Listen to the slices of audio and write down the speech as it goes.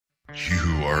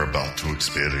You are about to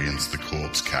experience the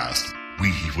Corpse Cast.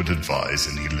 We would advise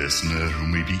any listener who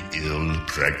may be ill,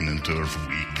 pregnant, or of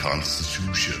weak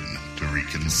constitution to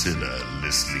reconsider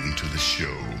listening to the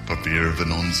show for fear of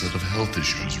an onset of health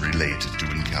issues related to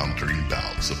encountering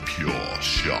bouts of pure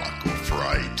shock or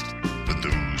fright. For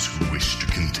those who wish to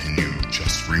continue,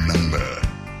 just remember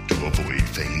to avoid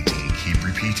fainting. Keep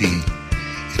repeating,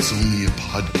 it's only a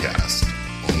podcast.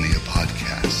 Only a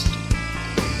podcast.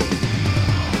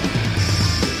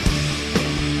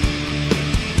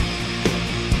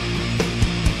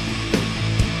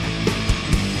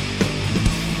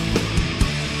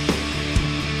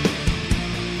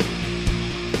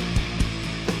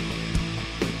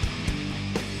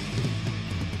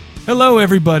 Hello,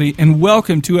 everybody, and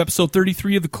welcome to episode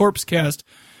 33 of the Corpse Cast.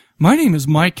 My name is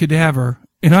Mike Cadaver,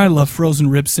 and I love frozen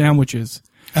rib sandwiches.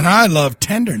 And I love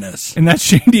tenderness. And that's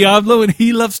Shane Diablo, and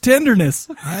he loves tenderness.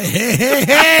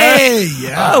 Hey,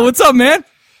 yeah. Oh, what's up, man?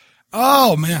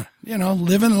 Oh, man. You know,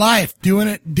 living life, doing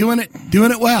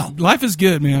it well. Life is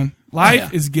good, man.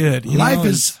 Life is good. Life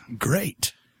is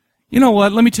great. You know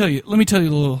what? Let me tell you a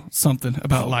little something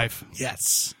about life.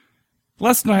 Yes.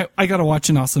 Last night, I got to watch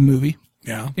an awesome movie.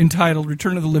 Yeah. Entitled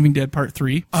Return of the Living Dead Part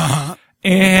 3. Uh-huh.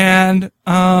 And,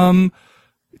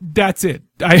 that's it.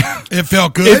 It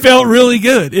felt good? It felt really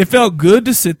good. It felt good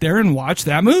to sit there and watch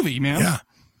that movie, man. Yeah.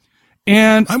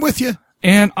 And I'm with you.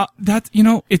 And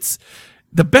it's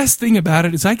the best thing about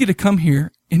it is I get to come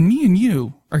here and me and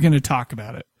you are going to talk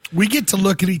about it. We get to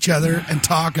look at each other and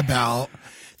talk about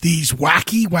these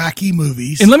wacky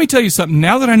movies. And let me tell you something.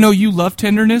 Now that I know you love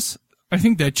tenderness, I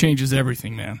think that changes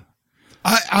everything, man.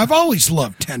 I've always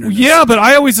loved tenderness. Yeah, but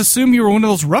I always assume you were one of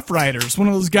those rough riders, one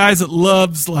of those guys that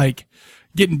loves, like,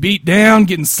 getting beat down,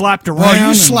 getting slapped around. Well,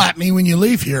 you slap me when you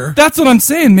leave here. That's what I'm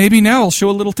saying. Maybe now I'll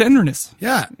show a little tenderness.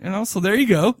 Yeah. You know, so there you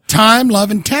go. Time, love,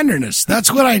 and tenderness.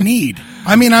 That's what I need.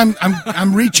 I mean,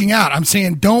 I'm reaching out. I'm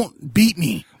saying don't beat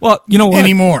me. Well, you know what?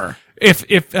 Anymore. If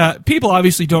people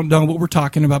obviously don't know what we're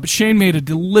talking about, but Shane made a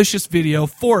delicious video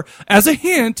as a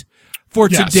hint, for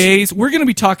today's, we're going to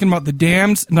be talking about the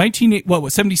Damned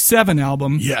 77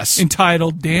 album. Yes.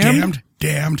 Entitled Damned.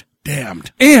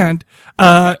 Damned. And,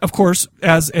 of course,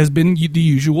 as has been the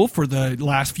usual for the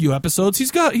last few episodes, you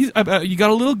got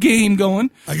a little game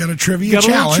going. I got a trivia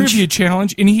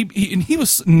challenge. And he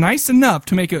was nice enough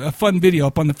to make a fun video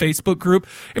up on the Facebook group.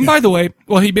 And by the way,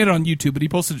 well, he made it on YouTube, but he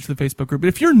posted it to the Facebook group. But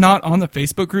if you're not on the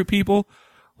Facebook group, people,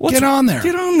 get on there.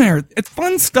 Get on there. It's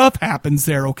fun stuff happens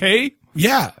there, okay?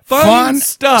 Yeah, fun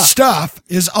stuff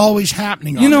is always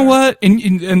happening. You know what?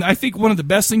 And I think one of the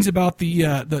best things about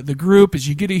the group is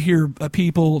you get to hear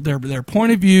people their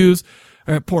point of views,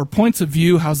 or points of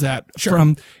view. How's that? Sure.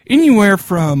 From anywhere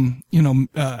from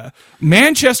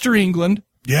Manchester, England,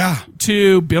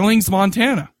 to Billings,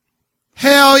 Montana.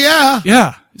 Hell yeah,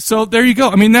 yeah. So there you go.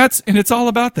 I mean it's all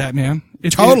about that, man.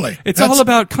 It's all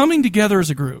about coming together as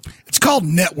a group. It's called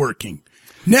networking.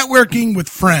 Networking with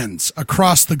friends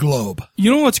across the globe. You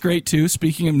know what's great, too,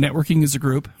 speaking of networking as a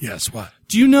group? Yes, what?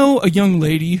 Do you know a young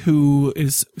lady who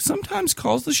sometimes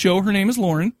calls the show? Her name is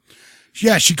Lauren.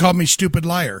 Yeah, she called me stupid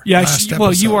liar. Yeah,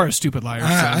 well, you are a stupid liar.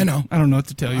 I know. I don't know what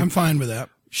to tell you. I'm fine with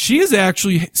that. She is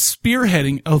actually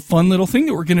spearheading a fun little thing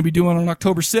that we're going to be doing on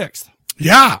October 6th.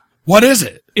 Yeah. What is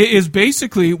it? It is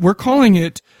basically, we're calling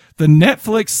it the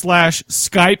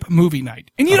Netflix/Skype movie night.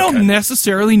 And you don't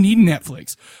necessarily need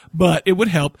Netflix, but it would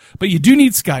help. But you do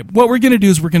need Skype. What we're going to do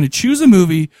is we're going to choose a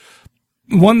movie,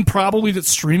 one probably that's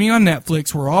streaming on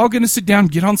Netflix. We're all going to sit down,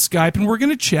 get on Skype, and we're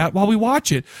going to chat while we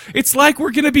watch it. It's like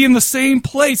we're going to be in the same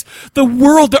place.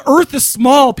 The earth is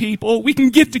small, people. We can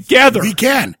get together. We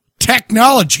can.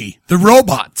 Technology, the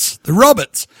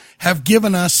robots have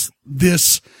given us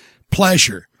this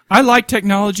pleasure. I like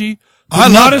technology.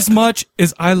 Not as much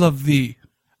as I love thee.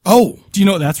 Oh. Do you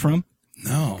know what that's from?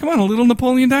 No. Come on, a little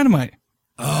Napoleon Dynamite.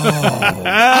 Oh.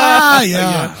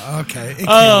 Yeah. Okay.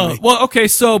 Well, okay,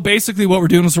 so basically what we're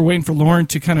doing is we're waiting for Lauren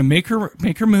to kind of make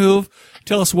her move,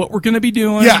 tell us what we're going to be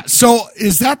doing. Yeah, so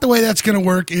is that the way that's going to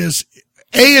work? Is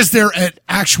there an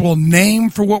actual name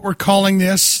for what we're calling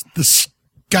this? The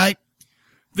Skype?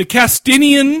 The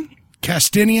Castinian?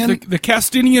 The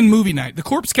Castinian movie night. The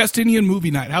Corpse Castinian movie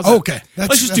night. How's that? Okay.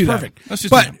 Let's just do perfect. That. Let's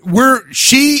just but do that.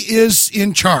 She is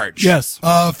in charge. Yes.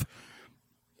 Of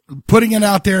putting it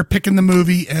out there, picking the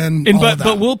movie, and all of that.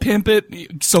 But we'll pimp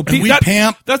it. So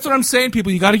pimp. That's what I'm saying,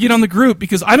 people. You got to get on the group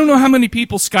because I don't know how many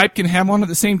people Skype can have on at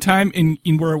the same time, and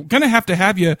we're gonna have to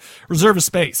have you reserve a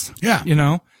space. Yeah. You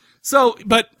know. So,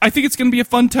 but I think it's going to be a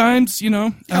fun times, Yeah,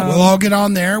 we'll all get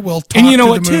on there. We'll talk and you know to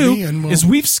what the movie, too and is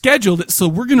we've scheduled it so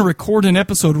we're going to record an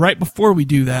episode right before we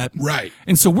do that. Right.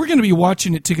 And so we're going to be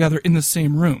watching it together in the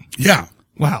same room. Yeah.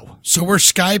 Wow. So we're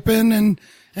Skyping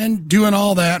and doing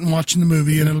all that and watching the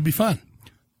movie, and it'll be fun.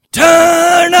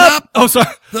 Turn up. Oh,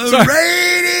 sorry. The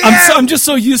radio. I'm just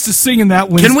so used to singing that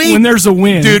when there's a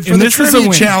win. Dude, for and the this is a trivia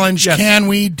win. challenge, Yes. can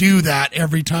we do that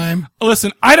every time?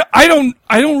 Listen, I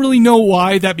don't really know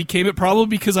why that became it. Probably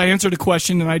because I answered a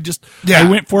question and I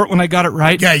went for it when I got it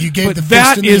right. Yeah, you gave But the fist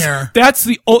that in the is- air. That's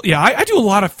the I do a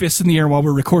lot of fists in the air while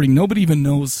we're recording. Nobody even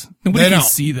knows. Nobody They can don't.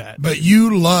 see that. But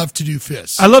you love to do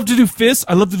fists. I love to do fists.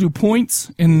 I love to do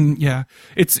points, and yeah,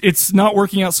 it's not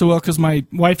working out so well because my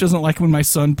wife doesn't like when my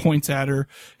son points at her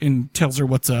and tells her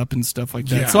what's up and stuff like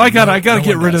that. Yeah, so I gotta no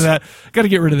get one rid of does. that. Got to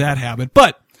get rid of that habit.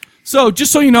 But so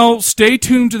just so you know, stay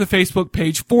tuned to the Facebook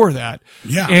page for that.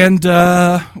 Yeah. and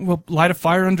we'll light a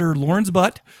fire under Lauren's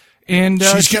butt, and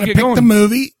She's going to get pick going. the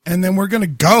movie, and then we're going to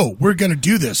go. We're going to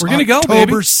do this. We're gonna go, October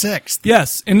baby. 6th.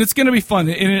 Yes, and it's going to be fun,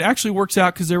 and it actually works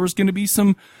out because there was going to be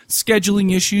some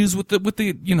scheduling issues with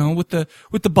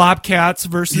the Bobcats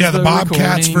versus Yeah, the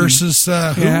Bobcats recording. versus who?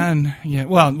 Yeah, and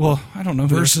well, I don't know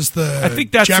who Versus the I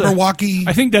think that's Jabberwocky.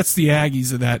 I think that's the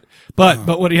Aggies of that. But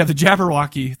what do you have? The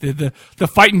Jabberwocky, the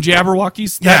fighting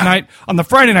Jabberwockies that Yeah. night on the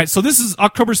Friday night. So this is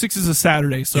October 6th is a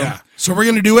Saturday. So Yeah. So we're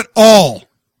going to do it all.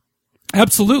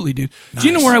 absolutely, dude. Do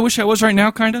you know Nice. where I wish I was right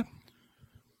now? Kinda.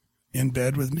 In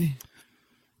bed with me?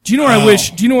 Do you know where I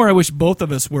wish? Do you know where I wish both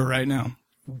of us were right now?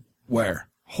 Where?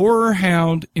 Horror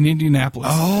Hound in Indianapolis.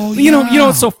 Oh, you know yeah.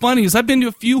 what's so funny is I've been to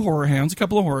a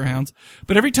couple of Horror Hounds,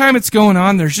 but every time it's going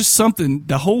on, there's just something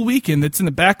the whole weekend that's in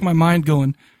the back of my mind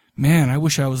going, man, I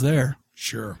wish I was there.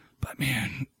 Sure. But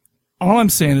man, all I'm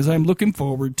saying is I'm looking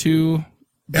forward to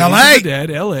Days LA. of the Dead,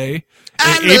 LA.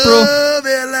 I April. love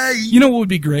LA. You know what would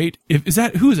be great? Who is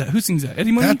that? Who sings that?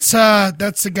 Eddie Money? That's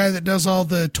the guy that does all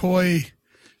the Toy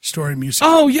Story music.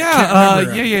 Oh Can't yeah,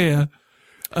 remember. yeah.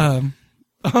 Oh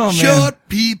man. Short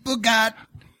people got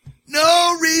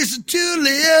no reason to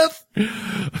live.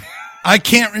 I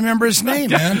can't remember his name,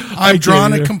 man. I I've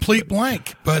drawn can't a either. complete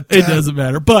blank, but It doesn't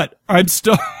matter, but I'm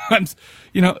still,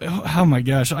 oh my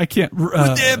gosh, I can't,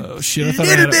 them shit, I thought I little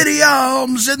had it. bitty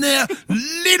arms and their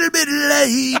little bitty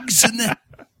legs and their...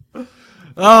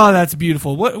 Oh, that's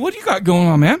beautiful. What do you got going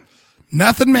on, man?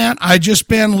 Nothing, man. I just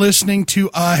been listening to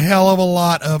a hell of a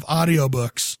lot of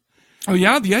audiobooks. Oh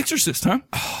yeah, The Exorcist, huh?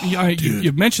 Yeah,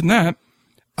 you've mentioned that.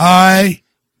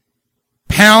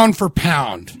 Pound for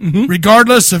pound, Mm-hmm.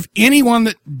 regardless of anyone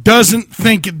that doesn't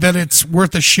think that it's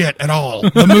worth a shit at all,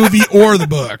 the movie or the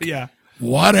book. Yeah.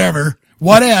 Whatever.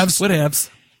 Whatevs. Whatevs.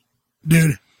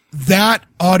 Dude, that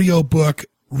audiobook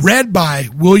read by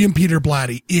William Peter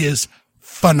Blatty is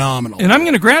phenomenal. And I'm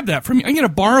going to grab that from you. I'm going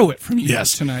to borrow it from you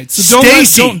Yes. tonight. So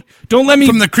Stacy don't let me.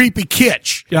 From the Creepy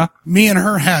Kitsch. Yeah. Me and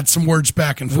her had some words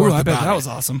back and forth Ooh, I about bet that it was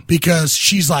awesome. because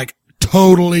she's like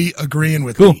totally agreeing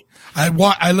with Cool. me.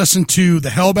 I listened to The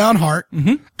Hellbound Heart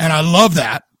and I love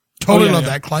that. Totally Oh, yeah, love yeah.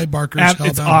 that. Clive Barker's Hellbound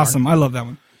It's Heart. awesome. I love that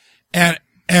one. And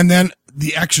then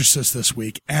The Exorcist this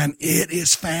week, and it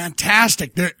is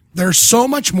fantastic. There's so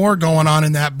much more going on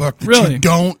in that book that Really? you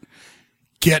don't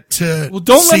get to. Well,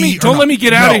 don't see or let me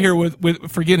get out know. of here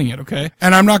with forgetting it, okay?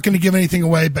 And I'm not going to give anything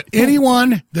away, but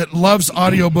anyone that loves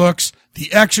audiobooks,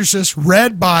 The Exorcist,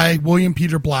 read by William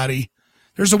Peter Blatty,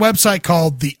 there's a website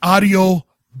called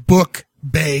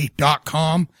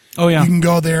theaudiobookbay.com. Oh, yeah. You can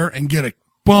go there and get a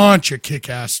bunch of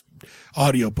kick-ass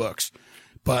audiobooks.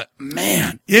 But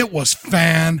man, it was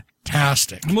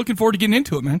fantastic. I'm looking forward to getting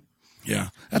into it, man. Yeah.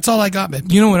 That's all I got, man.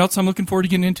 You know what else I'm looking forward to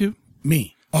getting into?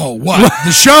 Me. Oh, what?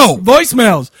 The show.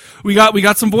 Voicemails. We got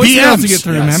some voicemails to DMs, get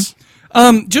through, yes.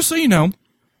 man. Just so you know,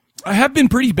 I have been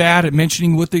pretty bad at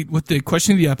mentioning what the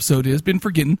question of the episode is. Been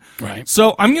forgetting. Right.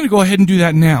 So I'm going to go ahead and do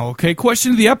that now. Okay.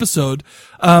 Question of the episode.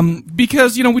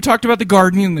 Because we talked about The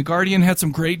Guardian. The Guardian had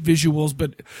some great visuals,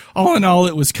 but all in all,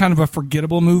 it was kind of a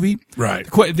forgettable movie. Right.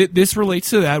 This relates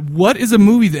to that. What is a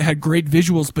movie that had great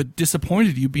visuals but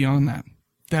disappointed you beyond that?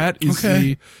 That is Okay.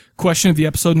 the question of the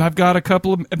episode, and I've got a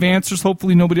couple of answers.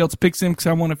 Hopefully nobody else picks them because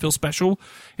I want to feel special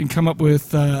and come up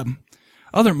with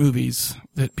other movies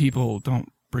that people don't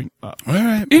bring up. All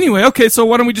right. Anyway, okay, so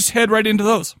why don't we just head right into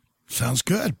those? Sounds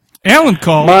good. Alan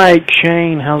called. Mike,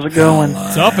 Shane, how's it going?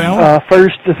 What's up, Alan?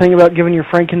 First, the thing about giving your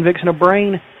Franken Vixen a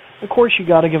brain, of course you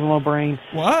got to give them a brain.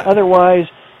 What? Otherwise,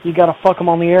 you got to fuck them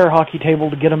on the air hockey table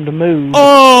to get them to move.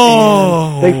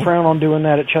 Oh! And they frown on doing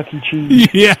that at Chuck E. Cheese.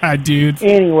 Yeah, dude.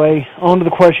 Anyway, on to the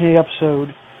question of the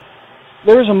episode.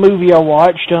 There's a movie I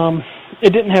watched. It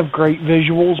didn't have great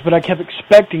visuals, but I kept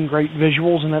expecting great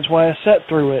visuals, and that's why I sat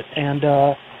through it. And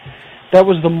That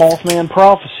was the Mothman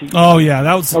Prophecy. Oh yeah,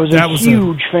 that was I was a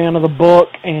huge fan of the book,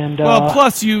 and well,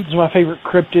 plus you. It was my favorite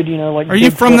cryptid. You know, like Are you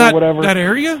Bigfoot from that or whatever. that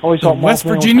area? Always thought West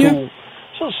Mothman was Virginia. cool.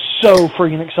 So I was so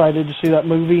freaking excited to see that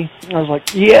movie. I was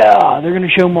like, yeah, they're going to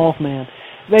show Mothman.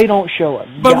 They don't show it.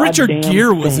 But Richard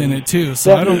Gere was in it too,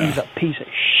 so that I don't movie's a piece of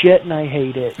shit, and I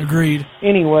hate it. Agreed.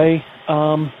 Anyway,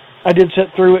 I did sit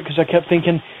through it because I kept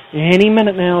thinking, any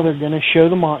minute now they're going to show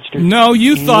the monster. No,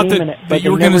 you thought that, minute, that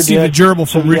you were going to see the gerbil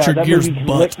from Richard that Gere's movie can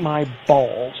butt. lick my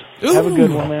balls. Have a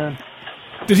good one, man.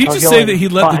 Did he just say that he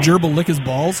let the gerbil lick his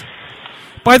balls?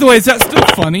 By the way, is that still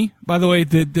funny? By the way,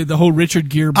 the whole Richard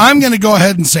Gere. I'm going to go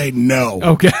ahead and say no.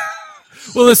 Okay.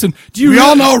 Well, listen. Do you? We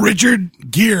all know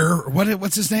Richard Gere.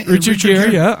 What's his name? Richard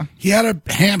Gere. Yeah. He had a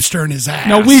hamster in his ass.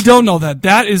 No, we don't know that.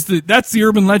 That's the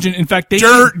urban legend. In fact,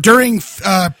 during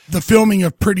the filming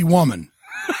of Pretty Woman.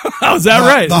 Oh, is that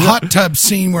right? The hot tub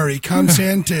scene where he comes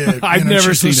in to I've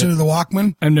never seen listen it. to the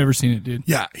Walkman. I've never seen it, dude.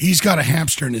 Yeah, he's got a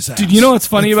hamster in his ass. Dude, you know what's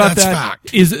funny about that's that?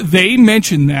 Fact. Is they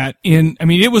mentioned that in, I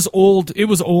mean, it was old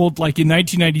like in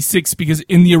 1996 because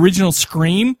in the original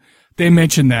Scream, they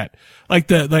mentioned that.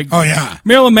 Oh yeah.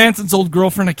 Marilyn Manson's old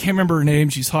girlfriend, I can't remember her name,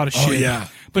 she's hot as shit. Oh yeah.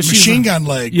 But Machine Gun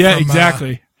Leg. Yeah, from,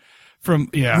 exactly.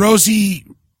 Rosie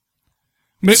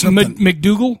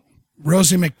McDougal?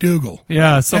 Rosie McDougal.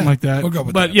 Yeah, something like that. We'll go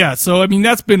with but that. yeah, so I mean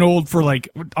that's been old for like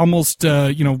almost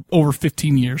over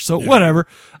 15 years. So whatever.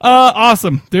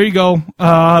 Awesome. There you go.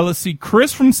 Let's see.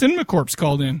 Chris from Cinema Corpse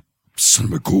called in.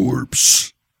 Cinema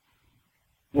Corpse.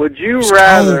 Would you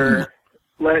rather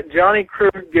let Johnny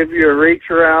Krug give you a reach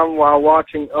around while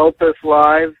watching Opus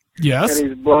live? Yes. And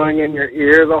he's blowing in your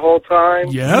ear the whole time?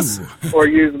 Yes. Or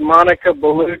use Monica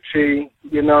Bellucci,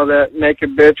 you know, that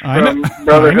naked bitch from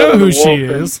Brotherhood I know of the who she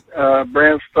Wolf is. and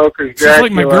Bram Stoker's She's Dracula.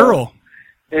 like my girl.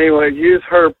 Anyway, use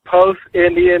her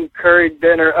post-Indian curry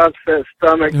dinner upset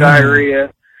stomach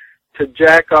diarrhea to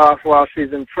jack off while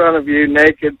she's in front of you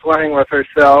naked playing with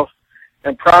herself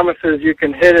and promises you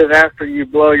can hit it after you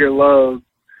blow your load.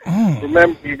 Oh.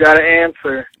 Remember, you got to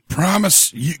answer.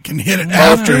 Promise you can hit it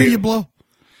after you blow.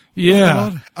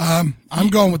 Yeah. I'm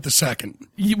going with the second.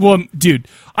 Well, dude,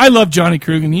 I love Johnny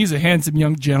Krug, and he's a handsome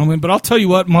young gentleman, but I'll tell you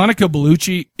what, Monica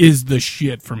Bellucci is the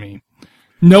shit for me.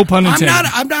 No pun intended.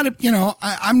 I'm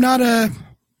not a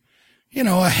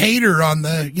hater on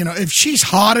the, if she's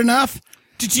hot enough,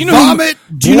 do you know vomit,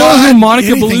 do you know who Monica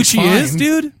anything's Bellucci fine. is,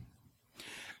 dude?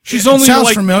 She's It only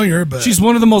sounds familiar, but she's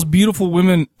one of the most beautiful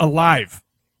women alive,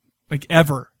 like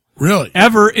ever. Really?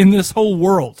 Ever in this whole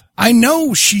world. I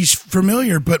know she's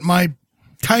familiar, but my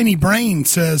tiny brain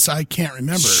says I can't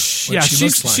remember what she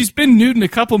looks like. She's been nude in a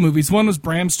couple movies. One was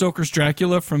Bram Stoker's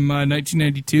Dracula from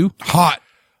 1992. Hot.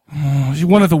 Oh, she's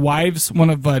one of the wives, one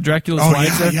of Dracula's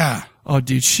wives. Yeah, yeah. Oh,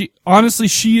 dude, she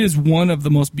is one of the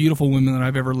most beautiful women that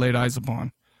I've ever laid eyes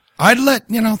upon. I'd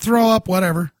throw up,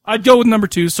 whatever. I'd go with number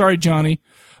 2. Sorry, Johnny.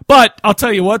 But I'll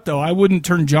tell you what, though, I wouldn't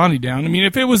turn Johnny down. I mean,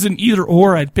 if it was an either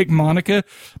or, I'd pick Monica.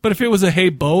 But if it was a hey,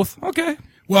 both, okay.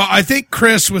 Well, I think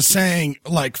Chris was saying,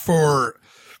 like, for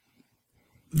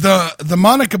the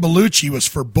Monica Bellucci was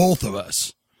for both of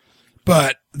us.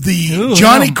 But the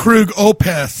Johnny Krug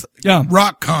Opeth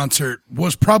rock concert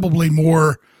was probably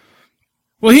more.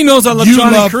 Well, he knows I love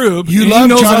Johnny Krug. You love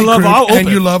Johnny Krug, Opeth. and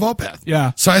you love Opeth.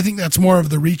 Yeah. So I think that's more of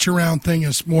the reach around thing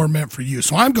is more meant for you.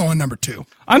 So I'm going number 2.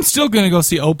 I'm still going to go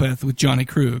see Opeth with Johnny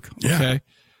Krug. Yeah. Okay.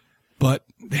 But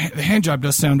the hand job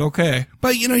does sound okay.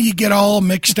 But, you get all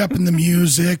mixed up in the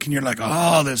music and you're like,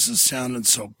 oh, this is sounding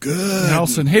so good.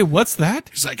 Nelson, hey, what's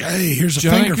that? He's like, hey, here's a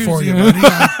Johnny finger Krug, for you,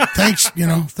 yeah.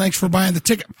 buddy. Thanks for buying the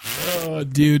ticket. Oh,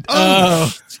 dude.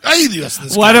 Why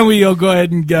don't we go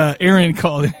ahead and Aaron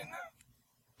call in?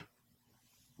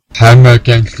 What's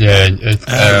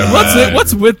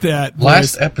with that?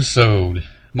 Last episode,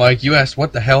 Mike, you asked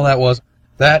what the hell that was.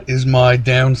 That is my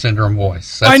Down syndrome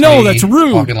voice. That's I know, me that's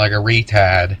rude. Talking like a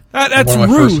retard. That's one of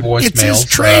my rude. First voicemails, It's his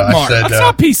trademark. I said, That's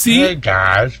not PC. Hey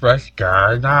guys, what's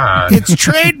going on? It's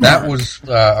trademark. That was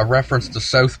a reference to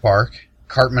South Park.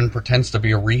 Cartman pretends to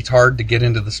be a retard to get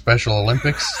into the Special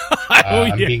Olympics.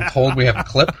 I'm being told we have a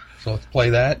clip, so let's play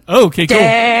that. Oh, okay, cool.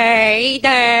 Day.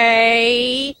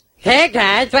 Hey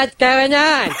guys, what's going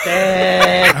on?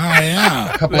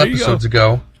 yeah. A couple episodes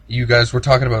ago, you guys were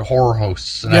talking about horror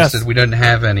hosts, and I said we didn't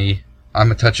have any.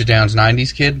 I'm a Touch of Downs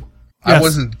 90s kid. Yes. I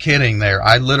wasn't kidding there.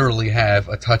 I literally have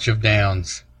a Touch of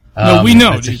Downs. No, we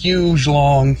know. It's a huge,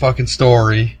 long fucking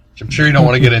story, which I'm sure you don't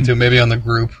want to get into, maybe on the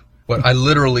group, but I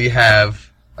literally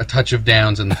have a Touch of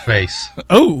Downs in the face.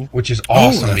 Oh. Which is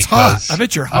awesome that's because hot. I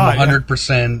bet you're hot. I'm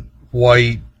 100%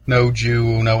 white, no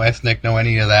Jew, no ethnic, no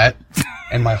any of that.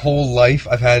 And my whole life,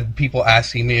 I've had people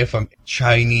asking me if I'm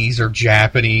Chinese or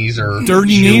Japanese or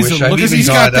dirty Jewish. knees. I've He's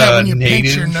got that when you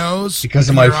pinch your nose because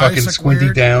of my fucking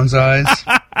squinty downs eyes.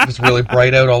 If it's really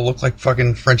bright out, I'll look like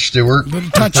fucking French Stewart. Little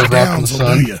touchdowns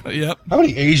will do you. Yep. How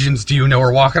many Asians do you know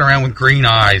are walking around with green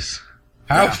eyes?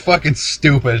 How fucking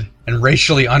stupid and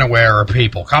racially unaware are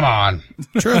people? Come on.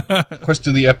 True.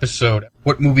 Question of the episode.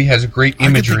 What movie has great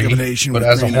imagery, but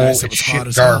as a whole, it's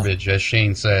shit garbage, as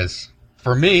Shane says?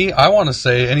 For me, I want to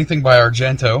say anything by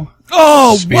Argento.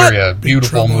 Oh, Suspiria, what?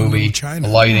 beautiful movie. The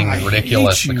lighting,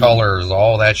 ridiculous. The colors,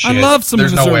 all that shit. I love some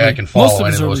There's of his no way early, I can follow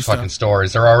any of early those stuff. fucking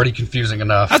stories. They're already confusing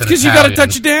enough. That's because you got to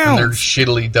touch it down. And they're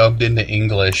shittily dubbed into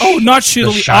English. Oh, not The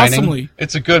shittily, Shining, awesomely.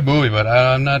 It's a good movie, but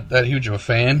I'm not that huge of a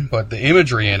fan. But the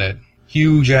imagery in it,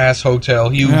 huge ass hotel,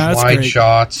 huge wide great.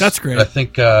 shots. That's great. I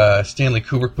think Stanley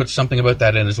Kubrick put something about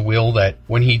that in his will, that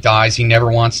when he dies, he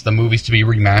never wants the movies to be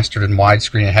remastered in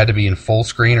widescreen. It had to be in full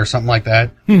screen or something like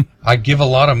that. I give a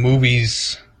lot of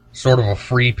movies sort of a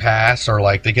free pass, or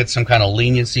like they get some kind of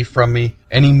leniency from me.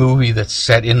 Any movie that's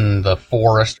set in the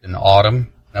forest in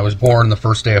autumn. I was born the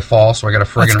first day of fall, so I got a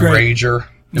friggin' Rager.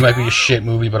 It might be a shit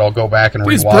movie, but I'll go back and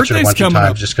rewatch it a bunch of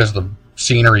times just because the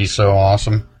scenery's so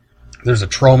awesome. There's a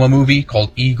Troma movie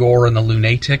called Igor and the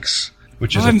Lunatics,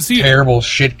 which is a terrible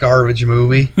shit garbage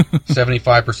movie.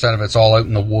 75% of it's all out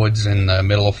in the woods in the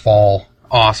middle of fall.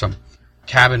 Awesome.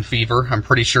 Cabin Fever. I'm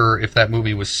pretty sure if that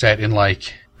movie was set in,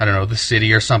 like, I don't know, the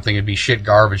city or something, it'd be shit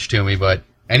garbage to me, but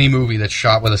any movie that's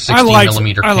shot with a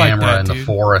 16mm camera in the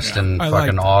forest and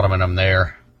fucking autumn and I'm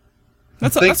there. I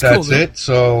think that's it.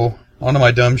 So, on to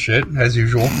my dumb shit, as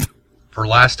usual. For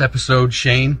last episode,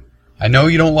 Shane, I know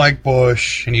you don't like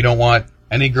Bush, and you don't want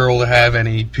any girl to have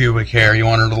any pubic hair. You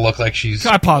want her to look like she's...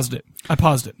 I paused it.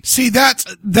 See, that's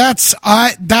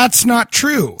not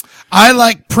true. I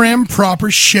like prim, proper,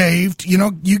 shaved. You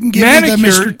know, you can give me the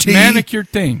Mr. T. Manicured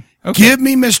thing. Okay. Give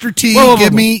me Mr. T.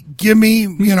 Give me,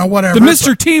 you know, whatever. The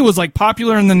Mr. T was like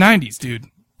popular in the 90s, dude.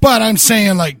 But I'm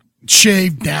saying like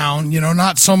shaved down, you know,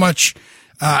 not so much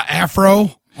afro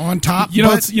on top. You know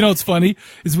what's funny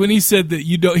is when he said that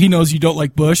he knows you don't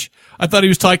like Bush. I thought he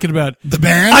was talking about the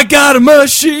band. I got a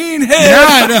machine head. Yeah,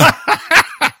 I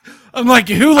know. I'm like,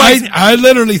 who likes... I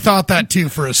literally thought that too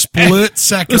for a split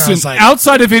second. Listen, I was like,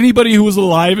 outside of anybody who was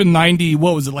alive in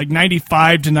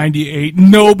 95 to 98,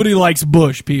 nobody likes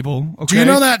Bush, people. Okay? Do you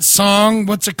know that song?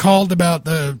 What's it called about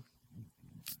the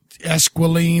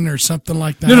Esquiline or something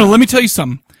like that? No, let me tell you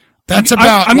something. That's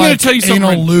about I'm like going to tell you something.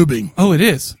 Anal lubing. Oh, it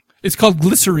is. It's called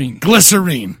glycerine.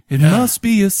 Glycerine. It must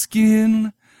be a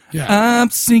skin. Yeah. I'm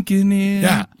sinking in.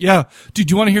 Yeah. Dude,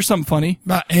 do you want to hear something funny?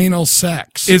 About anal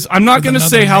sex. I'm not going to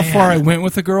say how far I went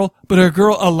with a girl, but a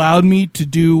girl allowed me to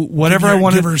do whatever I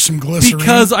wanted. Give her some glycerine.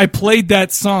 Because I played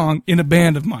that song in a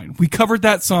band of mine. We covered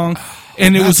that song,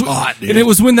 and it was hot, dude. And it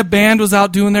was when the band was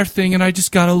out doing their thing, and I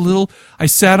just got I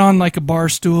sat on like a bar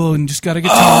stool and just got a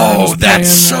guitar. Oh,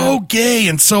 that's so gay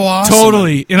and so awesome.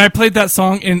 Totally. And I played that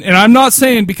song, and I'm not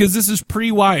saying, because this is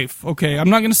pre-wife, okay? I'm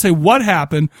not going to say what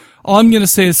happened. All I'm going to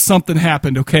say is something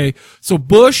happened, okay? So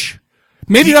Bush,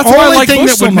 maybe that's why I like Bush so much. The only thing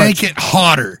that would make it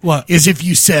hotter what? Is if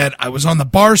you said, I was on the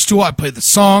bar stool, I played the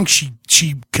song, she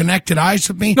connected eyes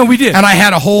with me. No, we did. And I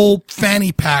had a whole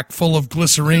fanny pack full of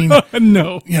glycerine.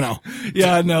 No. You know.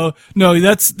 Yeah, no,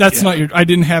 that's not I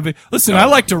didn't have it. Listen, I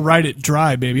like to write it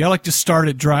dry, baby. I like to start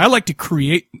it dry. I like to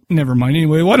create. Never mind.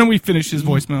 Anyway, why don't we finish his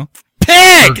voicemail?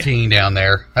 Pig! 13 down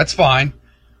there. That's fine.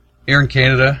 Here in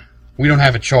Canada, we don't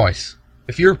have a choice.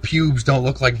 If your pubes don't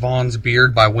look like Vaughn's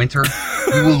beard by winter,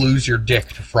 you will lose your dick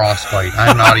to frostbite.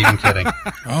 I'm not even kidding.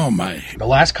 Oh, my. The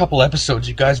last couple episodes,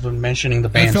 you guys have been mentioning the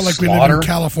band I feel like Slaughter. we live in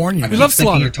California. I keep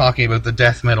thinking you're talking about the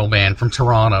death metal band from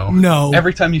Toronto. No.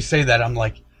 Every time you say that, I'm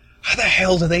like, how the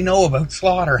hell do they know about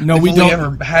Slaughter? No, They've we only don't.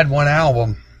 ever had one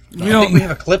album. We I don't. think we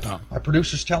have a clip. My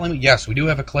producer's telling me, yes, we do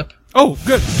have a clip. Oh,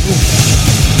 good.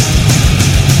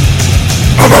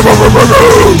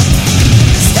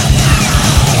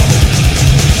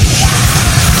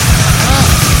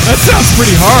 That sounds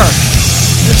pretty hard.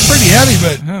 It's pretty heavy,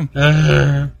 but...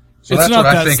 So that's what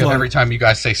I think of every time you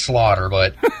guys say Slaughter,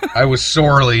 but I was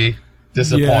sorely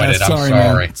disappointed. Yeah, sorry, I'm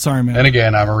sorry. Man. Sorry, man. And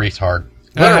again, I'm a retard.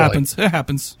 It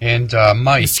happens. And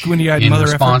Mike, in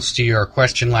response to your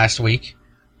question last week,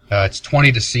 it's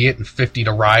 20 to see it and 50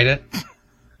 to ride it.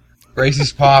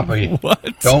 Gracie's Poppy.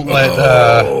 What? Don't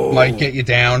let Mike get you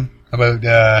down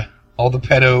about all the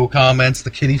pedo comments, the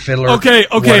kitty fiddler. Okay,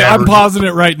 whatever. I'm pausing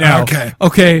it right now.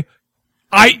 Okay.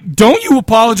 Don't you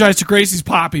apologize to Gracie's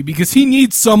Poppy, because he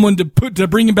needs someone to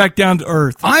bring him back down to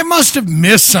earth. I must have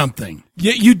missed something.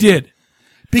 Yeah, you did.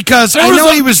 Because I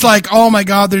know he was like, oh my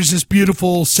God, there's this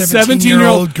beautiful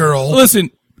 17-year-old girl.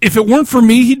 Listen, if it weren't for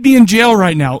me, he'd be in jail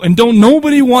right now. And don't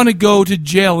nobody want to go to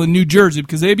jail in New Jersey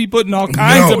because they'd be putting all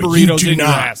kinds of burritos in your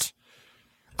ass.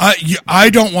 I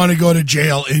don't want to go to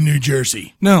jail in New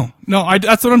Jersey. No,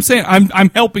 that's what I'm saying. I'm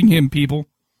helping him, people.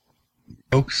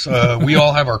 Folks, we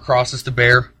all have our crosses to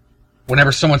bear.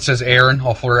 Whenever someone says Aaron,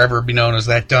 I'll forever be known as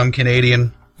that dumb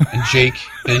Canadian. And Jake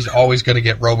is always going to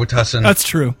get Robitussin. That's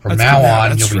true. From That's now true. on,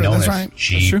 That's you'll be true. known That's as right.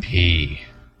 GP.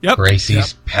 Yep.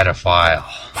 Gracie's pedophile.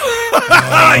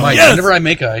 Mike, Yes. Whenever I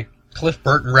make a Cliff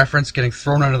Burton reference getting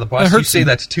thrown under the bus, you say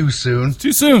that's too soon. It's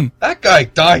too soon. That guy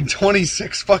died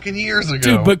 26 fucking years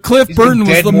ago. Dude, but Cliff He's been Burton was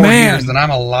dead the more man. years than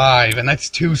I'm alive, and that's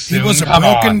too soon. He was a Come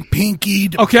broken, on.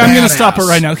 pinkied Okay, I'm going to badass. stop it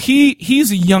right now.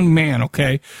 He's a young man,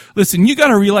 okay? Listen, you got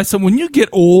to realize that when you get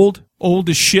old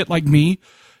as shit like me,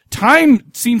 time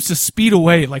seems to speed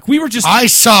away. Like we were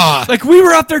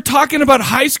out there talking about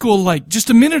high school like just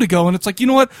a minute ago, and it's like, you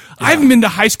know what? I haven't been to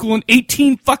high school in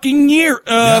 18 fucking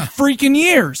freaking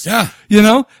years. Yeah. You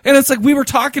know? And it's like we were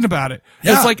talking about it.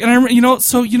 Yeah. It's like, and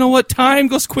so you know what? Time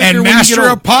goes quicker And when you Master get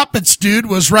old. of Puppets, dude,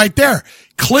 was right there.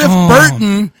 Cliff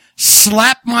Burton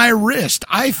slapped my wrist.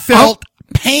 I felt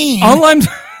pain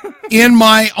in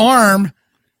my arm.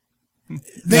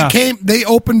 They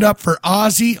opened up for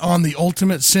Ozzy on the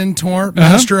Ultimate Sin Tour,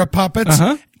 Master of Puppets.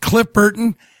 Cliff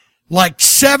Burton, like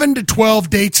 7 to 12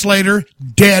 dates later,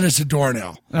 dead as a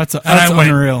doornail. That's And I went,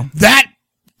 unreal.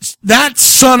 That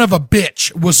son of a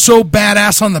bitch was so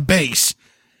badass on the bass.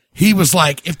 He was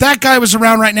like, if that guy was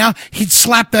around right now, he'd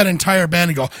slap that entire band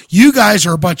and go, you guys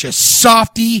are a bunch of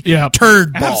softy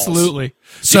turd balls. Absolutely.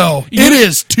 So it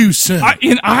is too soon.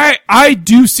 I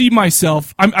do see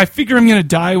myself. I figure I'm going to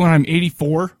die when I'm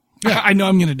 84. Yeah. I know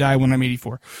I'm going to die when I'm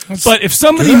 84. But if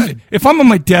I'm on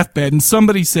my deathbed and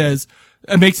somebody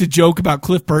makes a joke about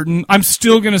Cliff Burton, I'm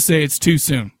still going to say it's too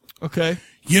soon. Okay.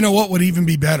 You know what would even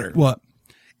be better? What?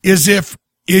 Is if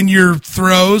in your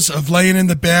throes of laying in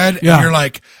the bed and you're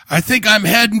like, I think I'm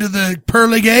heading to the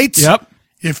pearly gates. Yep.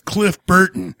 If Cliff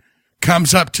Burton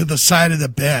comes up to the side of the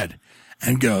bed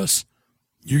and goes,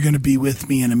 you're going to be with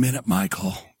me in a minute,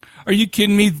 Michael. Are you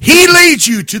kidding me? He leads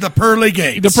you to the pearly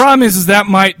gates. The problem is that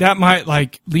might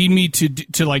like lead me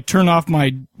to like turn off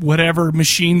my whatever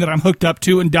machine that I'm hooked up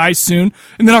to and die soon,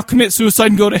 and then I'll commit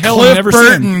suicide and go to hell and Cliff never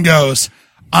Burton sin. goes,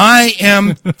 I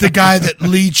am the guy that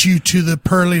leads you to the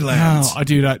pearly lands. No,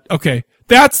 dude. Okay,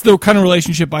 that's the kind of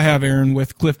relationship I have, Aaron,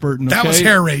 with Cliff Burton. Okay? That was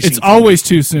hair raising. It's always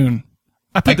too soon.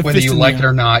 I put the Whether fist you in like the it air.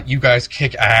 or not, you guys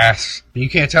kick ass. You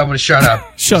can't tell me to shut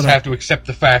up. You just have to accept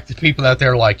the fact that people out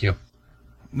there like you.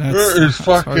 It's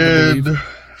fucking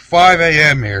 5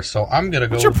 a.m. here, so I'm going to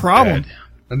go. What's your problem? Bed.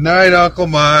 Good night, Uncle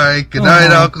Mike. Good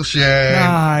night, Uncle Shane.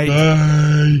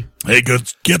 Night. Hey,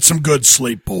 get some good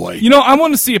sleep, boy. You know, I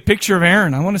want to see a picture of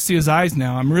Aaron. I want to see his eyes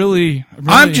now.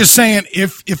 I'm just saying,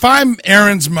 if I'm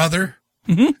Aaron's mother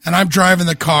and I'm driving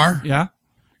the car,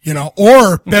 you know,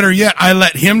 or better yet, I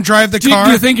let him drive the car.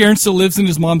 Do you think Aaron still lives in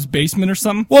his mom's basement or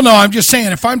something? Well, no, I'm just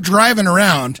saying, if I'm driving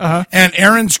around and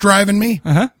Aaron's driving me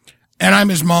and I'm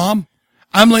his mom,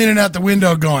 I'm leaning out the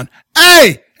window going,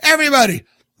 hey, everybody,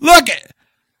 look it.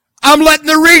 I'm letting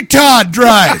the retard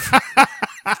drive.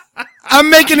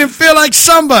 I'm making him feel like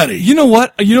somebody. You know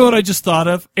what? You know what I just thought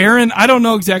of? Aaron, I don't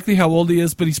know exactly how old he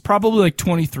is, but he's probably like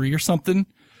 23 or something.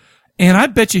 And I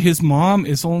bet you his mom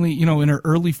is only, in her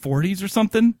early 40s or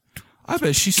something. I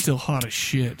bet she's still hot as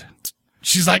shit.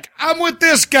 She's like, I'm with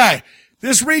this guy.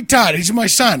 This retard. He's my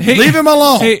son. Leave him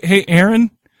alone. Hey, Aaron,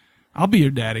 I'll be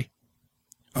your daddy.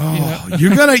 Oh,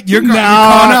 you're calling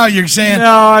out. You're saying,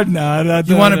 no.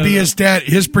 You want to be his dad,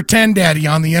 his pretend daddy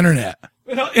on the internet.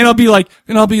 And I'll be like,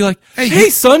 hey,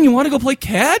 son, you want to go play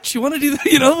catch? You want to do that?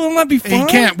 Won't that be fun? He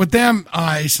can't with them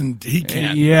eyes, and he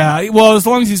can't. Yeah, well, as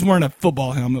long as he's wearing a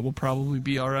football helmet, we'll probably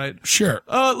be all right. Sure.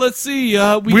 Let's see.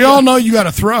 We all know you got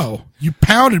to throw. You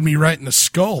pounded me right in the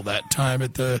skull that time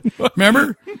at the.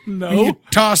 Remember? No. You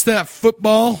tossed that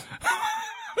football.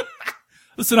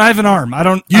 Listen, I have an arm. I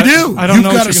don't. You do. I don't You've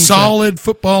know. got a solid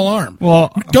football arm.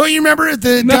 Well, don't you remember at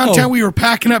the downtown we were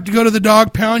packing up to go to the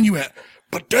dog pound? You went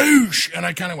badoosh, and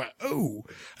I kind of went oh,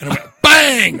 and I went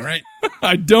bang right.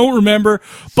 I don't remember,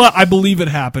 but I believe it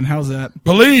happened. How's that?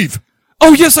 Believe.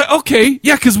 Oh yes. Okay.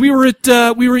 Yeah, because we were at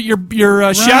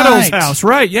your Shadow's house,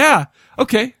 right? Yeah.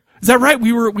 Okay. Is that right?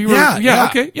 We were. Yeah.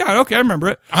 Okay. Yeah. Okay. I remember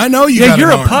it. I know you. Yeah. Got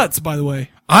you're an a arm. putz, by the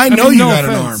way. I know you got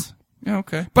an arm. Yeah.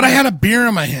 Okay. But I had a beer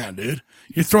in my hand, dude.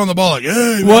 You're throwing the ball like,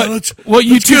 hey, what? Man, let's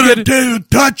get a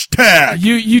touch tag.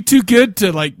 You too good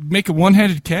to like make a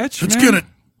one-handed catch? Let's get it.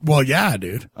 Well, yeah,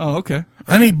 dude. Oh, okay.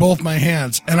 I need both my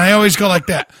hands, and I always go like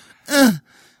that.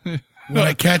 When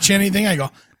I catch anything, I go.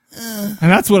 And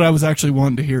that's what I was actually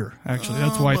wanting to hear. Actually,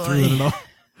 that's why I threw it at all.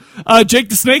 Jake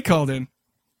the Snake called in.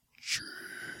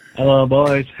 Hello,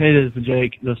 boys. Hey, this is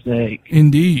Jake the Snake.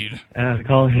 Indeed.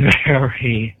 Calling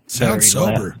very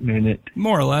sober. last minute.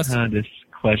 More or less. This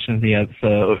question of the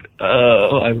episode.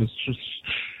 I was just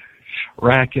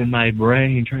racking my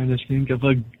brain trying to think of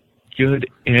a good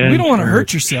answer. We don't want to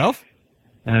hurt yourself.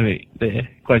 I mean, the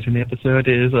question of the episode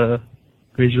is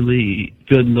visually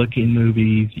good-looking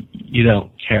movies you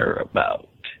don't care about.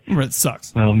 It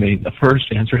sucks. Well, I mean, the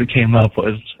first answer that came up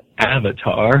was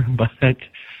Avatar, but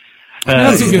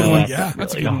that's a good one. Yeah,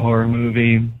 that's really a horror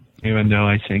movie. Even though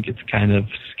I think it's kind of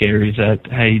scary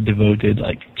that I devoted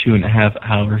like 2.5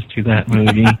 hours to that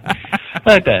movie,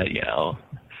 but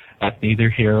that's neither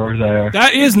here or there.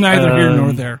 That is neither here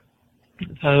nor there.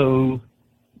 So,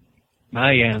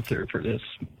 my answer for this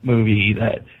movie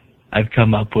that I've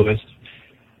come up with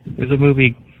is a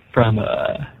movie from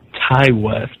Ty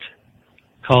West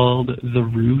called The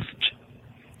Roost.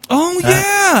 Oh,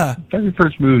 yeah! Very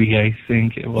first movie, I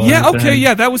think it was. Yeah, okay,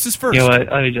 yeah, that was his first. You know,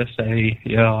 I would just say,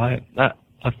 I'm not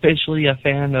officially a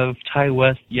fan of Ty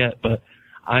West yet, but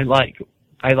I like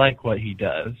what he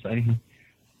does.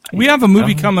 We have a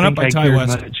movie coming up by Ty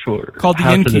West called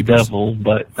The Innkeepers. House of the Devil,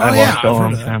 but I watched a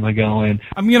long time ago. And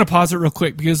I'm going to pause it real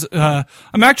quick because I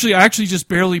actually just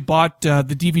barely bought the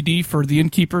DVD for The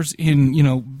Innkeepers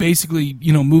in, basically,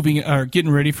 moving or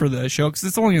getting ready for the show because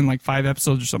it's only in like 5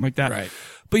 episodes or something like that. Right.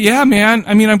 But yeah, man,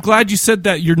 I mean, I'm glad you said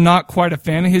that you're not quite a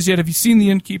fan of his yet. Have you seen The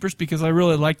Innkeepers? Because I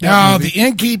really like that movie. The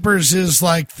Innkeepers is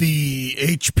like the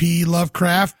H.P.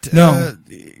 Lovecraft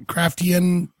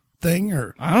Craftian thing,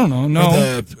 or I don't know.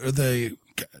 No,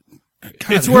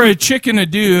 it's where a chick and a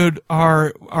dude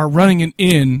are running an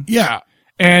inn. Yeah,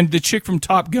 and the chick from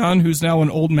Top Gun, who's now an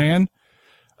old man,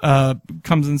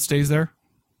 comes and stays there.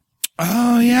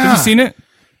 Oh yeah, have you seen it?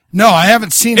 No, I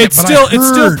haven't seen it. It's but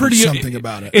still pretty something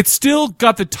about it. It's still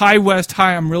got the Ty West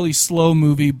 "Hi, I'm really slow"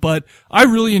 movie, but I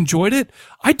really enjoyed it.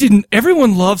 I didn't.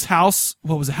 Everyone loves House.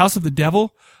 What was it? House of the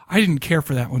Devil. I didn't care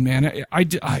for that one, man. Is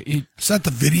that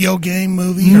the video game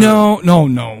movie? No.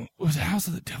 Was it House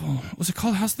of the Devil? Was it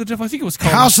called House of the Devil? I think it was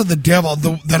called House of the Devil.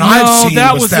 I've seen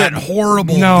was that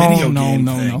horrible video game thing.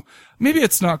 No. Maybe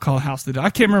it's not called House of the Devil. I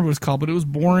can't remember what it's called, but it was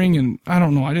boring, and I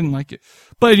don't know. I didn't like it.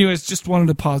 But anyways, just wanted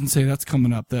to pause and say that's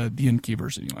coming up, the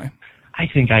Innkeepers, anyway. I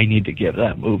think I need to give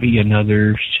that movie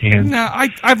another chance. Nah,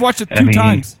 I've watched it 2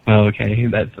 times. Okay,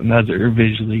 that's another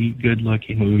visually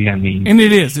good-looking movie. I mean, and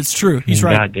it is. It's true. He's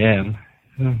right. Goddamn.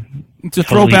 It's a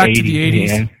throwback to the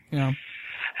 80s. Yeah.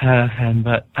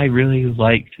 But I really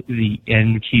liked The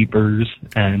Innkeepers,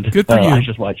 and good for you. I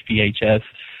just watched VHS.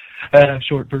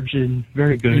 Short version,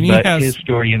 very good, but his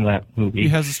story in that movie. He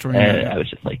has a story in that. I was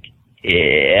just like,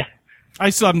 yeah. I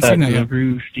still haven't seen that yet.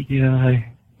 Roost,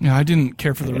 Yeah, I didn't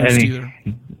care for The Roost either.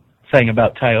 Thing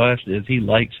about Ty West is he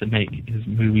likes to make his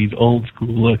movies old school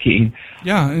looking.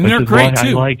 Yeah, and they're great too.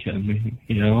 I like him,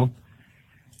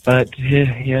 But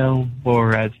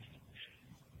for as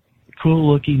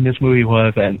cool looking this movie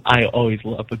was, and I always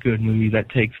love a good movie that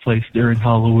takes place during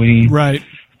Halloween. Right.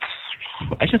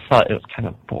 I just thought it was kind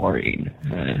of boring.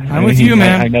 I'm with you,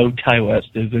 man. I know Ty West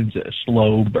is into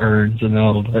slow burns and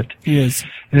all, but he is.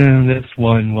 This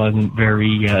one wasn't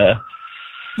very.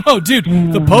 Oh, dude,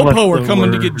 the Popo are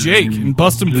coming to get Jake and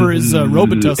bust him for his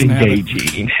Robitussin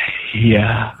engaging.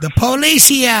 Yeah. The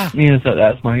Policia. Yeah, so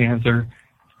that's my answer.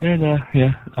 And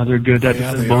other good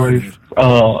episode, boys.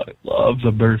 Oh, I love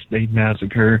the Birthday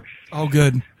Massacre. Oh,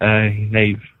 good.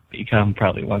 They've become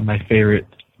probably one of my favorite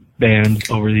bands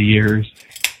over the years.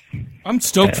 I'm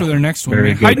stoked for their next one.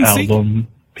 Very good album.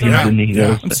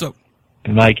 Yeah, I'm stoked.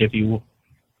 And if you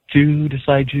do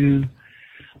decide to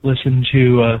listen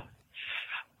to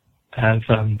have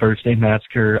Birthday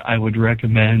Massacre, I would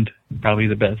recommend probably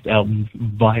the best albums,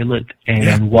 Violet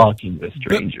and Walking with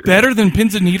Strangers. Better than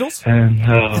Pins and Needles? And,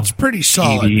 it's pretty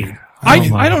solid.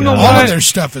 I don't know why. All of their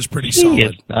stuff is pretty solid.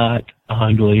 It's not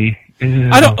ugly.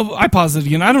 I paused it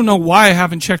again. I don't know why I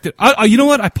haven't checked it. You know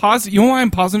what? I paused it. You know why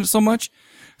I'm pausing it so much?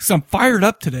 Because I'm fired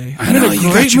up today. I'm in a you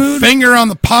great got your mood. finger on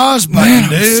the pause button, Man,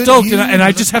 dude. I'm stoked, and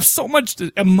I just have so much to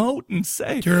emote and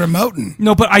say. You're emoting.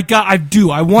 No, but I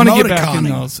want to get back in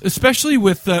those, especially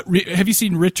with. Have you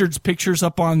seen Richard's pictures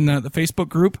up on the Facebook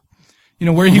group?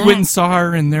 Where he went and saw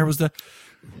her, and there was the.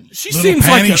 She seems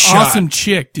like an awesome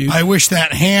chick, dude. I wish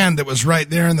that hand that was right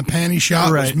there in the panty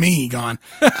shot was me going,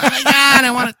 oh my God,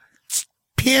 I want to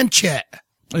pinch it.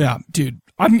 Yeah, dude.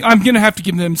 I'm going to have to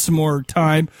give them some more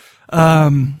time.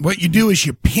 What you do is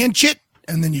you pinch it,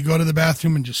 and then you go to the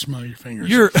bathroom and just smell your fingers.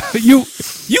 You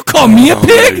call me a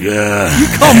pig? You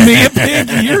call me a pig?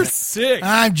 You're sick.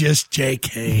 I'm just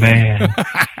JK. Man.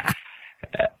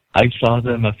 I saw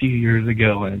them a few years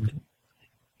ago, and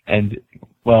And,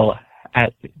 well,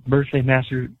 at Birthday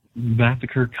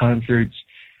Massacre concerts,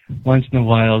 once in a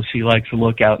while, she likes to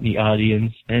look out in the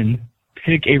audience and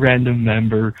pick a random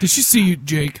member. Did she see you,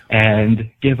 Jake?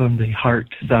 And give them the heart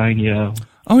sign, you know.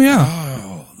 Oh,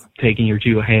 yeah. Taking your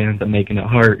two hands and making a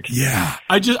heart. Yeah.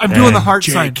 I'm doing the heart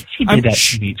sign. She did that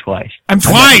to me twice.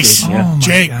 Twice! Oh,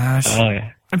 Jake. Gosh. Oh,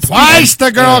 yeah. Twice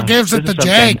the girl gives it to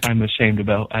Jake. I'm ashamed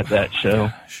about at that show.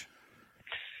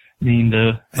 I mean,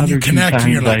 the And other you two connect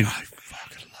and you're times like, I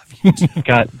I fucking love you.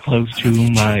 got close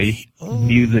to my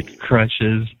music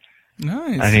crushes.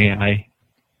 Nice. I mean, I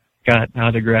got an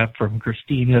autograph from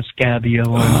Christina Scabio.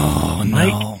 Oh,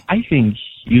 Mike, I think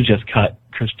you just cut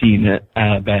Christina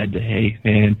a bad day,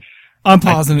 man. I'm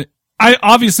pausing it.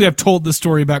 I've told this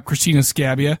story about Christina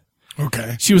Scabia.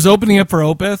 Okay. She was opening up for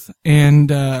Opeth, and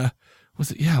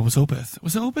was it Opeth?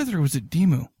 Was it Opeth or was it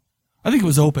Demu? I think it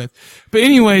was Opeth. But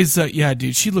anyways, yeah,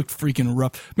 dude, she looked freaking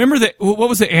rough. Remember that? What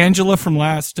was it? Angela from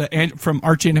from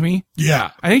Arch Enemy? Yeah.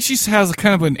 I think she has a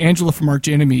kind of an Angela from Arch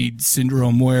Enemy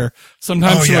syndrome where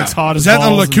sometimes she looks hot as Is that the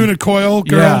balls Lacuna Coil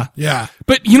girl? Yeah. Yeah.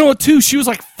 But you know what, too? She was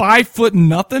like 5 foot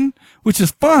nothing, which is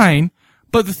fine.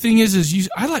 But the thing is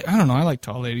I like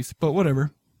tall ladies, but whatever.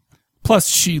 Plus,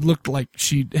 she looked like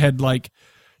she had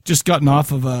just gotten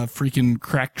off of a freaking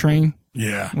crack train.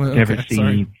 Yeah. Well, Never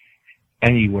seen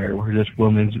anywhere where this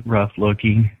woman's rough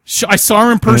looking. I saw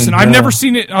her in person. I've never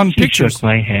seen it on pictures. She shook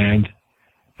my hand.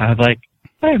 I was like,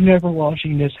 I'm never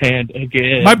washing this hand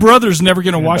again. My brother's never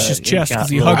going to wash his chest because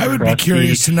he hugged I would be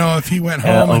curious to know if he went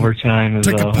home and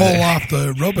took a pull off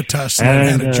the Robitussin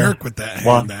and had a jerk with that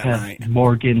hand that night.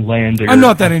 Morgan Lander. I'm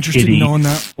not that interested in knowing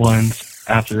that. Once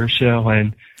after a show,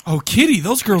 and Kitty,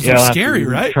 those girls are scary,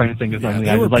 right? Trying to think of something.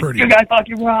 they I were was like, pretty. you guys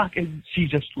fucking rock, and she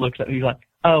just looks at me like,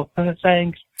 oh,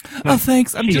 thanks. Oh,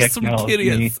 thanks. I'm She just some acknowledged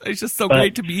kitty. me. It's just so But,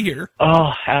 great to be here.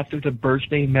 Oh, after the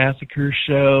Birthday Massacre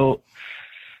show,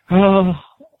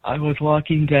 I was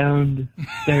walking down the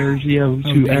stairs,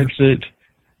 to exit,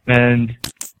 and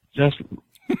just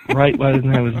right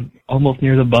when I was almost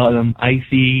near the bottom, I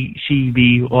see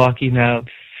Chibi walking out,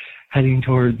 heading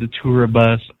towards the tour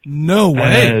bus. No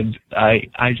way. And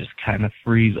I just kind of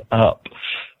freeze up.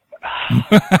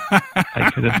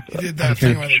 I could have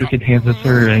shaken hands with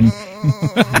her and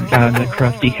gotten that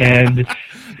crusty hand.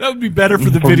 That would be better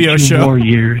for the for video 2 show. more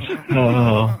years.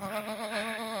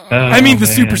 I mean, the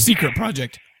man. super secret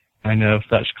project. I know,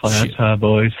 such class, huh,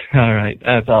 boys? All right,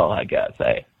 that's all I got to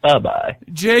say. Bye-bye.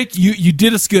 Jake, you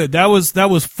did us good. That was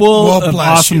full of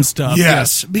awesome stuff.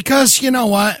 Yes, because you know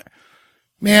what,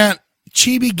 man,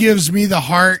 Chibi gives me the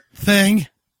heart thing.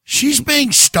 She's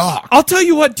being stalked. I'll tell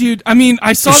you what, dude. I mean,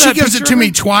 I saw if that she gives it to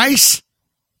me twice,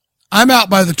 I'm out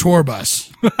by the tour bus.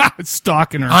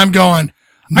 Stalking her. I'm going,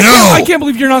 no. I can't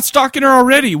believe you're not stalking her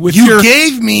already. With you your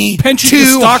gave me penchant 2 to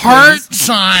stalk heart ladies.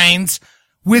 signs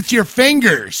with your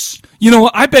fingers. You know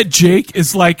what? I bet Jake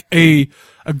is like a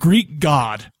Greek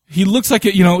god. He looks like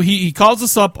it. You know, he calls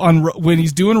us up on when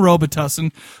he's doing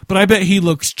Robitussin, but I bet he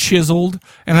looks chiseled,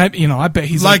 and I bet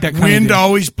he's like that kind wind of dude.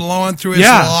 always blowing through his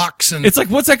locks, and it's like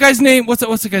what's that guy's name? What's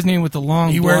the guy's name with the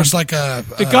long? he blonde? wears like a.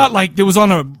 It was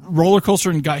on a roller coaster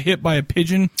and got hit by a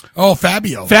pigeon. Oh,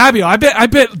 Fabio. Fabio. I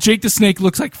bet Jake the Snake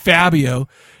looks like Fabio.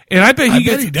 And I bet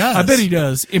he does. I bet he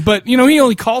does. But, he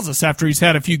only calls us after he's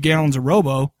had a few gallons of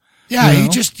Robo. Yeah, he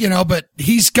just, but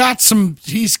he's got some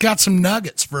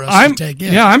nuggets for us to take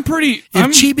in. Yeah, I'm pretty.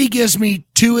 If Chibi gives me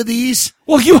 2 of these.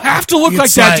 Well, you have to look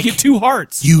like that to get 2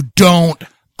 hearts. You don't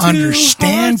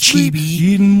understand,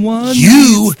 Chibi. One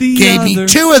you gave me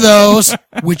 2 of those,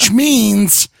 which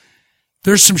means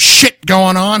there's some shit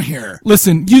going on here.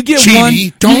 Listen, you get Chibi,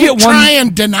 one. Don't you get try one,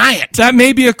 and deny it. That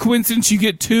may be a coincidence. You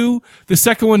get 2. The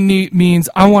second one means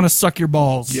I want to suck your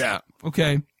balls. Yeah.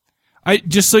 Okay.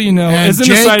 Just so you know, And as an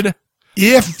Jake, aside,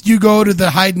 if you go to the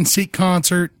hide and seek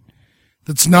concert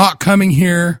that's not coming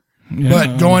here,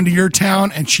 but going to your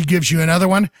town, and she gives you another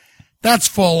one, that's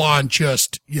full on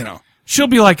just, she'll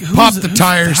be like, pop the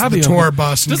tires of the tour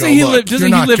bus and doesn't go, he look, doesn't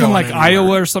you're he not live in going like anywhere.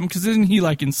 Iowa or something? Because isn't he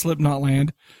like in Slipknot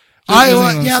land?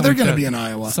 Iowa, yeah, they're going to be in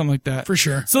Iowa. Something like that. For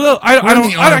sure. So I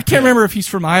the can't remember if he's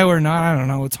from Iowa or not. I don't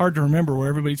know. It's hard to remember where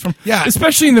everybody's from. Yeah.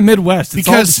 Especially in the Midwest. It's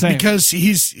all the same. Because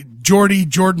he's Jordy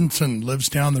Jordanson lives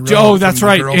down the road. Oh, that's from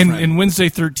right. the In girlfriend. Wednesday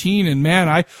 13. And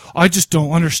man, I just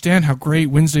don't understand how great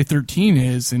Wednesday 13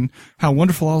 is and how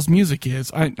wonderful all his music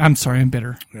is. I'm sorry, I'm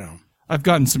bitter. Yeah. I've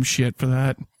gotten some shit for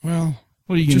that. Well,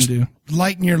 what are you going to do?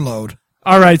 Lighten your load.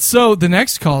 All right. So the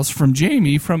next call is from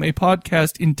Jamie from a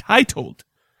podcast entitled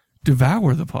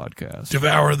Devour the Podcast.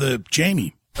 Devour the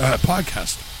Jamie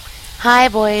podcast. Hi,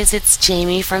 boys. It's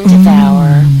Jamie from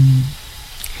Devour.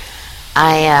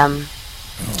 I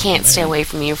Can't stay away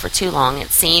from you for too long, it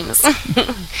seems.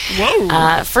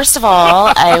 Whoa. First of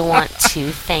all, I want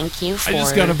to thank you for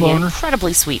just got a the boner.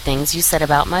 incredibly sweet things you said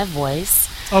about my voice.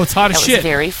 Oh, it's hot as That shit. was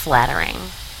very flattering.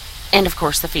 And, of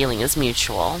course, the feeling is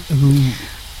mutual. Ooh.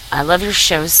 I love your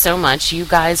show so much. You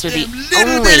guys are the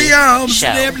Little bitty only arms,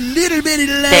 show them little bitty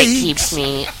legs. that keeps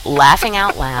me laughing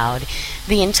out loud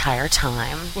the entire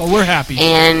time. Well, we're happy.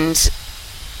 And,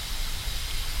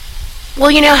 well,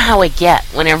 you know how I get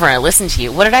whenever I listen to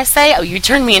you. What did I say? Oh, you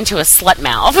turned me into a slut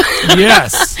mouth.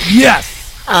 Yes.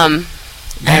 Yes. I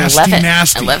Nasty, love it.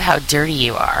 nasty. I love how dirty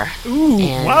you are. Ooh.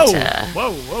 And,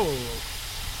 Whoa. Whoa.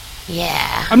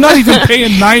 Yeah. I'm not even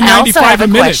paying I also have $9.95 a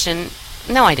minute. question.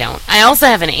 No, I don't. I also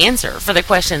have an answer for the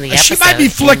question of the episode. She might be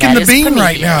flicking and the that is bean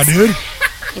right now, Prometheus.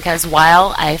 dude. Because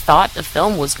while I thought the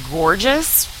film was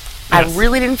gorgeous, I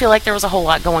really didn't feel like there was a whole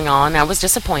lot going on. I was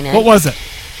disappointed. What was it?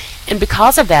 And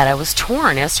because of that, I was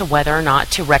torn as to whether or not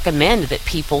to recommend that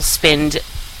people spend,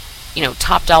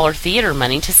 top dollar theater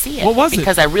money to see it. What was it?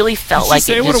 Because I really felt Did she like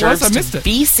say it what it was? deserves I missed to it.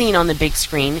 be seen on the big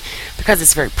screen because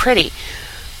it's very pretty.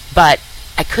 But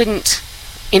I couldn't,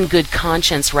 in good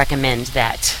conscience, recommend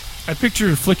that I pictured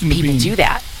her flicking the people bean. do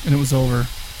that. And it was over.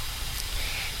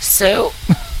 So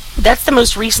that's the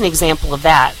most recent example of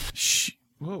that.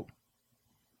 Whoa.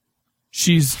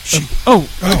 She's... oh,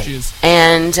 she is.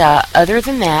 And other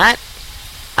than that,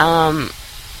 long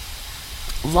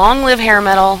live hair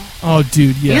metal. Oh,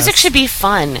 dude, yes. Music should be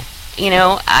fun.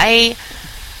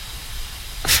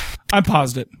 I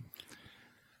paused it.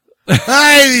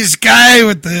 Hey, this guy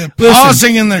with the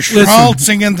pausing and the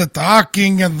schmaltzing and the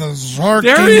talking and the zorking.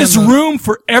 There is and the... room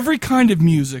for every kind of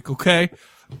music, okay?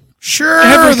 Sure,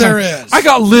 Every there kind. is. I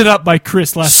got lit up by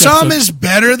Chris last Some episode. is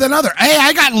better than other. Hey,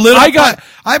 I got lit up.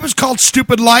 I was called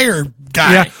stupid liar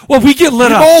guy. Yeah. Well, we get lit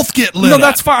We up. both get lit No, up.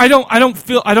 that's fine. I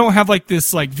don't have like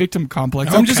this like victim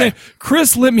complex. I'm just Okay. saying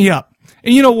Chris lit me up.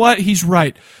 And you know what? He's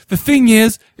right. The thing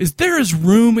is there is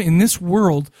room in this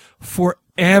world for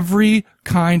every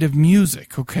kind of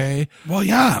music, okay? Well,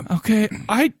 yeah. Okay.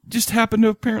 I just happen to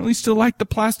apparently still like the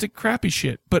plastic crappy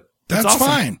shit, but That's awesome.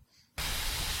 fine.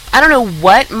 I don't know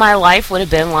what my life would have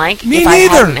been like Me if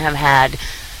neither. I hadn't have had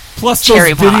Plus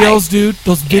cherry those pie. videos, dude.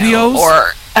 Those videos.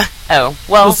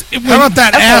 How about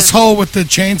that asshole with the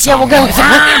chainsaw? Yeah, we'll go with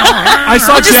that. I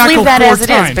saw We'll just Jackal leave that 4 as it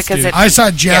is times, because dude. it- I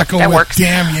saw Jackal that with works.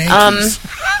 damn Yankees.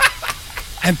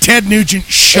 And Ted Nugent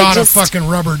shot just- a fucking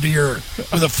rubber deer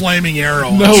with a flaming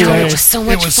arrow. No it way. was so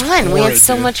much fun. We had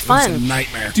so much It was a fun.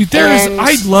 nightmare. Dude, And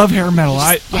I love hair metal.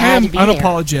 I you had am to be there.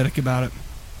 unapologetic about it.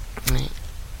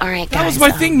 All right, guys. That was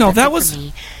my thing, though. that's That it was- for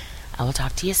me. I will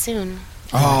talk to you soon.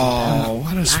 Oh,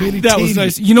 what a sweetie That was teeny.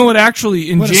 nice. You know what?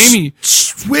 Actually, What a Jamie,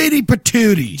 sweetie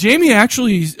patootie. Jamie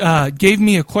actually gave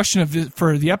me a question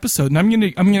for the episode, and I'm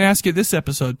gonna ask it this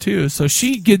episode too. So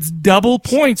she gets double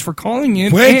points for calling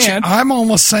in. Which and I'm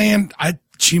almost saying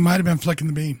she might have been flicking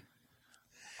the bean.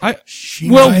 might.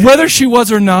 whether she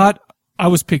was or not, I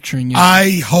was picturing it.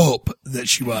 I hope that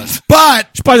she was.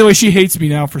 But by the way, she hates me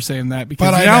now for saying that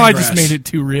because But I now I just digress. made it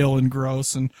too real and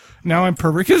gross, and now I'm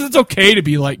pervert. Because it's okay to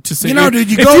be like to say, You know, dude,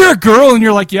 if you're a girl and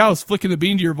you're like, yeah, I was flicking the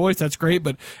bean to your voice, that's great.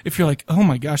 But if you're like, oh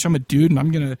my gosh, I'm a dude and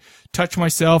I'm gonna touch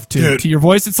myself to your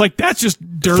voice, it's like that's just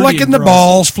dirty. flicking and the gross.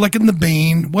 balls, flicking the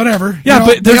bean, whatever. Yeah, You know,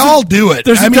 but they there's all do it.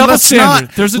 There's a double let's standard.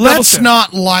 not, There's a double let's standard.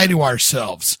 not lie to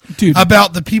ourselves, Dude.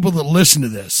 about the people that listen to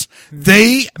this.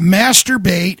 They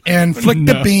masturbate and flick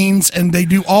the No. beans, and they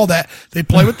do all that. They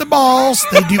play with the balls.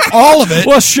 They do all of it.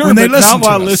 Well, sure, when they but listen not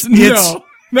while to us. listening. It's,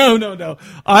 No.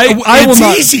 I will it's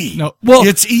not. easy. No. Well,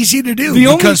 it's easy to do the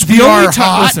only- because the we only are time-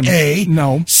 hot. listen, A,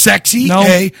 no. sexy. No.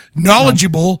 A,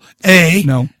 knowledgeable. A,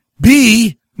 No.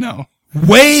 B, no.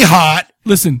 way hot.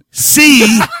 Listen.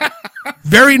 C,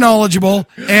 very knowledgeable,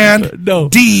 and No.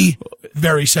 D,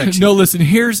 very sexy. No, listen,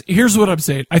 here's what I'm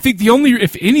saying. I think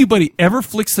if anybody ever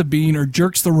flicks the bean or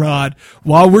jerks the rod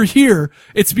while we're here,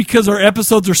 it's because our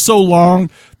episodes are so long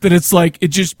that it's like, it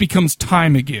just becomes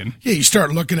time again. Yeah, you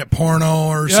start looking at porno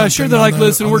or something. Yeah, sure, they're on like,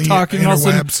 listen, on we're the talking, and all of a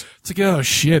sudden, interwebs. it's like, oh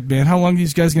shit, man, how long are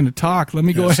these guys going to talk? Let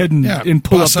me go Yes. ahead and, Yeah, and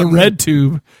pull up bust the something. red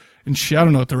tube. And shit, I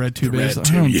don't know what the red tube is. red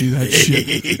I don't tube. do that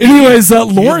shit. Anyways,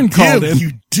 Lauren called in.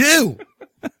 You do.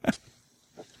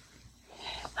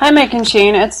 Hi, Mike and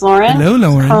Shane. It's Lauren. Hello,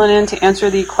 Lauren. Calling in to answer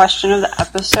the question of the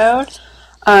episode,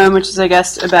 which is, I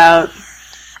guess, about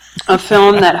a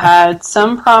film that had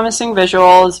some promising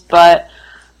visuals, but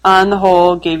on the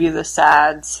whole gave you the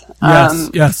sads.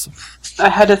 Yes. I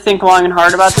had to think long and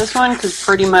hard about this one because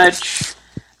pretty much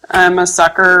I'm a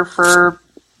sucker for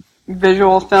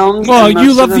visual films. Well, and most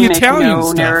you of love them the make Italian no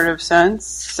stuff. narrative sense.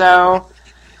 So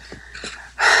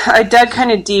I dug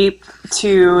kind of deep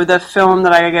to the film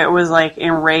that I was like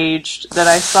enraged that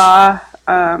I saw.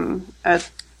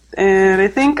 And I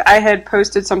think I had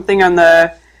posted something on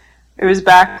it was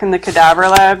back in the Cadaver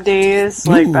Lab days,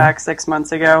 like back 6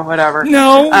 months ago, whatever.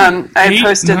 No. I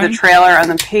posted the trailer on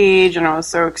the page, and I was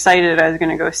so excited I was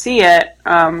going to go see it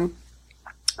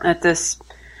at this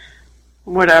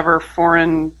whatever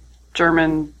foreign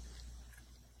German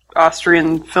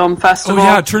Austrian film festival. Oh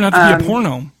yeah, it turned out to be a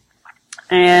porno.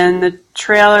 And the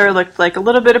trailer looked like a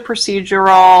little bit of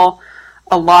procedural,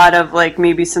 a lot of like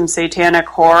maybe some satanic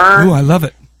horror. Ooh, I love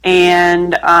it.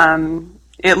 And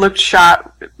it was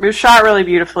shot really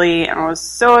beautifully, and I was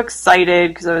so excited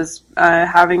because I was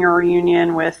having a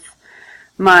reunion with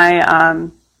my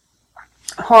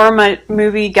horror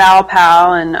movie gal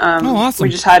pal, and awesome. We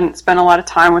just hadn't spent a lot of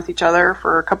time with each other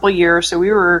for a couple of years, so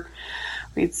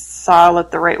we saw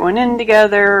Let the Right One In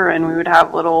together, and we would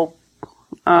have little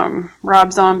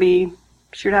Rob Zombie.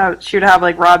 She would have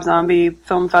like Rob Zombie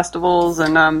film festivals,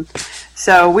 and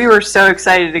so we were so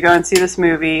excited to go and see this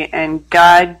movie, and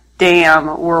god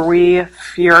damn were we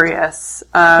furious.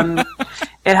 It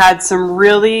had some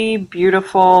really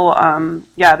beautiful the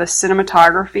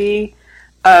cinematography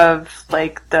of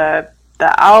like the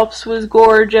Alps was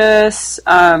gorgeous. It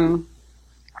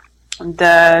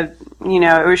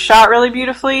was shot really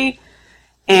beautifully,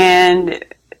 and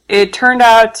it turned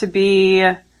out to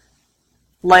be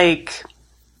like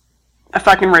a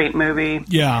fucking rape movie.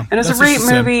 Yeah. And it's a rape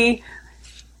movie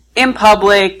in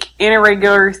public, in a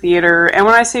regular theater. And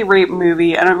when I say rape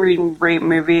movie, I don't mean rape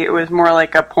movie. It was more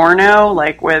like a porno,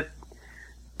 like with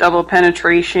double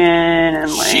penetration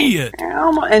and like... Shit.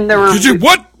 And there were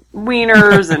what?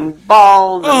 wieners and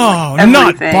balls and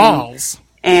everything. Not balls.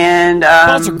 And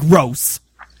balls are gross.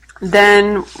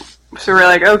 Then, so we're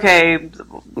like, okay,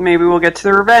 maybe we'll get to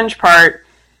the revenge part.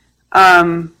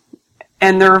 And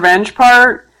the revenge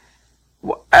part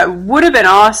would have been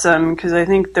awesome, because I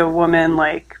think the woman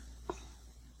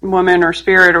or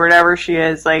spirit or whatever she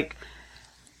is, like,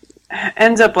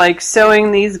 ends up like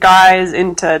sewing these guys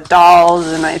into dolls,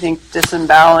 and I think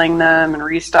disemboweling them and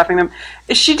restuffing them.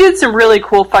 She did some really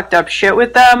cool fucked up shit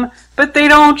with them, but they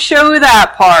don't show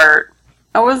that part.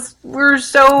 We were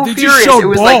so furious. It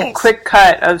was like a quick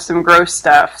cut of some gross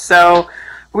stuff. So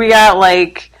we got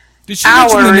like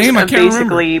hours of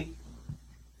basically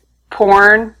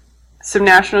porn, some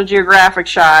National Geographic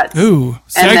shots, and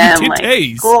then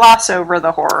like gloss over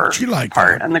the horror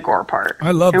part and the gore part.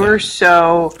 I love and that. We were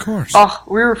so, of course.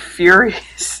 We were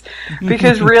furious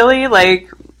because really,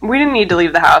 like, we didn't need to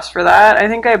leave the house for that. I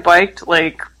think I biked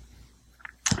like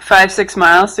 5-6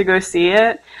 miles to go see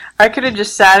it. I could have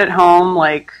just sat at home,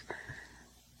 like,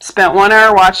 spent 1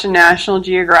 hour watching National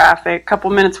Geographic,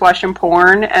 couple minutes watching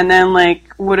porn, and then like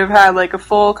would have had like a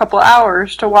full couple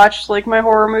hours to watch like my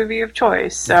horror movie of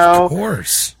choice. So of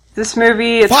course, this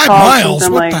movie, it's 5 called miles.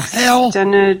 something What like the hell?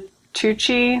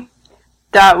 Denatucci.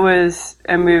 That was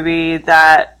a movie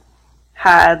that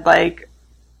had like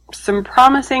some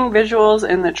promising visuals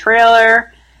in the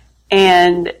trailer,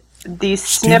 and these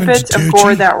snippets of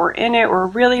gore that were in it were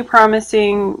really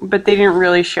promising, but they didn't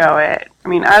really show it. I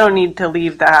mean, I don't need to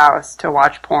leave the house to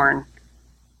watch porn.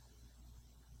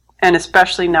 And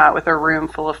especially not with a room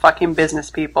full of fucking business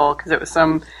people, because it was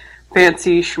some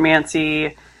fancy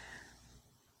schmancy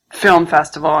film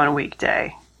festival on a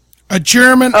weekday. A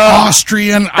German,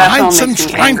 Austrian,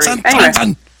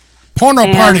 Einstein,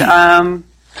 porno party.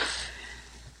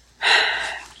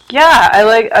 Yeah, I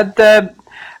like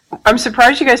I'm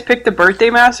surprised you guys picked the Birthday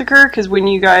Massacre, because when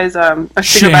you guys, I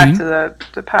should go back to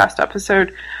the past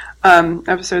episode,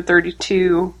 episode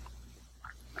 32.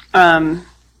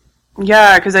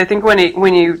 Yeah, because I think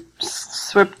when you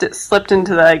slipped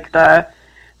into like the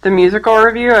musical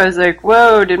review, I was like,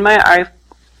 whoa, did my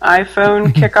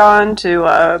iPhone kick on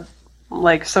to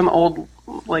like some old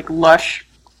like Lush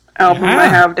album I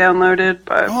have downloaded?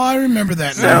 But I remember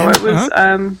that. So it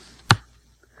was.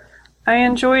 I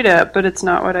enjoyed it, but it's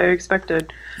not what I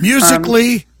expected.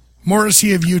 Musically,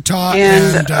 Morrissey of Utah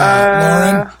and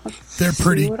Lauren, they're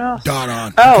pretty dot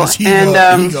on. Oh,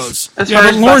 and he goes. As far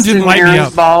as Lauren didn't light me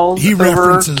up. Balls he over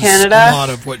references Canada, a lot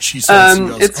of what she says.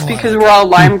 It's because we're all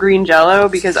lime green jello.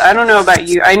 Because I don't know about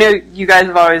you. I know you guys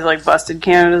have always like busted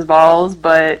Canada's balls,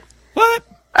 but what?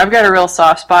 I've got a real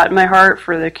soft spot in my heart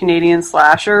for the Canadian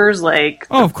slashers, like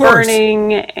The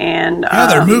Burning and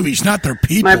their movies, not their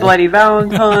people. My Bloody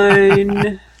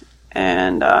Valentine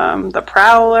and The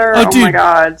Prowler. Oh my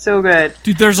god, so good,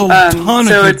 dude! There's a ton of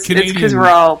good Canadian. It's because we're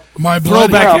all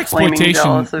throwback flaming exploitation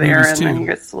jealous of Aaron, too. and he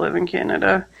gets to live in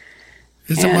Canada.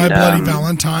 Is it My Bloody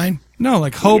Valentine? No,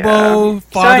 like Hobo,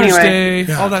 Father's Day,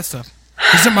 all that stuff.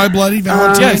 Is it My Bloody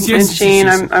Valentine? Yes. And Shane,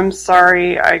 I'm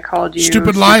sorry I called you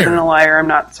Stupid liar. and a liar. I'm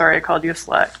not sorry I called you a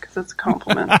slut because it's a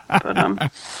compliment.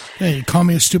 But Hey, you call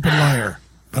me a stupid liar,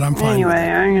 but I'm fine.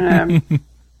 Anyway,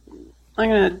 I'm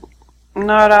gonna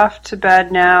nod off to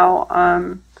bed now.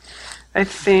 I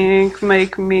think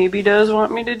Mike maybe does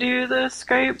want me to do the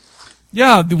Skype.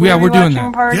 Yeah, we're doing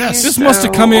that. Party, Yes. This must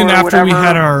have come in after we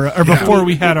had before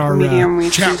we had our medium we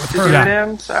chat choose with to her. do Yeah.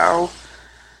 him, so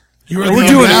we're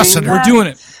doing it. We're doing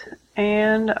it.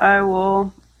 And I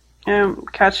will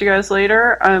catch you guys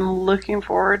later. I'm looking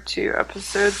forward to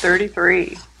episode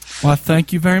 33. Well,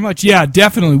 thank you very much. Yeah,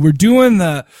 definitely. We're doing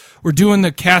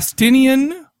the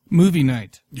Castinian movie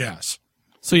night. Yes.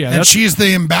 So yeah, and she's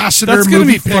the ambassador, that's gonna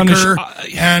movie be fun picker,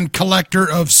 and collector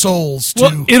of souls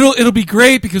too. Well, it'll be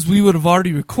great because we would have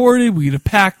already recorded. We'd have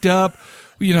packed up.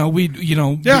 We'd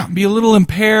be a little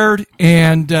impaired,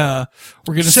 and we're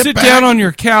gonna sit down on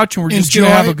your couch and we're just gonna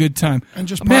have a good time. And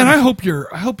just man, party.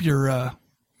 I hope your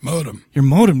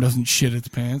modem doesn't shit its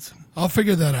pants. I'll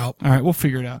figure that out. All right, we'll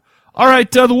figure it out. All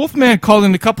right, the Wolfman called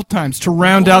in a couple times to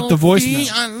round out the voicemail.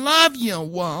 I love you,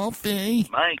 Wolfie.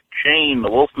 Mike Shane,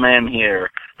 the Wolfman here.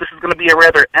 This is going to be a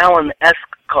rather Alan-esque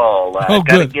call. Oh,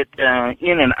 gotta good. get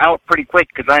in and out pretty quick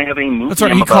because I have a movie That's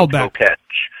right, I'm he about called to go back. catch.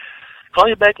 Call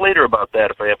you back later about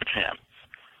that if I have a chance.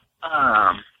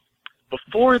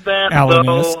 Before that,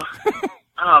 Alan-esque.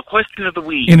 though, question of the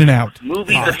week. In and out.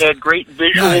 Movies that had great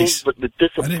visuals Nice. but that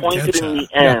disappointed catch in the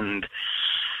that. end.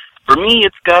 For me,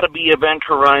 it's got to be Event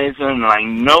Horizon, and I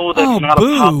know that's not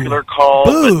boo. a popular call,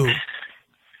 Boo. but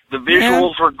the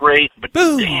visuals were great, but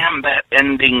Boo. damn, that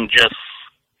ending just...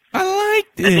 I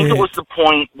liked it. I think it was the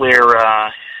point where,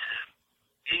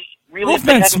 really, if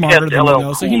they Wolfman's hadn't smarter kept than me, LL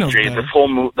though, so he Cool knows J, better.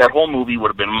 that whole movie would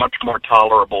have been much more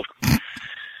tolerable.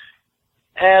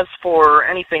 As for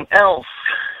anything else,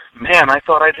 man, I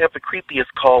thought I'd have the creepiest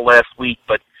call last week,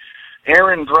 but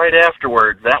Aaron's right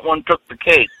afterwards. That one took the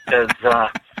cake, because,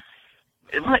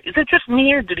 is it just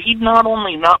me, or did he not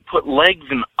only not put legs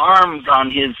and arms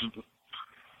on his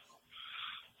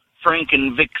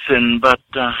Franken Vixen, but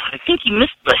I think he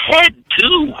missed the head,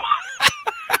 too.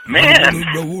 Man,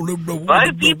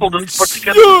 5 people just put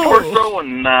together the torso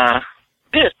and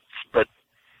bits, but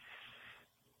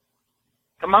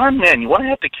come on, man, you want to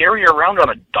have to carry her around on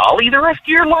a dolly the rest of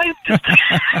your life? Just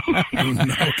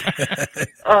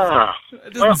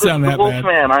It doesn't sound this that is the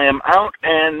Wolfman. I am out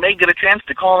and may get a chance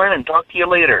to call in and talk to you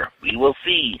later. We will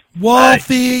see.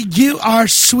 Wolfie, you are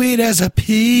sweet as a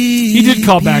pea. He did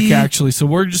call back, actually, so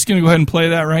we're just going to go ahead and play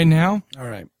that right now. All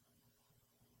right.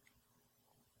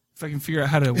 If I can figure out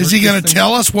how to. Is he going to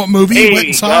tell us what movie he went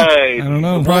and saw? Guys, I don't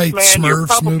know. Right, Wolfman, you're Smurfs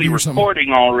probably movie or something.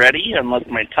 recording already, unless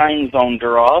my time zones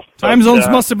are off. Time but, zones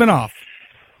must have been off.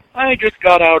 I just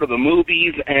got out of the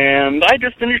movies, and I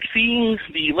just finished seeing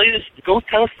the latest Ghost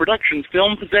House Productions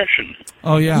film, Possession.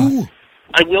 Oh, yeah. Ooh.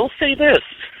 I will say this.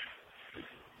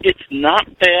 It's not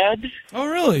bad, Oh,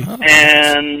 really?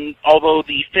 and although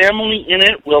the family in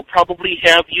it will probably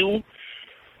have you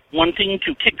wanting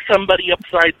to kick somebody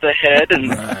upside the head and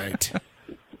Right.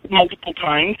 multiple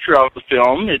times throughout the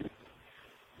film,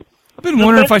 I've been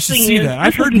wondering if I should see that.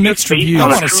 I've heard mixed reviews. I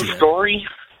want to see a story.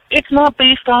 It's not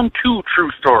based on 2 true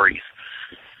stories.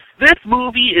 This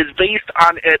movie is based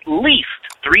on at least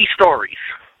 3 stories.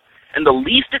 And the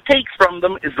least it takes from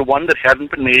them is the one that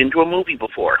hasn't been made into a movie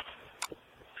before.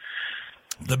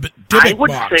 I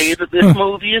would say that this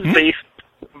movie is based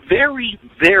very,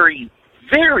 very,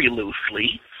 very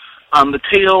loosely on the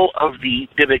tale of the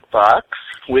Dybbuk box,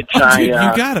 which You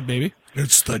got it, baby.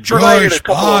 It's the provided Joyce a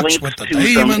couple of box links with the to some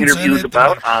demons in interviews it.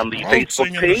 about on the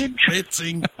Facebook page.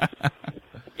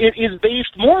 It is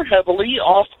based more heavily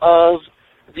off of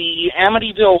the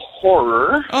Amityville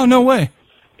Horror. Oh, no way.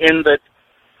 In that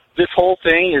this whole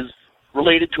thing is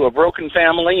related to a broken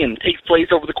family and takes place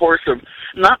over the course of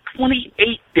not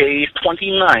 28 days,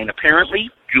 29. Apparently,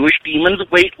 Jewish demons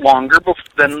wait longer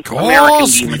than American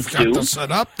demons we've got do. to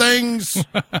set up things.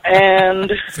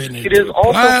 And it is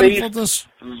also based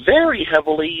very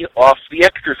heavily off The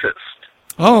Exorcist.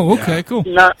 Oh, okay, cool.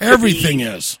 Not to Everything be-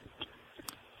 is.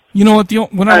 You know what?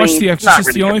 When I watched The not Exorcist,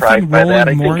 really the only surprised thing by that.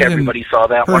 I rolling think more than everybody saw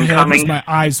that her one head was coming. my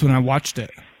eyes when I watched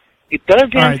it. It does All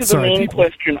right, answer sorry, the main people.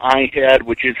 question I had,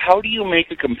 which is how do you make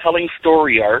a compelling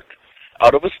story arc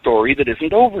out of a story that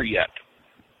isn't over yet?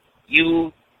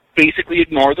 You basically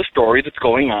ignore the story that's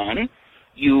going on.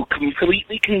 You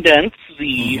completely condense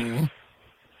the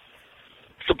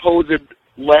supposed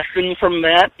lesson from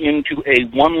that into a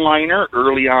one-liner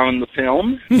early on in the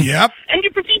film. Yep. And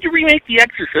you proceed to remake The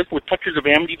Exorcist with touches of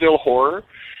Amityville Horror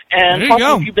and There you tossing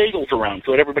go. a few bagels around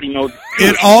so that everybody knows.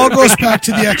 It all goes back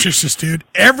to The Exorcist, dude.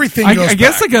 Everything goes back. I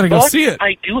guess I gotta go But see it.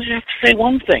 I do have to say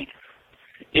one thing.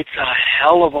 It's a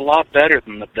hell of a lot better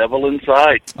than The Devil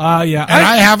Inside. Yeah. And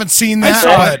I haven't seen that,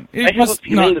 but I have a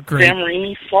feeling that Sam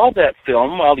Raimi saw that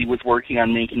film while he was working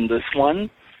on making this one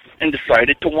and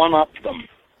decided to one-up them.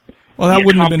 Well, that He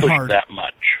wouldn't have been accomplished hard. that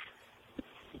much.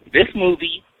 This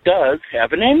movie does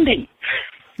have an ending.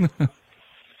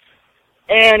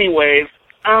 Anyways,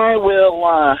 I will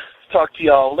talk to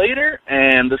y'all later,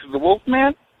 and this is the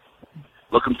Wolfman.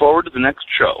 Looking forward to the next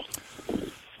show.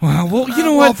 Wow, well, you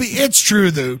know what? Wolfie, it's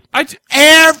true, though.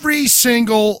 Every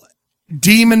single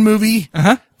demon movie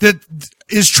that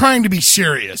is trying to be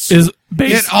serious,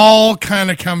 it all kind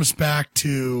of comes back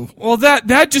to... Well,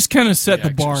 that just kind of set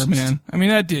the bar, man. I mean,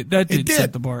 that did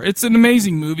set the bar. It's an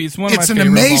amazing movie. It's one of my It's an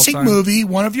favorite of all amazing time. movie,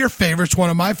 one of your favorites,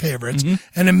 one of my favorites,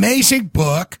 an amazing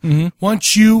book.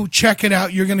 Once you check it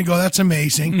out, you're going to go, that's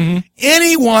amazing.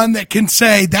 Anyone that can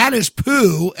say that is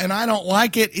poo and I don't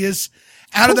like it is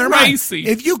out of their mind. Crazy.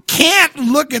 If you can't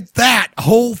look at that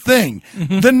whole thing,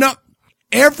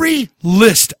 every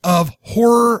list of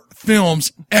horror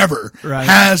films ever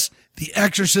has The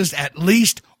Exorcist at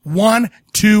least 1,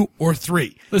 2, or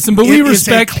 3. Listen, but we It is a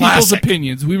respect people's classic.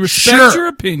 opinions. We respect Sure. your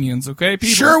opinions, okay,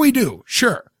 people? Sure we do.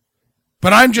 Sure.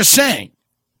 But I'm just saying,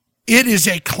 it is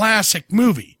a classic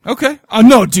movie. Okay.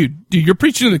 No, dude, you're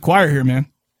preaching to the choir here, man.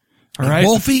 All right.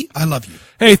 Wolfie, I love you.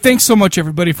 Hey, thanks so much,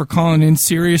 everybody, for calling in.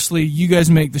 Seriously, you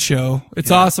guys make the show. It's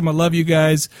awesome. I love you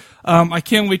guys. I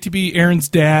can't wait to be Aaron's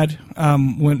dad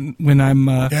when I'm.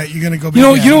 Yeah, you're gonna go. Be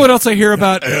You know what else I hear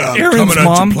about I'm Aaron's coming out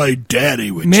mom? to play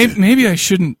daddy with Maybe I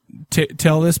shouldn't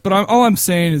tell this, but all I'm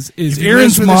saying is If he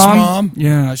Aaron's lives with his mom. mom,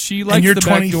 Yeah, she likes and you're the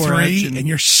back door 23 action. and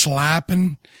you're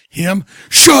slapping him.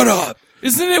 Shut up!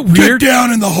 Isn't it weird? Get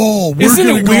down in the hole. We're Isn't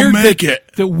gonna it go weird make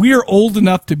it. that we're old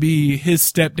enough to be his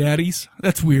stepdaddies?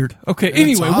 That's weird. Okay. That's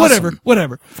Anyway, awesome.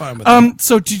 whatever. Fine with that.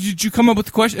 So did you come up with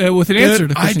the question with an answer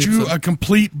to the I question? drew a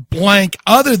complete blank.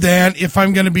 Other than if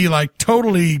I'm going to be like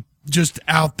totally just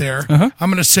out there, I'm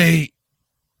going to say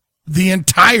the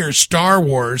entire Star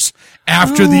Wars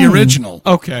after the original.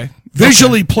 Okay.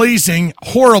 Visually pleasing,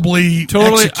 horribly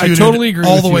executed, I totally agree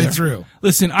all with the you way there. through.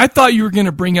 Listen, I thought you were going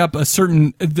to bring up a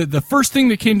certain. The first thing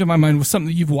that came to my mind was something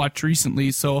that you've watched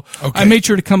recently, so I made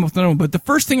sure to come up with another one. But the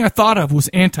first thing I thought of was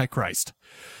Antichrist.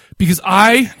 Because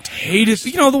I hated,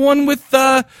 the one with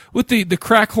the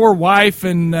crack whore wife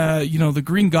and, the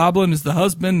Green Goblin is the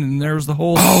husband and there's the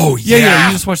whole. Oh, yeah.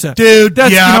 You just watched that. Dude,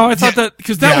 That's, yeah. I thought that,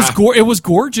 because that was it was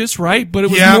gorgeous, right? But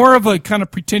it was more of a kind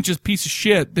of pretentious piece of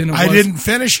shit than it was. I didn't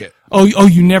finish it. Oh,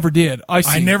 you never did. I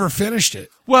see. I never finished it.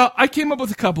 Well, I came up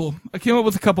with a couple.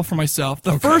 For myself.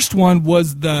 The first one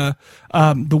was the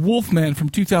Wolfman from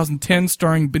 2010,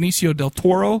 starring Benicio del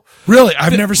Toro. Really,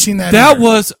 I've never seen that. That either.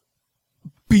 was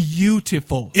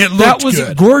beautiful. It looked that was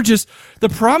good. gorgeous. The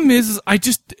problem is I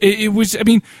just it was. I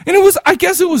mean, and it was. I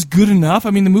guess it was good enough. I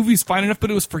mean, the movie's fine enough, but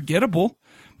it was forgettable.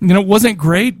 It wasn't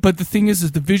great, but the thing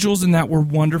is the visuals in that were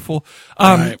wonderful.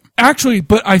 Right. Actually,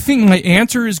 but I think my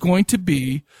answer is going to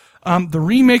be the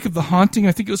remake of The Haunting.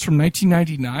 I think it was from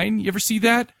 1999. You ever see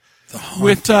that?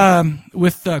 With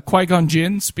Qui-Gon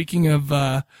Jinn. Speaking of,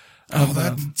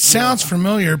 that sounds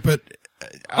familiar, but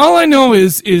all I know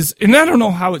is, and I don't know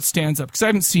how it stands up because I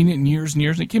haven't seen it in years and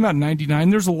years. And it came out in '99.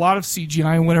 There's a lot of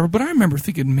CGI and whatever, but I remember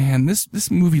thinking, man, this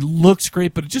movie looks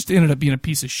great, but it just ended up being a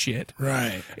piece of shit.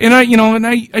 right. And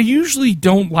I usually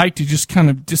don't like to just kind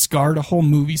of discard a whole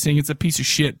movie saying it's a piece of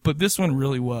shit, but this one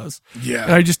really was. Yeah.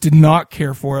 And I just did not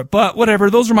care for it. But whatever,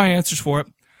 those are my answers for it.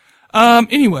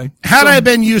 Anyway. Had I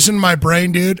been using my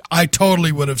brain, dude, I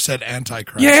totally would have said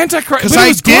Antichrist. Yeah, Antichrist. Because But it I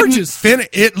was didn't gorgeous. finish.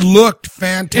 It looked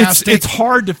fantastic. It's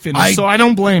hard to finish, so I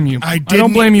don't blame you. I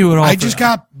don't blame you at all. I for just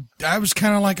that. I was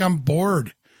kind of like, I'm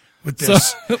bored with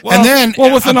this. Well- and then,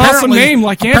 well, with an awesome name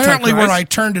like apparently, where Antichrist. I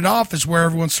turned it off is where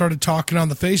everyone started talking on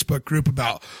the Facebook group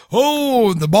about,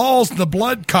 the balls and the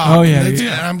blood cock. Oh, yeah, and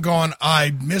yeah. I'm going,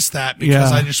 I missed that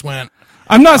because Yeah. I just went.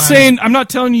 I'm not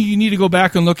telling you need to go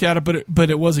back and look at it, but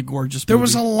it was a gorgeous movie. There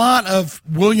was a lot of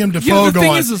William Dafoe Yeah, the thing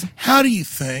going, is- how do you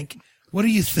think? What are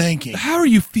you thinking? How are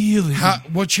you feeling?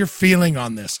 What's your feeling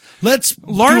on this? Let's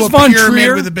Lars do a von pyramid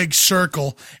Trier- with a big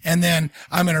circle, and then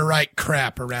I'm going to write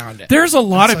crap around it. There's a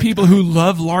lot It's of like- people who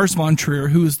love Lars von Trier,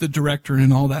 who is the director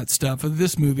and all that stuff of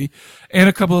this movie, and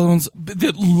a couple of ones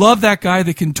that love that guy.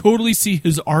 That can totally see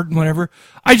his art and whatever.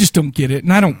 I just don't get it,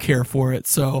 and I don't care for it.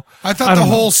 So I thought the don't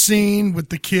know. whole scene with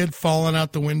the kid falling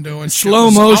out the window and shit slow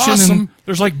was motion, awesome. and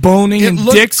there's like boning It and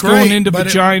looked dicks great, going into but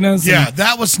vaginas. yeah, and,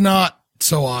 that was not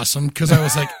so awesome because I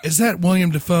was like, is that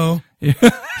William Dafoe? Yeah.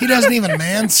 He doesn't even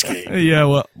manscape. Yeah,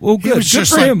 well, good. He was Good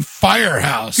just for like him.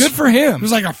 Firehouse. Good for him. It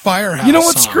was like a Firehouse. You know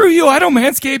what? song. Screw you. I don't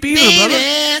manscape either, brother.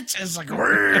 It's like,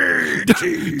 Did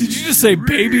you just say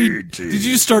baby? Did you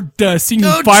just start singing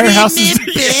Don't Firehouse's? treat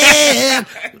me bad.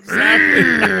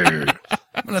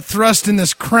 I'm going to thrust in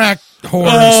this crack horse.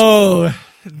 Oh,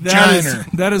 that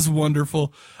Giner. is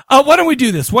wonderful. Why don't we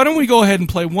do this? Why don't we go ahead and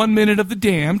play 1 minute of the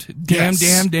Damned. Damned.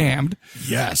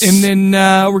 Yes. And then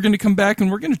we're going to come back and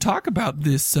we're going to talk about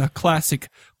this classic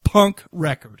punk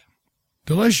record.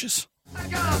 Delicious.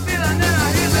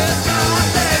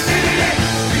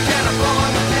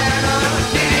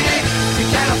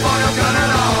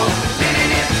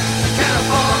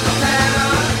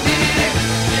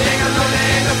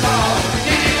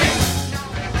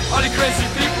 All the crazy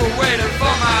people waiting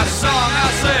for my song. I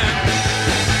said,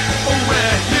 oh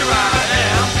well, here I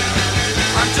am.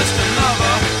 I'm just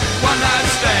another one night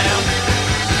stand.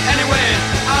 Anyway,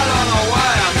 I don't know why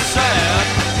I'm sad.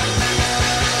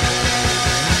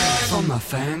 From my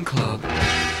fan club.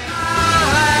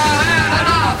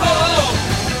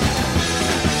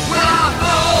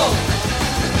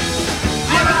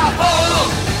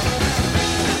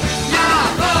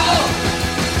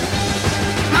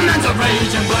 I'm not to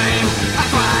rage and blame. I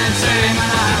cry and sing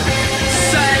and I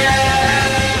say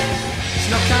it. It's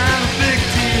no kind of big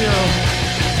deal.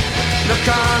 No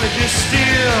kind of good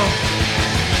steal.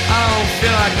 I don't feel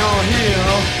like no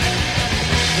hero.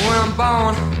 When I'm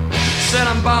born, said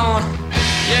I'm born.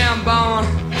 Yeah, I'm born.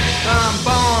 But I'm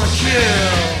born to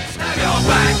kill. Stab your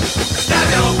back. Stab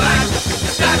your back.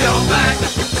 Stab your back.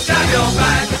 Stab your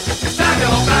back. Stab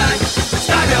your back.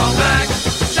 Stab your back.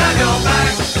 Stab your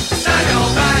back. Stab your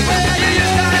back. Well, you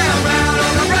used to hang around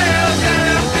on the rails,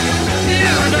 yeah. You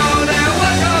know there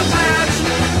was no patch.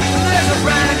 There's a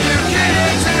brand new kid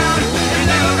in town. He's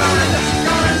never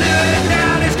gonna do it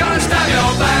down. He's gonna stab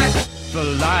your back. The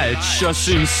light sure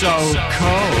seems so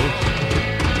cold.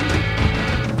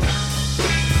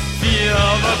 Feel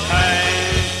the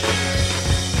pain.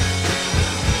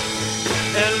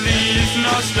 It leaves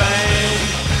no stain.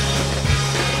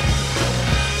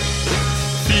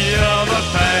 Feel the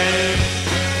pain.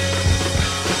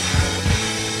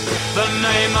 The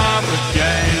name of the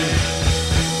game.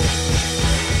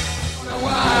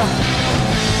 Why?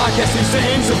 I guess these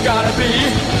things have gotta be.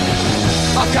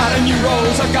 I've got a new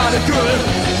rose, I've got it good.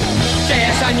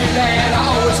 Guess I knew that I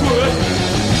always would.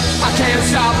 I can't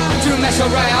stop to mess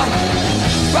around.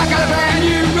 I got a brand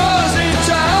new rose in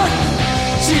town.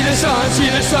 See the sun,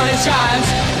 it shines.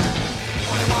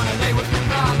 Only wanna lay with me,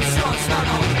 promise you'll stand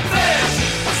on fish.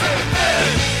 I say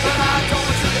fish, but I don't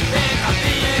want you to think I'm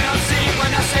being obscene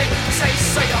when I say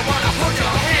I wanna hold your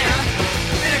hand.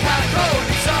 In a kind of code,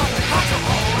 it's so hard to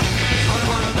hold. Only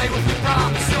wanna lay with me,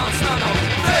 promise you'll stand on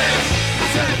fish. I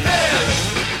say fish.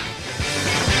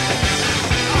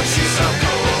 Oh, she's so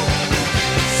cool.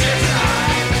 She's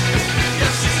high.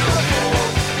 Yes, she's so cool.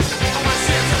 I wanna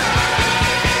see her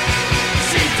tonight.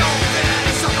 She don't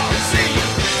fit, so don't see.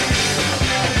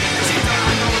 She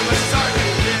don't know where to start to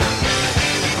begin.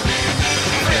 I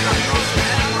feel like most of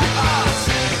them are us.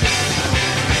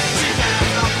 She can't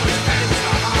stop pushing baby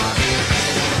from us.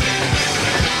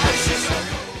 Oh, she's so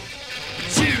cool.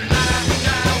 She lied me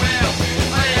down, well,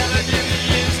 I ever give me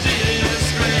instant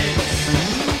disgrace.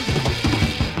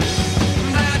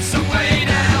 That's the way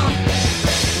down.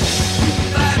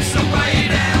 That's the way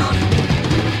down.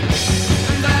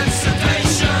 That's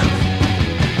sedation.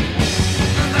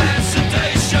 That's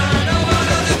sedation. Oh, what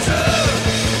are the two?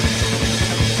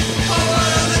 Oh, what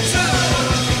are the two?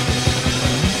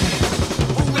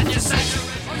 When you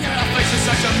saturate, oh yeah, our face is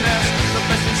such a mess. The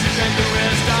best thing she can do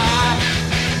is die.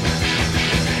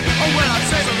 Oh, when I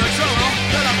take her the trouble,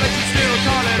 then I bet you still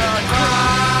call it a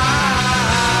crime.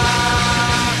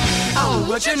 Oh,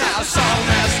 but you're now so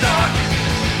messed up.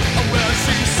 Oh, well,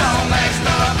 she's so messed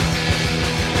up.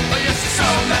 Oh, yes, she's so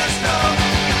messed up.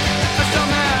 So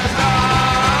messed up.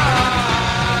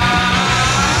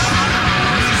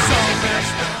 She's so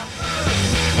messed up.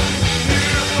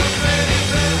 Beautiful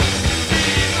baby, be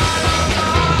my love,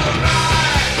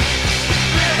 alright.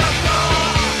 Beautiful,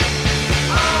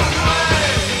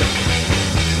 alright.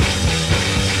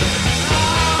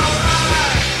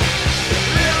 Alright.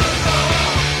 Beautiful,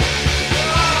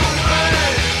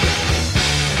 alright.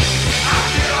 I'll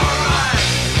be alright.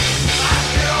 I'll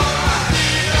be alright.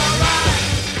 Be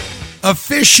alright.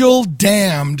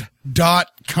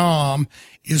 OfficialDamned.com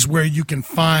is where you can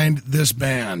find this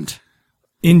band.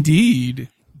 Indeed.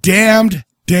 Damned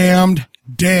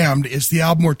is the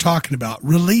album we're talking about.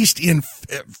 Released in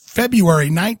February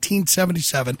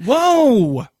 1977.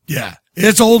 Whoa! Yeah.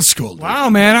 It's old school. Dude. Wow,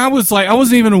 man. I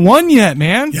wasn't even one yet,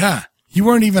 man. Yeah. You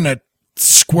weren't even a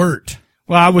squirt.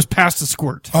 Well, I was past the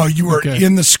squirt. Oh, you were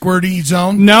in the squirty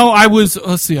zone? No, I was,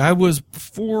 I was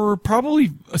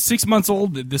probably 6 months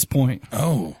old at this point.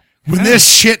 Oh. When this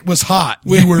shit was hot,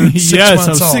 you were 6 yes, months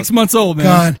I was old. 6 months old, man.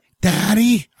 Gone,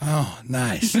 Daddy? Oh,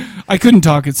 nice. I couldn't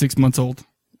talk at 6 months old.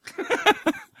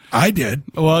 I did.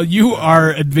 Well, you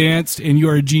are advanced and you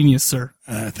are a genius, sir.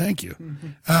 Thank you.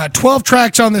 12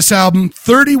 tracks on this album,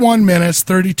 31 minutes,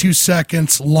 32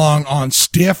 seconds long on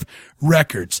Stiff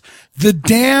Records. The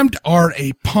Damned are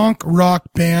a punk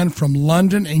rock band from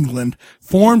London, England,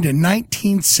 formed in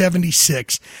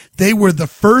 1976. They were the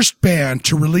first band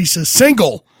to release a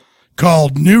single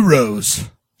called New Rose.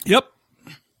 Yep.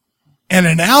 And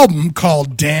an album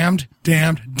called Damned,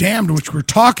 Damned, Damned, which we're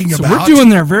talking about. So we're doing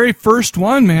their very first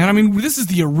one, man. I mean, this is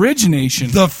the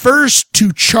origination. The first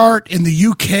to chart in the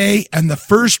UK and the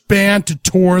first band to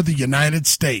tour the United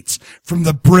States from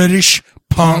the British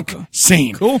punk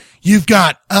scene. Cool. You've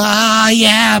got I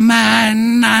Am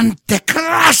an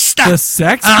Antichrist. The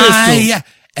Sex Pistols.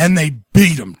 And they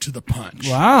beat them to the punch.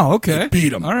 Wow, okay. They beat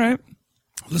them. All right.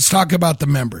 Let's talk about the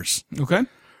members. Okay.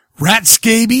 Rat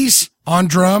Scabies on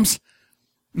drums.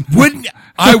 Wouldn't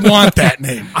I want that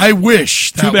name? I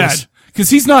wish that Too bad. Because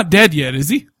he's not dead yet, is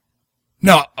he?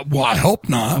 No, well, I hope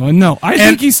not. Oh, no. I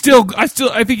think he's still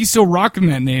rocking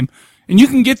that name. And you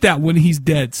can get that when he's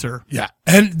dead, sir. Yeah.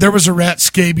 And there was a Rat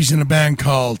Scabies in a band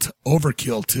called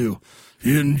Overkill, too.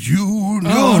 And you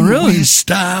know we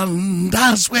stand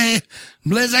as we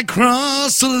blaze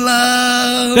across the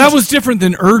land. That was different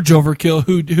than Urge Overkill,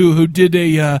 who did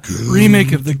a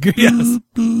remake of the yes.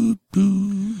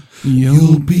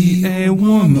 You'll be a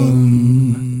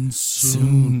woman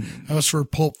soon. That was for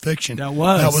Pulp Fiction. That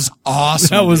was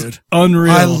awesome. That was dude.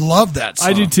 unreal. I love that song.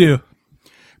 I do too.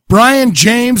 Brian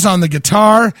James on the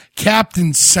guitar,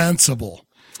 Captain Sensible.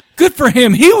 Good for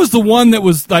him. He was the one that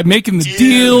was like making the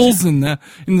deals and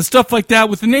the stuff like that.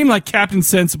 With a name like Captain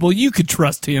Sensible, you could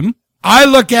trust him. I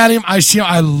look at him, I see him,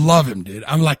 I love him, dude.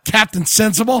 I'm like, Captain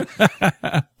Sensible?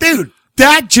 Dude,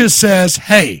 that just says,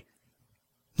 hey,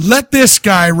 let this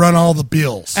guy run all the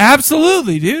bills.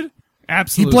 Absolutely, dude.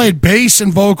 Absolutely. He played bass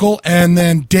and vocal, and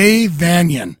then Dave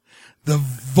Vanian, the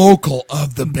vocal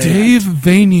of the band. Dave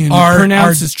Vanian,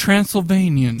 pronounced as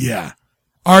Transylvanian. Yeah.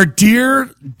 Our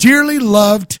dearly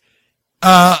loved,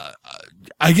 I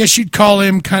guess you'd call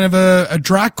him kind of a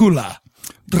Dracula.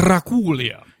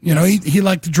 Dracula. You know, he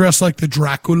liked to dress like the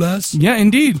Draculas. Yeah,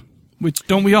 indeed. Which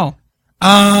don't we all?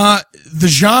 The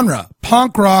genre,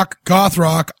 punk rock, goth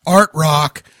rock, art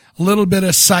rock, a little bit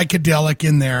of psychedelic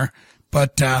in there.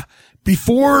 But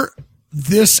before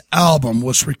this album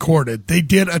was recorded, they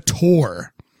did a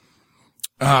tour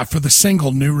for the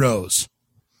single New Rose.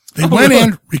 They went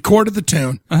in, recorded the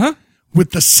tune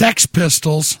with the Sex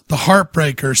Pistols, the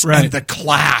Heartbreakers, and the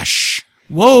Clash.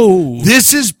 Whoa.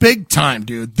 This is big time,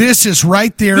 dude. This is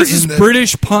right there. This is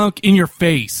British punk in your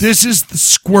face. This is the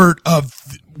squirt of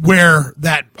where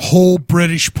that whole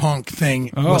British punk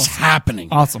thing was happening.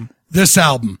 Awesome. This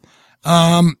album.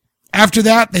 After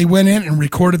that, they went in and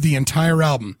recorded the entire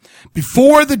album.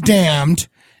 Before The Damned,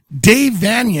 Dave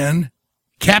Vanian,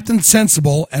 Captain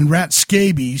Sensible, and Rat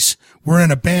Scabies were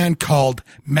in a band called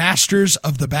Masters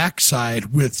of the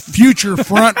Backside with future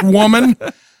front woman,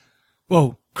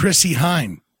 Chrissie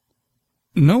Hynde.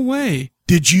 No way.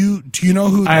 Do you know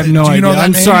who? I have no idea.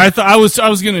 I'm name? sorry. I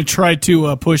was going to try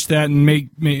to push that and make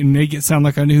it sound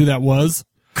like I knew who that was.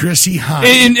 Chrissie Hynde.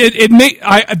 And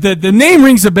the name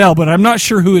rings a bell, but I'm not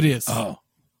sure who it is. Oh,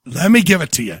 let me give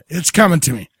it to you. It's coming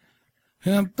to me.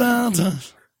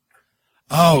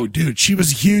 Oh, dude, she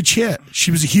was a huge hit.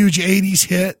 She was a huge 80s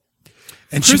hit.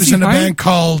 And she was in a band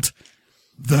called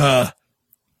The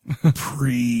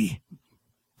Pretenders.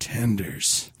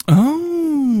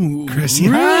 Oh, Chrissie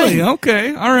really? Hynde.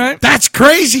 Okay, all right. That's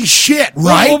crazy shit,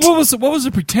 right? What was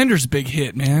the Pretenders' big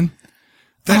hit, man?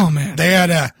 Man, they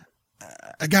had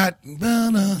I got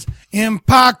bananas in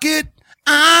pocket.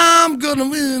 I'm gonna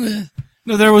win it.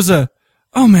 No, there was a.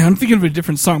 Oh man, I'm thinking of a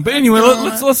different song. But anyway,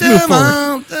 let's move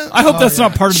forward. I hope that's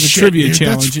not part of the trivia dude,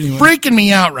 challenge. That's anyway, freaking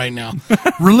me out right now.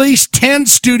 Released 10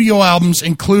 studio albums,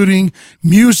 including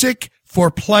Music for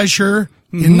Pleasure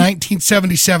in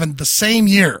 1977, the same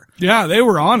year. Yeah, they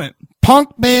were on it. Punk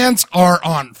bands are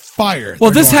on fire.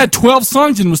 Well, this had 12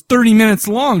 songs and was 30 minutes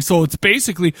long, so it's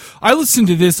basically. I listened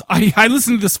to this. I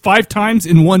listened to this 5 times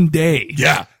in one day.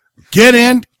 Yeah, get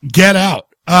in, get out.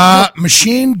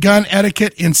 Machine Gun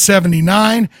Etiquette in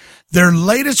 79. Their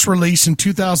latest release in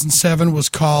 2007 was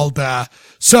called,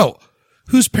 So,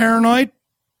 Who's Paranoid?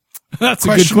 That's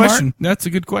a good question. That's a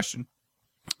good question.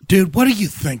 Dude, what do you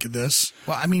think of this?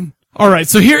 Well, I mean, all right.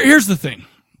 So here's the thing.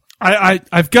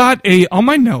 I've got on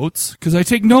my notes, because I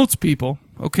take notes, people.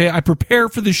 Okay. I prepare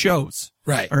for the shows.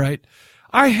 Right. All right.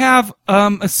 I have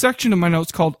a section of my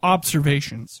notes called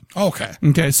observations. Okay.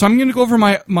 Okay. So I'm going to go over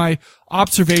my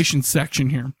observation section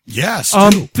here. Yes.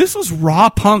 This was raw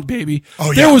punk, baby.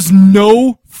 Oh, There yeah. was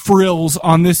no frills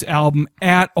on this album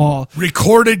at all.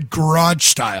 Recorded garage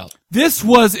style. This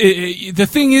was, the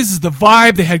thing is the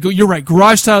vibe they had, you're right,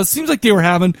 garage style. It seems like they were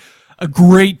having a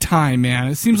great time, man.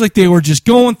 It seems like they were just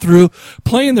going through,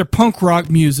 playing their punk rock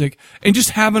music, and just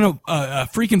having a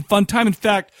freaking fun time. In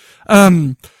fact,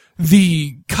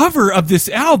 the cover of this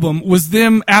album was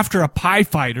them after a pie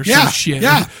fight or some shit.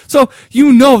 Yeah. So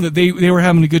you know that they were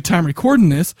having a good time recording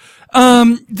this.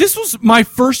 This was my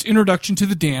first introduction to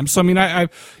the Damned. So I mean, I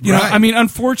mean,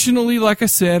 unfortunately, like I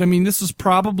said, I mean, this was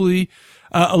probably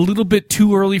a little bit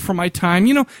too early for my time.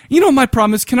 You know, my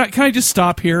problem is, can I just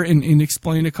stop here and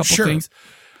explain a couple things?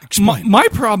 My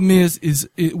problem is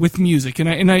with music,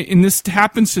 and this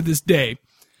happens to this day,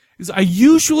 is I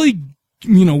usually,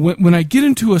 you know, when I get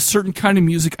into a certain kind of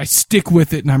music, I stick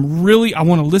with it, and I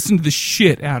want to listen to the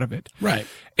shit out of it. Right.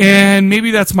 And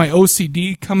maybe that's my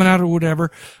OCD coming out or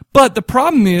whatever. But the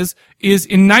problem is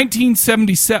in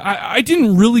 1977, I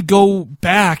didn't really go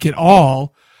back at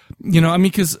all. You know, I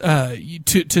mean, cause,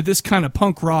 to this kind of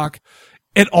punk rock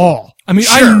at all. I mean,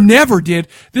 I never did.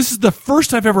 This is the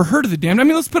first I've ever heard of the Damned. I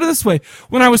mean, let's put it this way.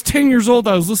 When I was 10 years old,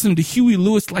 I was listening to Huey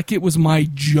Lewis like it was my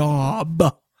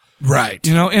job. Right.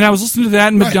 You know, and I was listening to that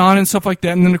and Madonna and stuff like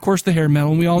that. And then, of course, the hair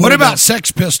metal. And we all know What about that.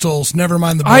 Sex Pistols? Never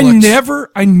mind the Bullocks.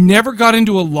 I never got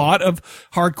into a lot of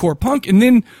hardcore punk. And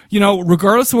then, you know,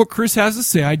 regardless of what Chris has to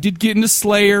say, I did get into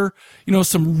Slayer, you know,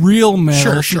 some real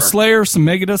metal, some Slayer, some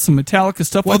Megadeth, some Metallica,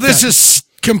 stuff like that. Well, this is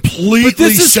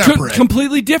completely separate.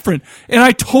 Completely different. And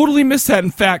I totally missed that.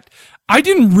 In fact, I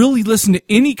didn't really listen to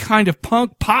any kind of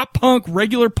punk, pop punk,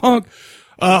 regular punk,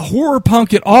 horror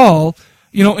punk at all,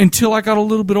 you know, until I got a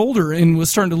little bit older and was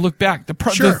starting to look back.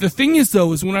 The thing is,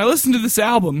 though, is when I listened to this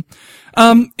album,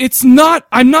 I'm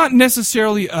not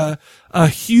necessarily a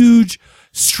huge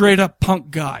straight up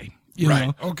punk guy, you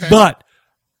know. Okay. But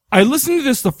I listened to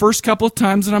this the first couple of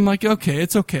times and I'm like, okay,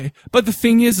 it's okay. But the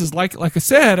thing is like I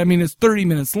said, I mean, it's 30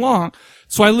 minutes long.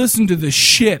 So I listened to the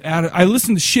shit out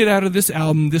of this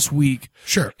album this week.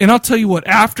 Sure. And I'll tell you what,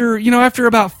 after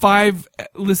about 5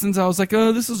 listens, I was like,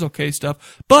 oh, this is okay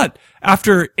stuff. But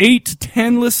after 8 to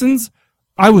 10 listens,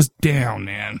 I was down,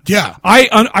 man. Yeah.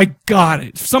 I got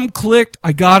it. Something clicked.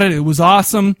 I got it. It was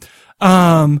awesome.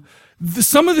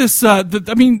 Some of this,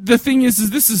 the thing is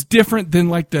this is different than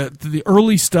like the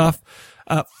early stuff,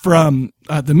 from,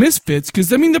 the Misfits.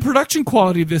 Cause I mean, the production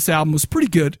quality of this album was pretty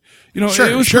good. You know,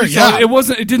 it was pretty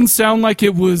solid. It didn't sound like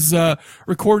it was,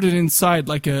 recorded inside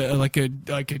like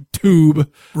a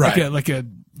tube. Right. Like a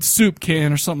soup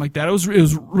can or something like that. It was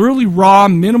really raw,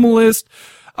 minimalist.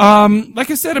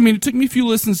 Like I said, I mean, it took me a few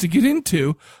listens to get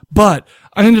into, but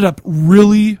I ended up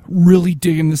really, really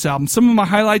digging this album. Some of my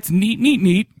highlights,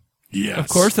 Neat. Yes. Of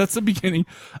course, that's the beginning.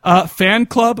 Fan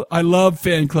Club. I love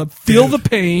Fan Club. Feel the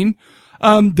Pain.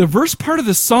 The verse part of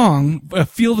the song,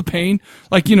 Feel the Pain,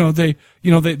 like, they,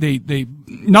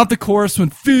 not the chorus when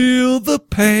feel the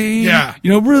pain. Yeah.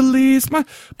 Release my,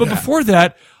 but before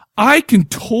that, I can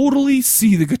totally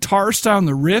see the guitar style and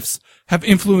the riffs have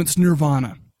influenced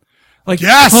Nirvana. Like,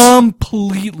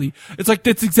 completely. It's like,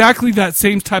 that's exactly that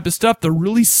same type of stuff. They're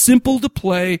really simple to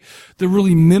play. They're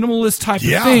really minimalist type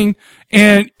of thing.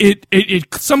 And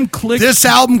some click. This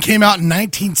album came out in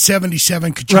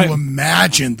 1977. Could you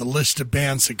imagine the list of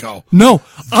bands that go? No.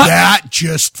 That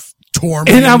just tore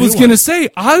me. And I was going to say,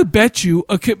 I bet you,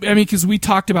 cause we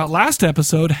talked about last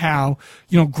episode how,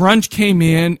 grunge came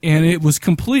in and it was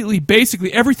completely,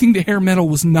 basically everything that hair metal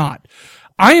was not.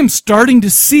 I am starting to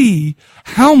see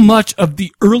how much of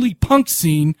the early punk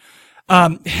scene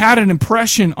had an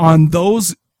impression on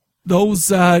those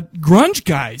grunge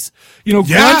guys.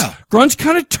 Grunge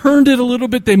kind of turned it a little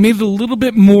bit. They made it a little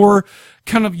bit more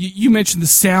kind of. You mentioned the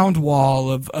sound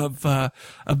wall of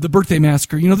the Birthday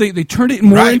Massacre. They turned it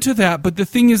more into that. But the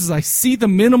thing is I see the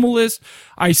minimalist.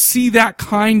 I see that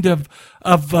kind of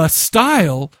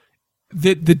style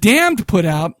that the Damned put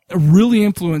out really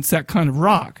influenced that kind of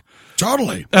rock.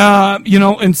 Totally.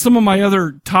 And some of my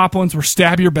other top ones were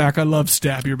Stab Your Back. I love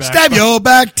Stab Your Back. Stab Your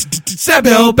Back. Stab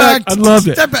Your Back. I loved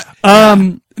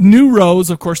it. New Rose,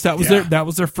 of course, that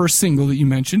was their first single that you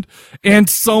mentioned. And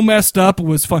So Messed Up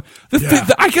was fun.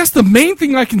 I guess the main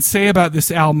thing I can say about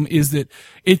this album is that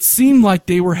it seemed like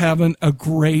they were having a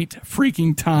great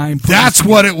freaking time. That's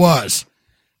what it was.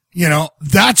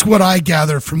 That's what I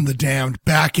gathered from the Damned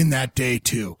back in that day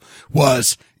too,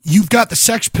 was you've got the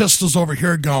Sex Pistols over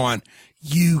here going,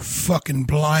 you fucking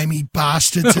blimey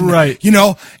bastards. And, right. You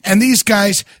know, and these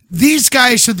guys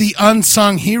are the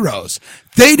unsung heroes.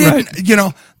 They didn't, you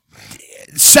know,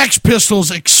 Sex Pistols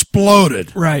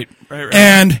exploded. Right.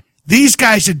 And these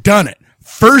guys had done it.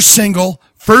 First single,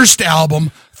 first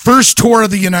album, first tour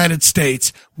of the United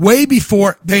States, way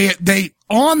before they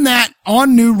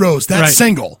on New Rose, that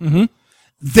single. Mm-hmm.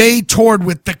 They toured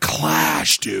with The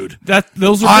Clash, dude.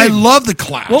 Those are I big. love The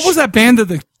Clash. What was that band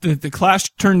that the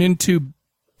Clash turned into?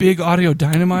 Big Audio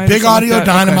Dynamite? Big Audio like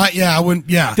Dynamite, okay.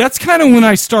 yeah. That's kind of when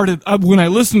I started, when I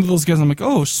listened to those guys, I'm like,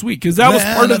 oh, sweet. Because that was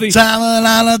part of the...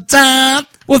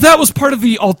 Well, that was part of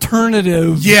the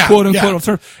alternative, quote unquote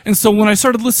alternative. And so when I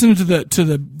started listening to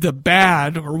the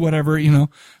bad or whatever, you know,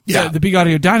 the Big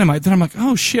Audio Dynamite, then I'm like,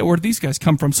 oh shit, where did these guys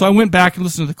come from? So I went back and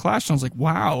listened to The Clash and I was like,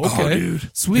 wow, okay, dude,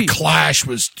 sweet. The Clash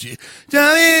was,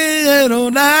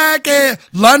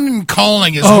 London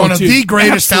Calling is one of the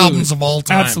greatest albums of all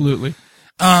time. Absolutely.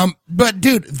 But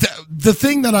dude, the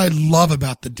thing that I love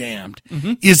about The Damned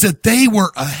is that they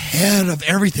were ahead of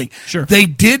everything. Sure. They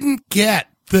didn't get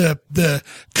the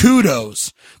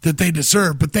kudos that they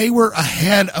deserve, but they were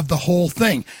ahead of the whole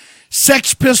thing.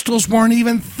 Sex Pistols weren't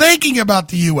even thinking about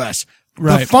the U.S.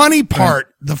 Right. The funny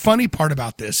part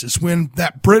about this is when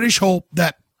that British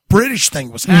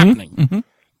thing was happening,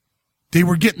 they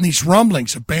were getting these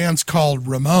rumblings of bands called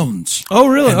Ramones. Oh,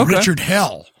 really? And Okay. Richard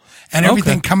Hell. And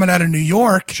everything coming out of New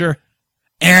York. Sure.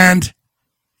 And,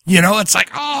 you know, it's like,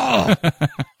 oh,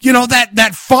 you know,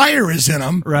 that fire is in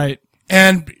them. Right.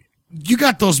 And you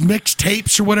got those mixed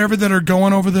tapes or whatever that are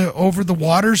going over the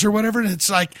waters or whatever. And it's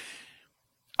like,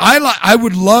 I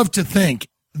would love to think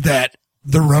that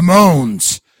the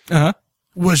Ramones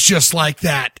was just like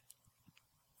that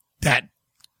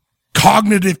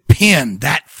cognitive pin,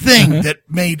 that thing that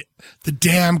made the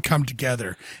Damned come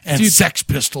together and Sex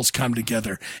Pistols come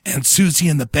together and Susie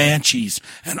and the Banshees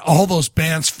and all those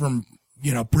bands from,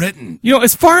 you know, Britain. You know,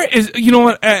 as far as, you know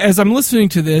what, as I'm listening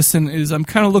to this and as I'm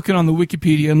kind of looking on the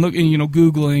Wikipedia and looking, you know,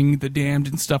 Googling The Damned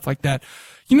and stuff like that,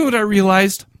 you know what I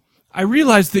realized? I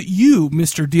realized that you,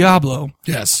 Mr. Diablo,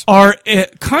 are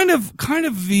kind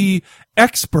of the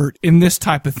expert in this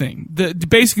type of thing.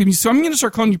 Basically, so I'm going to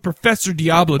start calling you Professor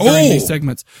Diablo during these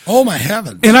segments. Oh my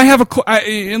heavens! And I have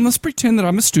and let's pretend that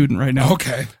I'm a student right now.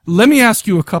 Okay. Let me ask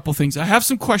you a couple things. I have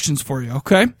some questions for you.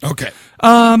 Okay. Okay.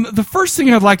 The first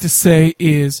thing I'd like to say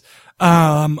is,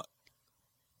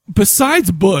 besides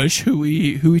Bush, who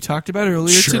we talked about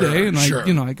earlier today,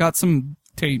 and I got some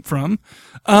tape from,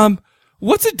 I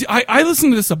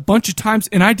listened to this a bunch of times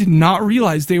and I did not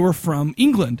realize they were from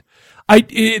England.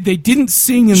 They didn't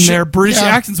sing in their British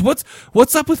accents.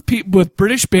 What's up with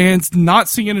British bands not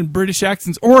singing in British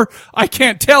accents? Or I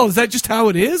can't tell. Is that just how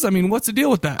it is? I mean, what's the deal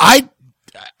with that?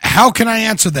 How can I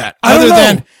answer that? Other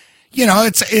than, you know,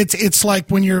 it's like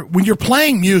when you're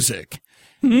playing music,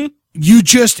 you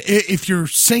just, if you're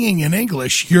singing in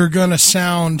English, you're going to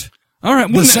sound all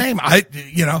right, the same.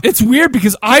 It's weird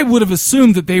because I would have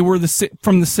assumed that they were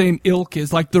from the same ilk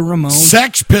as like the Ramones.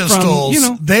 Sex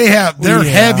Pistols, they're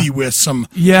heavy with some.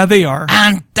 Yeah, they are.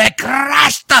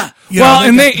 Antichrista.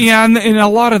 And a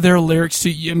lot of their lyrics.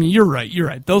 I mean, you're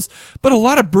right. But a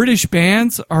lot of British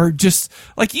bands are just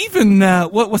like even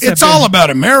what's that? It's all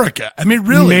about America. I mean,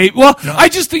 really. I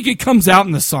just think it comes out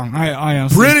in the song. I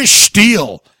honestly. British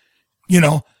Steel, you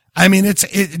know. I mean, it's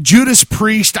Judas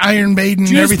Priest, Iron Maiden,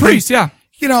 and everything. Priest, yeah.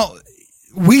 You know,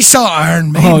 we saw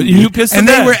Iron Maiden. Oh, you pissed and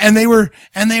they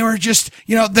were just,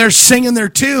 you know, they're singing their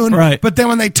tune. Right. But then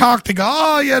when they talk, they go,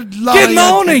 oh, you good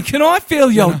morning. Can I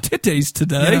feel your titties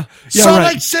today? Yeah. Salt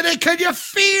Lake City, can you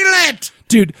feel it?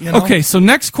 Dude, okay, so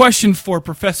next question for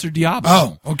Professor Diablo.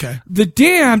 Oh, okay. The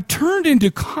Damned turned into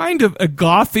kind of a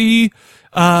gothy,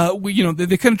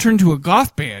 they kind of turned into a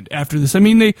goth band after this. I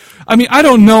mean, I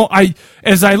don't know.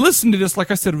 As I listened to this, like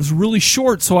I said, it was really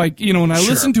short. So I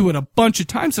listened to it a bunch of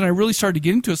times and I really started to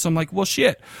get into it. So I'm like, well,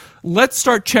 shit, let's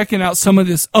start checking out some of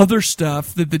this other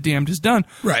stuff that the Damned has done.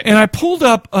 Right. And I pulled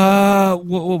up,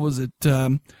 what was it?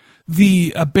 A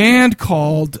band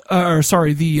called,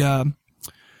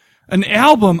 an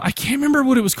album, I can't remember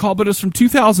what it was called, but it was from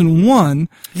 2001.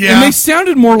 Yeah. And they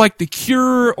sounded more like The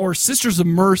Cure or Sisters of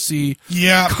Mercy.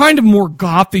 Yeah. Kind of more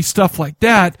gothy stuff like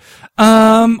that.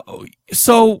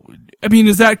 So, I mean,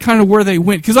 is that kind of where they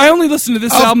went? Because I only listened to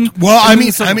this album. Well,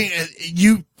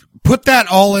 you put that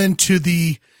all into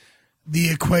the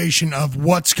equation of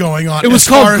what's going on. It was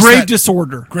called Grave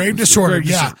Disorder. Grave Disorder,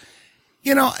 yeah.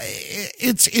 you know,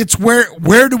 it's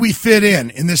where do we fit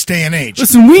in this day and age?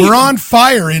 Listen, we're on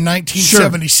fire in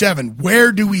 1977. Sure.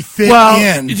 Where do we fit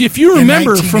in? If you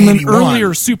remember from an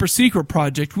earlier Super Secret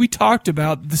project, we talked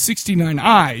about the 69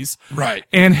 Eyes, right?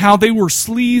 And how they were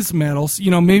sleaze metals, you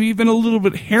know, maybe even a little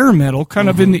bit hair metal, kind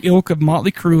of in the ilk of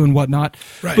Motley Crue and whatnot.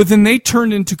 Right. But then they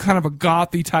turned into kind of a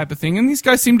gothy type of thing, and these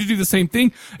guys seem to do the same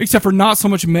thing, except for not so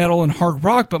much metal and hard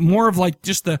rock, but more of like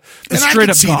just the straight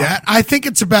up goth. That. I think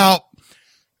it's about.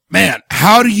 Man,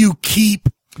 how do you keep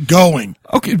going?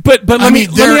 Okay, but let me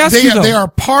ask you though. They are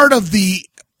part of the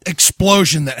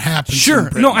explosion that happens.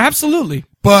 Sure, no, absolutely.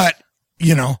 But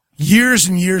you know, years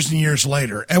and years and years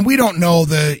later, and we don't know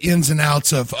the ins and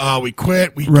outs of. We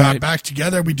quit. We got back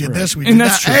together. We did this. We did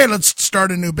that. True. Hey, let's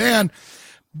start a new band.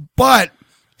 But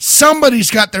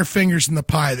somebody's got their fingers in the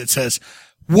pie that says,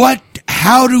 "What?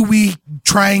 How do we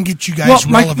try and get you guys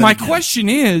relevant?" My question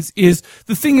is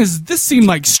the thing is, this seemed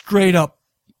like straight up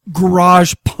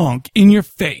garage punk in your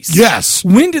face. Yes.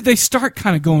 When did they start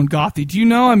kind of going gothy? Do you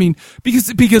know? I mean,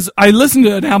 because I listened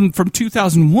to an album from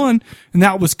 2001 and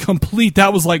that was complete.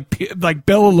 That was like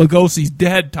Bela Lugosi's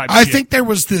Dead type I shit. think there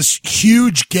was this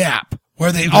huge gap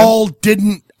where they all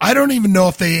didn't, I don't even know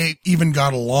if they even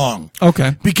got along.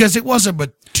 Okay. Because it wasn't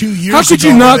but 2 years ago. How could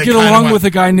you not get along with a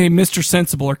guy named Mr.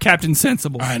 Sensible or Captain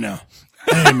Sensible? I know.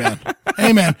 Amen.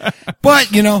 Amen.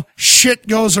 But, you know, shit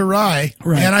goes awry.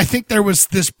 Right. And I think there was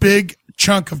this big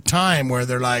chunk of time where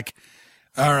they're like,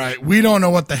 all right, we don't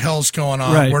know what the hell's going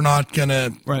on. Right. We're not going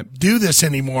to do this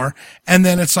anymore. And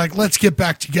then it's like, let's get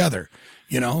back together.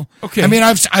 You know? Okay. I mean,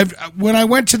 when I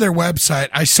went to their website,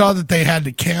 I saw that they had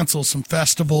to cancel some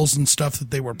festivals and stuff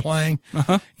that they were playing.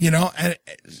 You know, and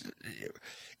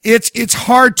it's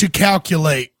hard to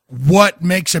calculate what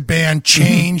makes a band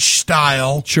change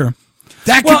style. Sure.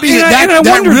 That could be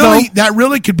that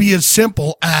really could be as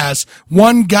simple as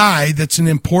one guy that's an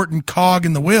important cog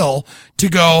in the wheel to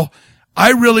go, I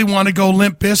really want to go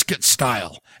Limp Bizkit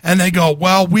style. And they go,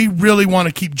 well, we really want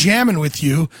to keep jamming with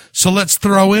you, so let's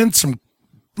throw in some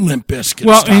Limp Bizkit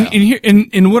style.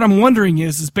 And what I'm wondering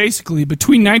is basically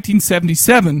between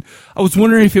 1977, I was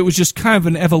wondering if it was just kind of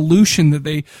an evolution that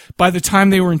they, by the time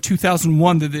they were in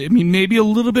 2001, that they, I mean, maybe a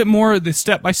little bit more the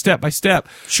step by step by step.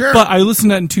 Sure. But I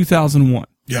listened to that in 2001.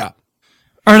 Yeah.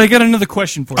 All right, I got another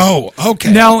question for you. Oh,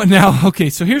 okay. Now, okay,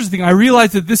 so here's the thing. I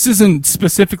realize that this isn't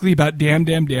specifically about Damn,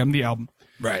 Damn, Damn, the album.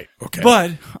 Right, okay.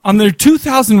 But on their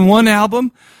 2001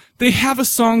 album, they have a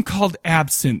song called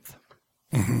Absinthe.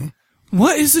 Mm-hmm.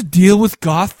 What is the deal with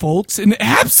goth folks and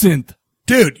Absinthe?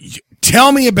 Dude,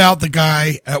 tell me about the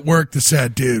guy at work that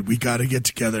said, dude, we got to get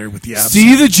together with the Absinthe.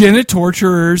 See the Genitorturers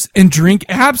Torturers and drink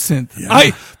Absinthe.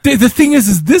 Yeah. The thing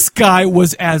is this guy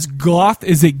was as goth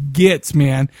as it gets,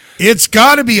 man. It's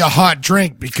got to be a hot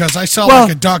drink because I saw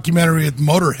like a documentary with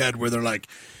Motorhead where they're like,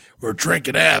 we're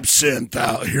drinking absinthe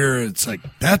out here. It's like,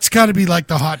 that's got to be like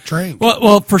the hot drink.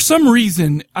 Well, for some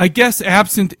reason, I guess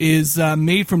absinthe is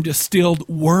made from distilled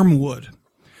wormwood,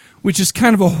 which is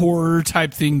kind of a horror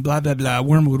type thing, blah, blah, blah,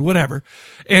 wormwood, whatever.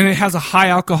 And it has a high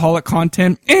alcoholic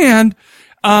content. And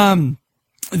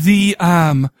the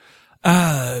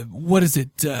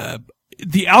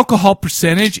alcohol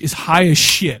percentage is high as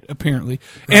shit, apparently.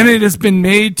 Right. And it has been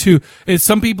made to,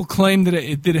 some people claim that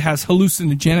it has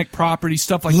hallucinogenic properties,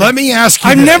 stuff like that. Let me ask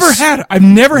you I've this. never had it. I've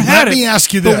never had it. Let me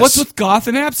ask you this. But what's with goth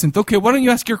and absinthe? Okay, why don't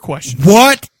you ask your question?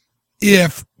 What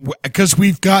if, because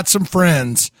we've got some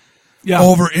friends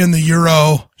over in the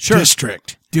Euro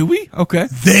district. Do we? Okay.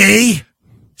 They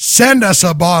send us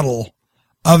a bottle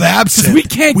of absinthe. We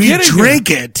can't get it. We drink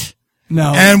it.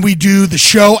 No. And we do the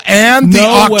show and the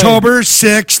October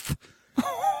 6th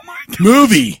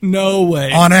movie. No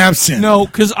way. On absinthe. No,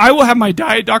 because I will have my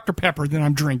Diet Dr. Pepper that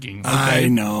I'm drinking. Okay? I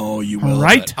know you will.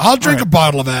 Right? I'll drink a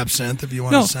bottle of absinthe if you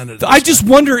want to send it. I just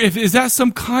wonder is that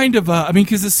some kind of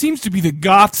because it seems to be the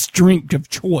goth's drink of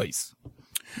choice.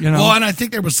 You know? Well, and I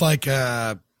think there was like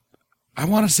I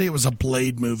want to say it was a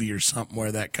Blade movie or something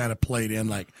where that kind of played in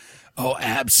like,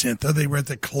 absinthe. They were at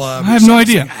the club. I have no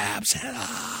idea. Like,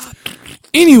 absinthe.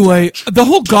 Anyway, the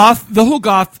whole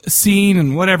goth scene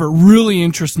and whatever really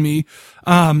interests me.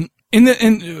 And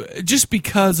just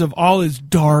because of all is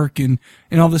dark and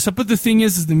all this stuff. But the thing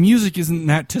is the music isn't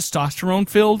that testosterone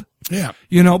filled. Yeah.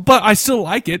 You know, but I still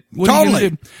like it. What are you gonna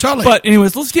do? Totally. But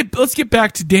anyways, let's get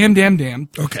back to Damn, Damn, Damn.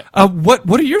 Okay.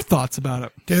 What are your thoughts about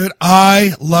it? Dude,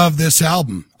 I love this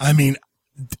album. I mean,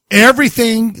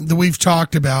 everything that we've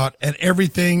talked about and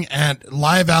everything and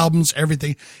live albums,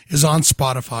 everything is on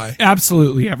Spotify.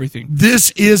 Absolutely everything.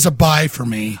 This is a buy for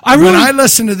me. When I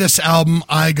listen to this album,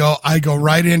 I go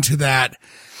right into that.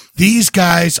 These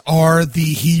guys are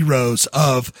the heroes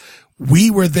of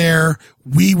We were there.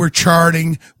 We were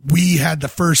charting. We had the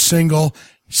first single.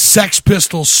 Sex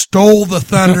Pistols stole the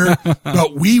thunder,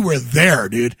 but we were there,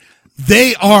 dude.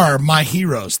 They are my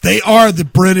heroes. They are the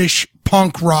British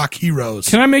punk rock heroes.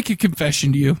 Can I make a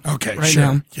confession to you? Okay, right sure.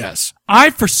 now? Yes.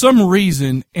 I, for some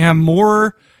reason, am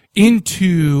more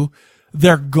into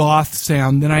their goth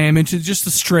sound than I am into just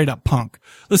the straight up punk.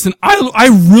 Listen, I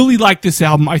really like this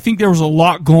album. I think there was a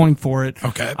lot going for it.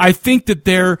 Okay. I think that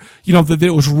that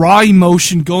it was raw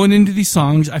emotion going into these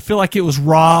songs. I feel like it was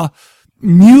raw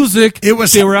music. They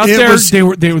were out there.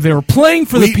 They were playing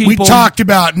for the people. We talked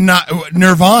about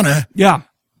Nirvana. Yeah.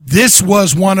 This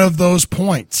was one of those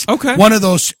points. Okay. One of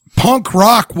those. Punk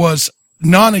rock was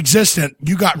non-existent.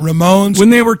 You got Ramones.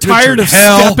 When they were tired of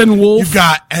Steppenwolf.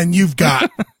 You've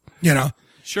got,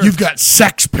 Sure. You've got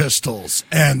Sex Pistols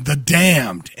and The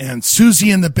Damned and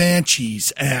Susie and the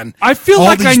Banshees and I feel all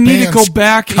like these I need to bands go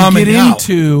back and coming get out.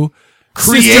 into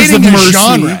Creating Sisters of a Mercy,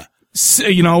 genre.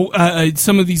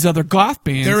 Some of these other goth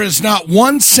bands. There is not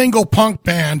one single punk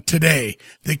band today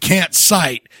that can't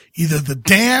cite either The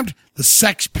Damned, the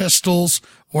Sex Pistols,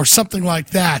 or something like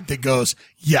that goes,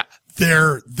 yeah,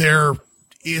 they're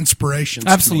inspirations.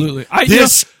 Absolutely. To me.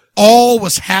 This all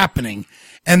was happening.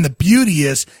 And the beauty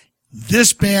is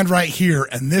this band right here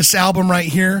and this album right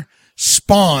here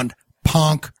spawned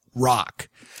punk rock.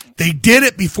 They did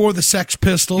it before the Sex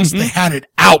Pistols. Mm-hmm. They had it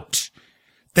out.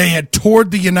 They had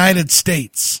toured the United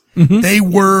States. Mm-hmm. They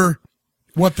were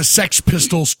what the Sex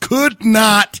Pistols could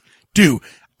not do.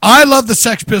 I love the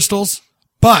Sex Pistols,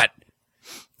 but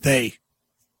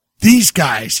these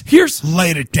guys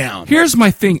laid it down. Here's my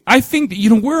thing. I think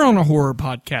that, we're on a horror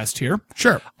podcast here.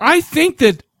 Sure. I think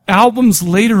that albums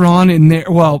later on in there,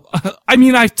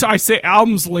 I say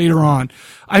albums later on.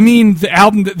 I mean,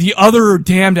 the other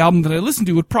Damned album that I listened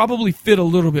to would probably fit a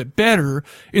little bit better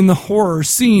in the horror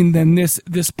scene than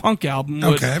this punk album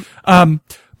would. Okay.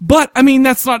 But,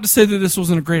 that's not to say that this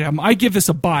wasn't a great album. I give this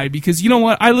a buy because, you know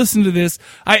what? I listened to this.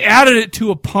 I added it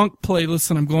to a punk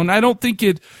playlist and I'm going, I don't think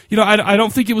it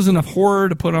was enough horror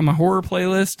to put on my horror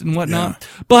playlist and whatnot.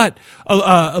 Yeah. But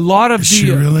a lot of Is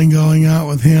she really going out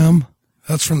with him?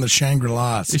 That's from the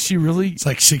Shangri-Las. Is she really? It's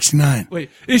like 69.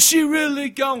 Wait, is she really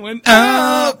going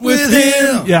out with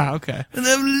him? Yeah, okay. And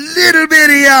them little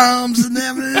bitty arms and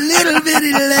them little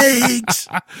bitty legs.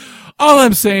 All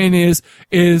I'm saying is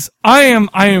I am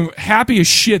happy as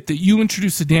shit that you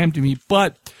introduced The Damned to me,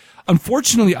 but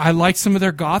unfortunately I like some of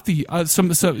their gothy,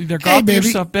 some of their goth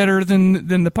stuff better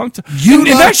than the punk stuff. You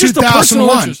love that's just 2001. a personal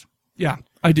interest. Yeah,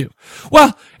 I do.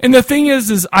 Well, and the thing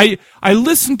is I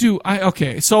listened to,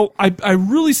 so I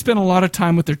really spent a lot of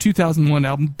time with their 2001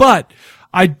 album, but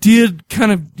I did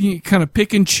kind of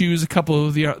pick and choose a couple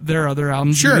of their other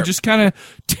albums. Sure. And just kind of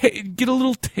get a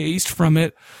little taste from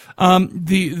it.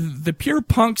 The pure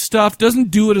punk stuff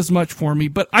doesn't do it as much for me,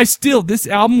 but this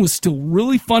album was still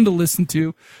really fun to listen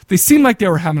to. They seemed like they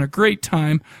were having a great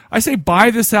time. I say buy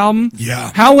this album.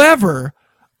 Yeah. However,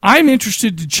 I'm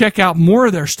interested to check out more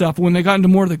of their stuff when they got into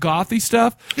more of the gothy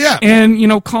stuff. Yeah.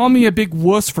 And, call me a big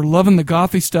wuss for loving the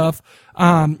gothy stuff.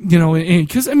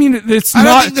 Because it's I not.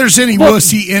 don't think there's any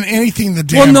wussy in anything the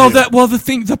Damned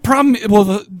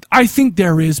I think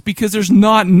there is because there's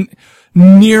not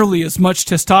nearly as much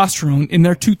testosterone in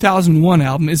their 2001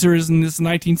 album as there is in this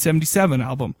 1977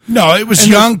 album. No, it was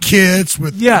young kids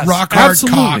with rock hard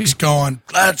cocks going,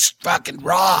 let's fucking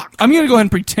rock. I'm going to go ahead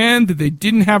and pretend that they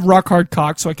didn't have rock hard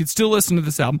cocks so I could still listen to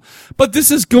this album. But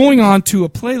this is going on to a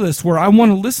playlist where I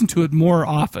want to listen to it more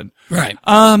often. Right.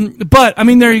 But,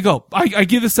 there you go. I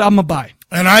give this album a buy.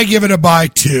 And I give it a buy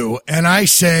too. And I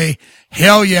say,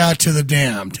 hell yeah to The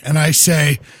Damned. And I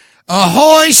say,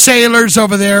 ahoy, sailors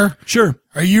over there. Sure.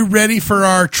 Are you ready for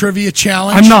our trivia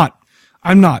challenge?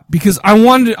 I'm not because I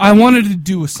wanted to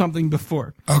do something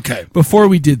before. Okay. Before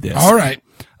we did this. All right.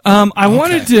 I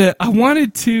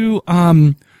wanted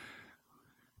to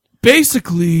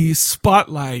basically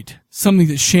spotlight something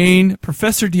that Shane,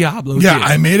 Professor Diablo did. Yeah,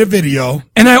 I made a video.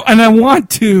 And I want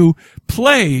to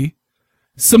play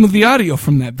some of the audio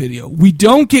from that video. We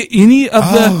don't get any of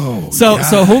the so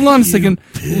hold on a second.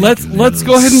 Let's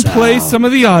go ahead and play some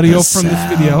of the audio from this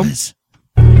video.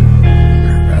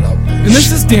 And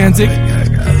this is Danzig.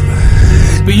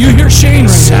 But you hear Shane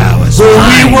right now.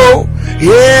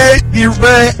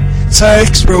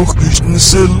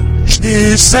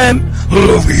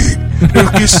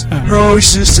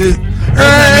 Doesn't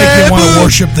that make you want to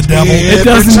worship the devil? It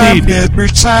doesn't need. Every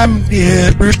time,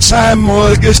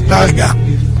 August Daga.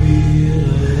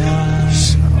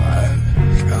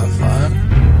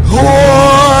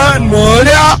 One more.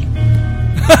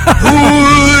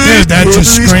 Dude, that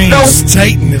just screams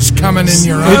Satan is coming in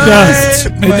your eyes. It does.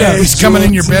 It does. He's coming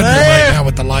in your bedroom right now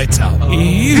with the lights out.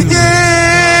 Ew.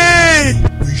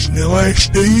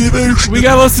 We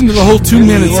gotta listen to the whole 2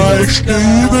 minutes.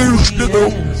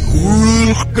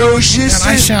 And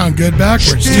I sound good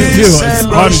backwards. You do. It's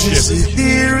hot as shit.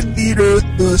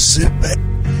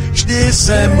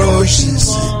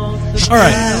 All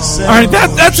right.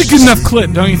 That's a good enough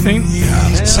clip, don't you think?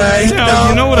 Yeah.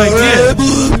 You know what I did?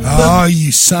 Oh,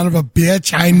 you son of a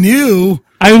bitch! I knew.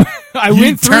 I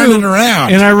went through it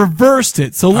around and I reversed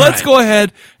it. So let's go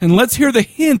ahead and let's hear the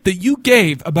hint that you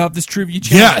gave about this trivia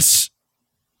challenge. Yes.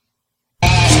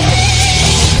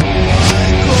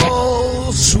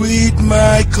 Sweet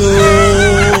Michael,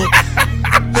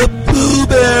 the Pooh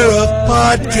Bear of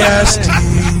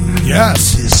podcasting.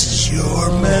 Yes. This is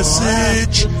your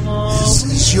message. This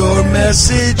is your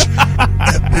message.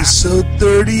 Episode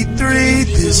 33.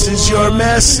 This is your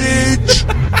message.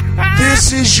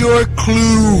 This is your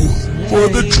clue for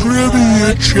the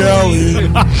trivia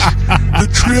challenge. The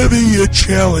trivia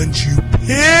challenge, you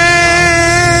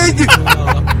pig!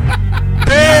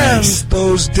 Bands,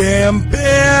 those damn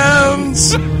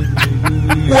bands.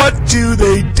 What do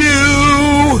they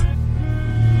do?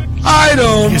 I don't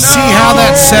know. You see how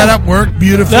that setup worked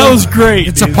beautifully? That was great.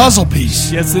 It's a puzzle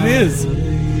piece. Yes, it is.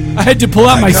 I had to pull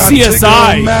out my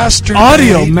CSI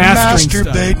audio mastering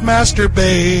stuff.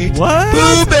 Masturbate. What?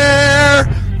 Pooh Bear,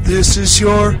 this is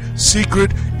your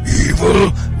secret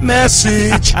evil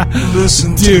message.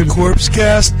 Listen to Corpse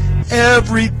Cast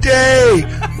every day,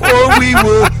 or we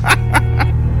will.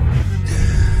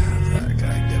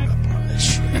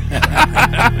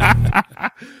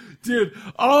 Dude,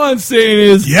 all I'm saying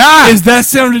is that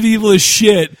sounded evil as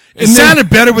shit. It sounded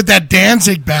better with that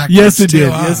Danzig backwards. Yes, it did.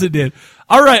 Huh? Yes, it did.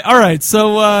 All right.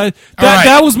 So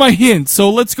that was my hint. So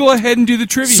let's go ahead and do the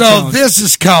trivia challenge. This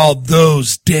is called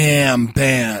Those Damn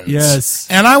Bands. Yes.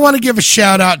 And I want to give a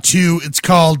shout out to, it's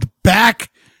called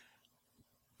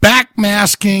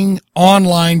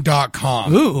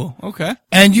backmaskingonline.com. Ooh, okay.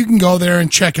 And you can go there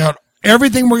and check out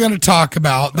everything we're going to talk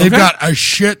about. They've got a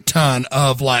shit ton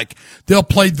of they'll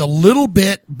play the little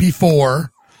bit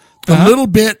before, the little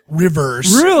bit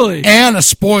reverse. Really? And a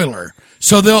spoiler.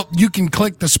 So you can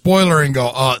click the spoiler and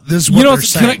go, this is what they're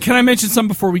saying. Can I mention something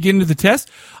before we get into the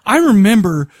test? I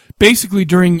remember basically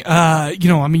during,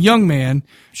 I'm a young man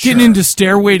getting into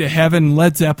Stairway to Heaven,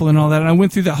 Led Zeppelin and all that. And I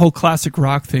went through that whole classic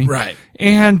rock thing. Right.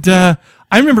 And,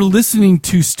 I remember listening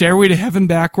to Stairway to Heaven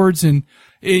backwards and,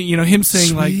 him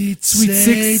saying Sweet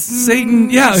Satan.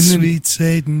 Yeah. And Sweet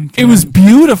Satan. It was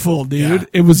beautiful, dude. Yeah.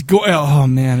 It was oh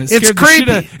man. It's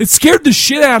creepy. It scared the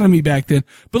shit out of me back then.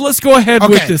 But let's go ahead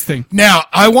with this thing. Now,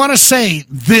 I want to say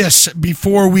this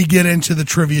before we get into the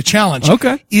trivia challenge.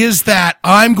 Okay. Is that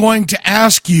I'm going to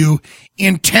ask you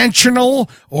intentional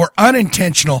or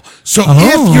unintentional. So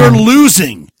if you're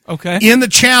losing in the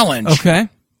challenge,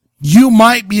 you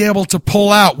might be able to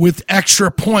pull out with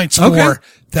extra points for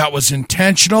that was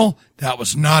intentional, that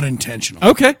was not intentional.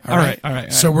 Okay. All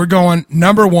right. So we're going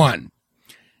number one.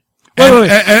 Wait.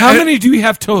 How many do we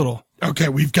have total? Okay,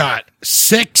 we've got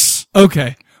 6.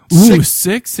 Okay. Ooh,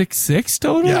 6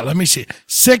 total? Yeah, let me see.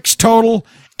 6 total,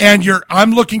 and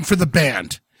I'm looking for the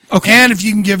band. Okay. And if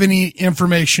you can give any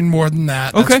information more than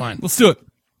that, that's fine. Let's do it.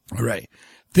 All right.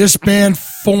 This band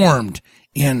formed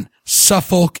in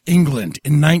Suffolk, England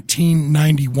in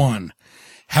 1991,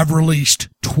 have released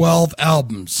 12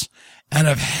 albums, and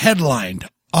have headlined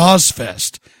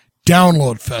Ozfest,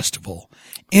 Download Festival,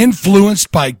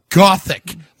 influenced by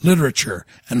Gothic literature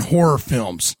and horror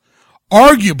films.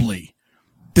 Arguably,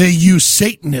 they use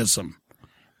Satanism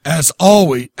what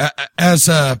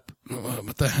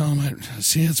the hell am I,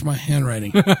 see, it's my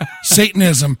handwriting.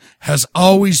 Satanism has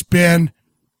always been,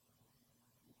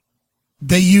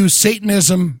 they use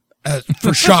Satanism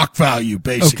for shock value,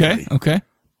 basically. Okay.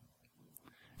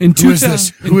 Who is this?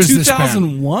 Who is this band?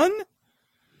 2001?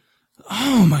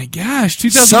 Oh my gosh,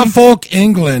 Suffolk,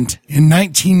 England in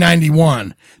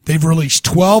 1991. They've released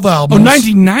 12 albums. Oh,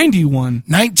 1991.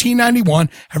 1991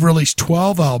 have released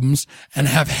 12 albums and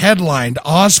have headlined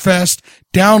Ozfest,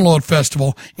 Download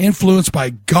Festival, influenced by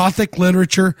Gothic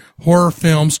literature, horror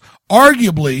films.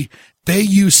 Arguably, they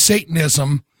use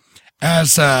Satanism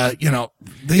as, they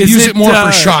use it more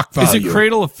for shock value. Is it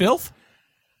Cradle of Filth?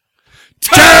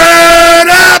 Turn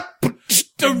up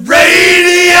the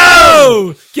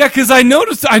radio! Yeah, because I know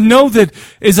that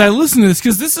as I listen to this,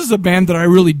 because this is a band that I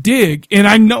really dig, and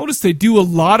I noticed they do a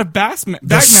lot of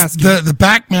backmasking. The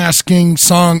backmasking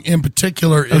song in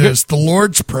particular is The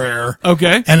Lord's Prayer.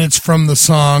 Okay. And it's from the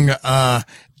song,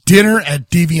 Dinner at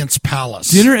Deviant's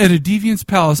Palace. Dinner at a Deviant's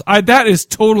Palace. That is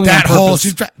totally on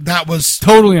purpose. That was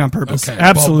totally on purpose. Okay.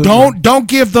 Absolutely. Well, don't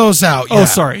give those out. Oh, yet.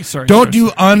 sorry. Don't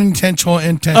do unintentional,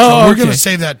 intentional. Oh, We're okay. going to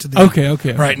save that to the Okay.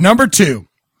 All right. Number 2,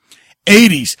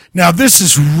 80s. Now this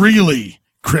is really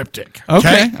cryptic.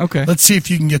 Okay. Let's see if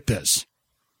you can get this.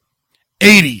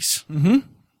 80s. Mm-hmm.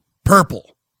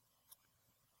 Purple.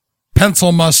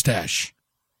 Pencil mustache.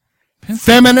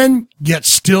 Feminine yet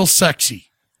still sexy.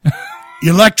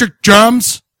 Electric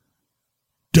drums.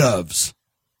 Doves.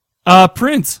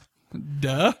 Prince.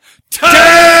 Duh.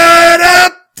 Turn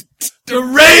up the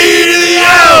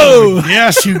radio.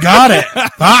 Yes, you got it.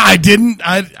 I didn't.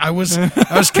 I was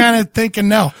kind of thinking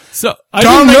no. So I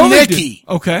Darling didn't know they Nikki. did.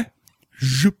 Okay.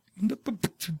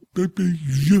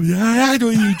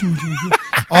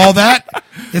 All that.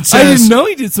 It says, I didn't know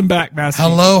he did some backmasking.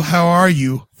 Hello, how are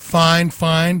you? Fine,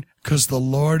 because the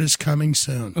Lord is coming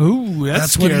soon. Ooh,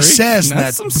 that's what he scary. says.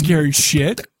 That's some scary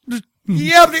shit.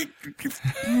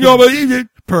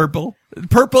 Purple.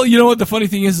 Purple, you know what the funny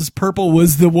thing is Purple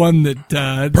was the one that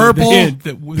Purple, the hint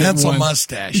that pencil won.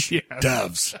 mustache, Yes.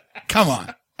 Doves. Come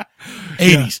on.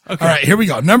 80s. Yeah, okay. All right, here we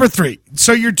go. Number 3.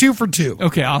 So you're 2 for 2.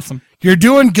 Okay, awesome. You're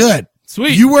doing good.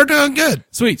 Sweet. You were doing good.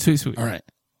 Sweet. All right.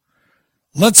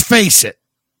 Let's face it.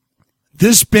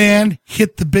 This band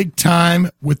hit the big time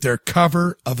with their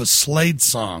cover of a Slade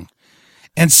song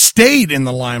and stayed in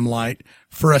the limelight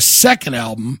for a second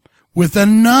album with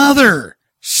another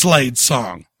Slade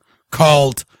song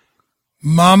called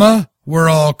Mama, We're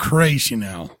All Crazy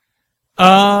Now.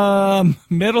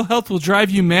 Mental Health Will Drive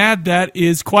You Mad. That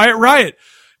is Quiet Riot.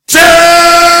 Turn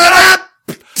up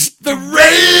the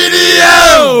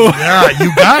radio. Yeah,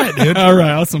 you got it, dude. All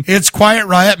right, awesome. It's Quiet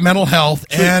Riot, Mental Health,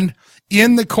 and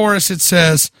in the chorus it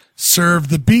says, serve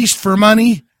the beast for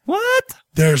money. What?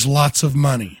 There's lots of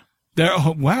money. There.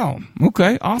 Oh, wow.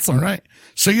 Okay, awesome. All right.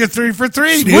 So you're 3 for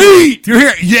 3, dude. Sweet. You're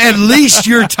here. At least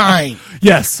you're tying.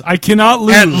 Yes, I cannot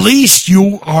lose. At least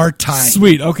you are tying.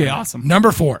 Sweet. Okay, awesome.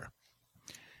 Number 4.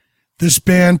 This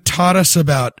band taught us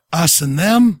about us and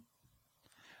them.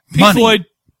 Pink Floyd.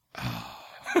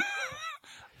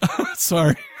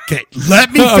 Sorry. Okay,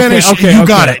 let me finish. Okay, you okay,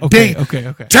 got it. Okay, Ding.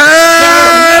 okay.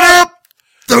 Turn up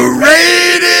the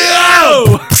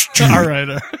radio. All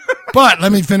right. But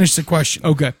let me finish the question.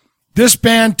 Okay. This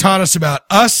band taught us about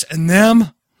us and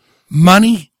them,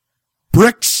 money,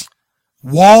 bricks,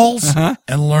 walls,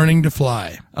 and learning to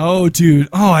fly. Oh, dude.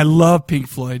 Oh, I love Pink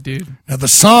Floyd, dude. Now, the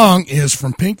song is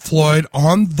from Pink Floyd,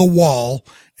 On the Wall.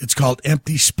 It's called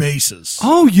Empty Spaces.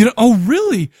 Oh, oh,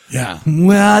 really? Yeah.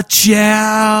 What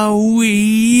shall we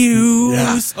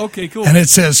use? Yeah. Okay, cool. And it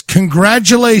says,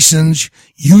 congratulations,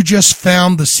 you just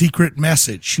found the secret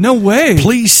message. No way.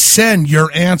 Please send your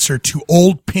answer to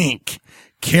Old Pink,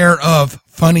 care of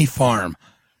Funny Farm,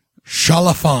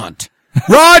 Chalifant.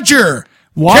 Roger!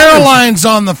 Waters. Caroline's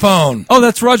on the phone. Oh,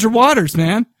 that's Roger Waters,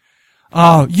 man.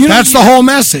 That's the whole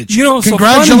message. You know, it's so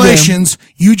congratulations,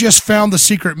 you just found the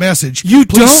secret message.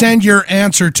 Please send your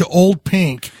answer to Old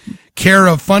Pink, care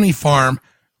of Funny Farm,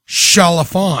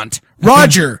 Chalifant.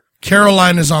 Roger,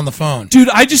 Caroline is on the phone. Dude,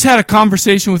 I just had a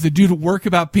conversation with a dude at work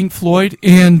about Pink Floyd,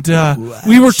 and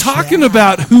we were talking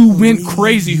about who went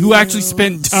crazy, who actually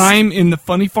spent time in the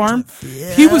Funny Farm.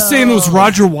 He was saying it was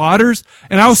Roger Waters,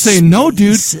 and I was saying, no,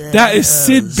 dude, that is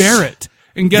Sid Barrett.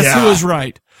 And guess who was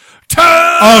right? Turn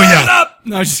up!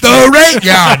 No, just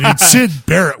Yeah, dude, Sid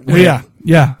Barrett went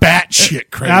yeah. batshit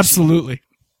crazy. Absolutely.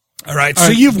 All right, so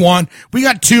you've won. We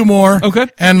got 2 more. Okay.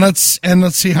 And let's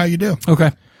see how you do. Okay.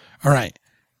 All right.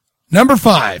 Number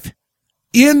 5.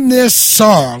 In this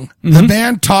song, the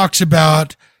band talks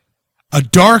about a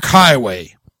dark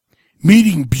highway,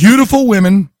 meeting beautiful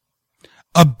women,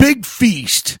 a big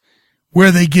feast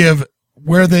where they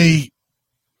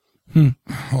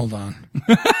hold on.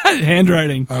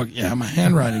 Handwriting. Oh, yeah, my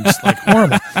handwriting's like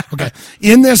horrible. Okay.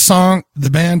 In this song, the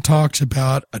band talks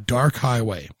about a dark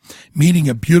highway, meeting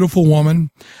a beautiful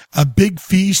woman, a big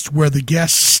feast where the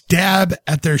guests stab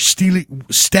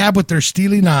with their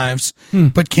steely knives,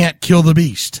 but can't kill the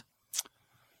beast.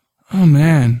 Oh,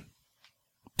 man.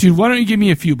 Dude, why don't you give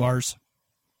me a few bars?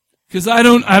 Because I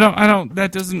don't,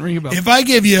 that doesn't ring a bell. If I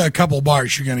give you a couple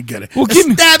bars, you're going to get it. Well, give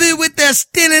me. Stab it with their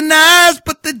steely knives,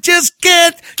 but they just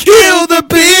can't kill the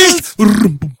beast.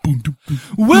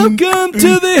 Welcome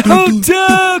to the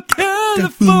Hotel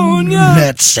California.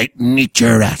 Let Satan eat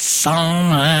your ass all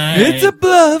night. It's a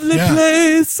lovely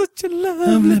place, such a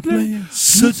lovely place,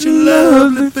 such a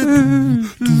lovely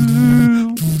place.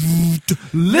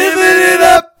 Living it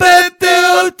up at the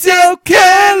Hotel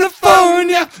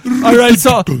California. All right,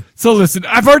 so listen,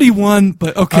 I've already won,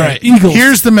 but okay. All right, Eagles.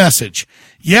 Here's the message.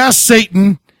 Yeah,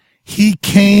 Satan, He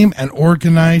came and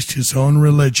organized his own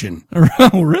religion.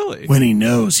 Oh, really? When he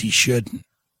knows he shouldn't.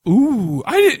 Ooh,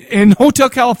 in Hotel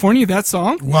California, that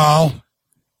song? Well,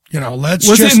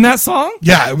 Was it in that song?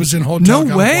 Yeah, it was in Hotel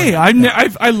California. No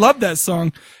way. I love that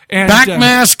song. And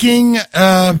Backmasking.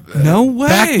 No way.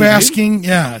 Backmasking.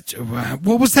 Yeah.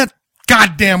 What was that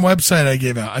goddamn website I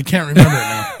gave out? I can't remember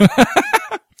it now.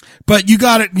 But you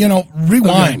got it.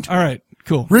 Rewind. Okay. All right.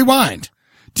 Cool. Rewind.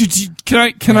 Dude,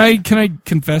 can I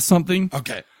confess something?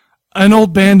 Okay. An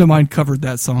old band of mine covered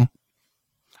that song.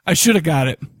 I should have got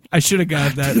it. I should have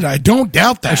got that. Dude, I don't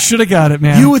doubt that. I should have got it,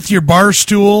 man. You with your bar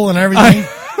stool and everything.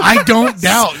 I don't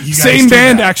doubt you guys. Same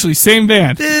band, actually. Same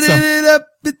band.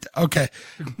 Okay.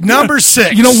 Number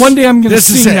 6. One day I'm going to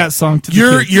sing that song to the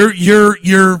kids.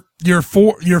 You're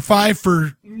 5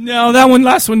 for. No, that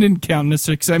last one didn't count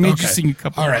necessarily because I made you sing a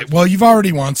couple. All right. Well, you've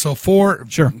already won. So 4.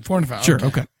 Sure. 4 and 5. Sure.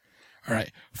 Okay. All right.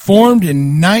 Formed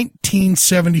in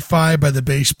 1975 by the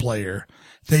bass player,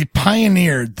 they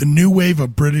pioneered the new wave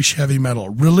of British heavy metal,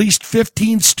 released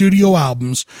 15 studio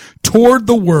albums, toured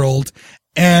the world,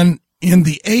 and in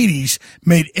the 80s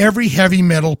made every heavy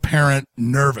metal parent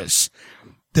nervous.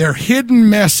 Their hidden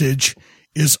message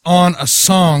is on a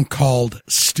song called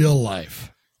Still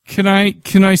Life. Can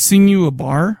I sing you a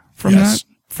bar from that?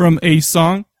 From a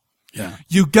song? Yeah.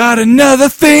 You got another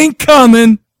thing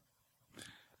coming.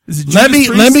 Let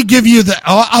me give you the.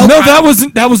 I'm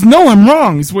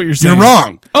wrong. Is what you're saying. You're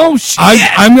wrong. Oh shit!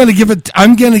 I'm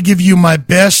gonna give you my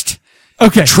best.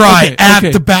 Try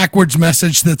at the backwards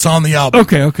message that's on the album.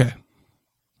 Okay.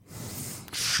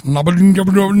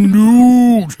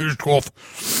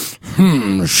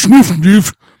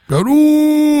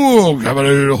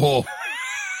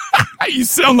 You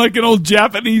sound like an old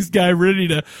Japanese guy ready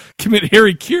to commit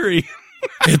harikiri.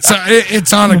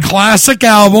 It's on a classic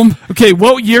album. Okay,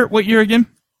 what year again?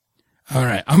 All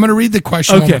right, I'm going to read the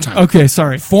question one more time. Okay,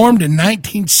 sorry. Formed in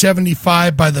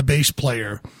 1975 by the bass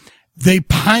player, they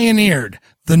pioneered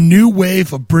the new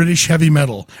wave of British heavy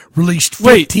metal. Released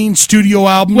 15 studio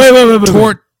albums.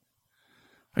 Wait.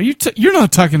 Are you? You're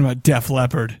not talking about Def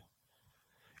Leppard.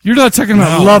 You're not talking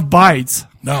about Love Bites.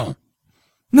 No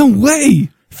way.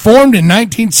 Formed in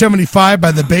 1975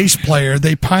 by the bass player,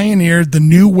 they pioneered the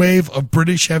new wave of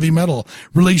British heavy metal,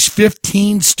 released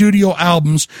 15 studio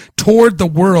albums, toured the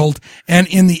world, and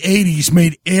in the 80s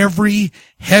made every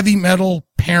heavy metal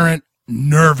parent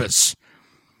nervous.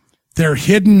 Their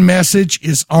hidden message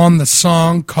is on the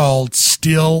song called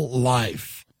Still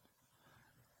Life.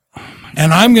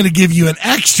 And I'm going to give you an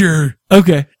extra,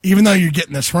 even though you're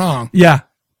getting this wrong,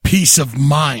 Peace of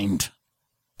Mind.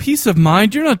 Peace of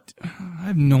Mind? You're not... I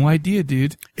have no idea,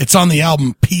 dude. It's on the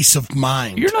album Peace of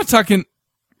Mind. You're not talking...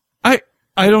 I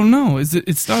don't know.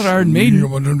 It's not Iron Maiden.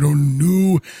 Turn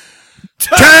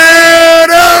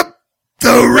up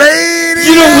the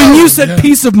radio! When you said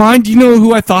Peace of Mind, do you know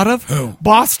who I thought of? Who?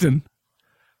 Boston.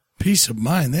 Peace of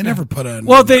Mind? They never put on...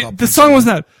 Well, the song was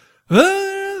not...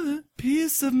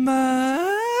 Peace of Mind.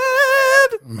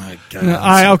 My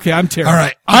God. I'm terrible. All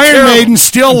right. Iron Maiden,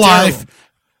 Still Life.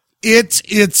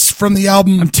 It's from the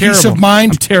album Peace of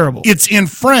Mind. I'm terrible. It's in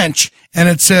French, and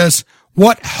it says,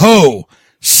 "What ho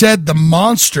said the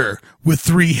monster with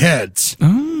 3 heads?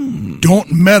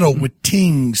 Don't meddle with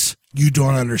things you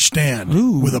don't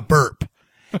understand." With a burp.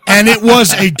 And it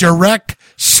was a direct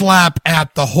slap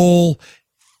at the whole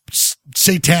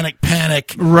satanic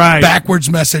panic backwards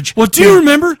message. Well, do you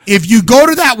remember? If you go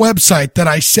to that website that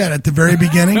I said at the very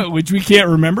beginning, which we can't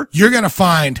remember, you're going to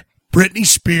find Britney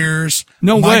Spears,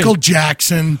 Michael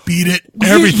Jackson, Beat It,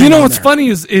 everything. You know what's funny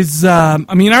is I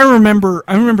remember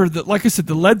that, like I said,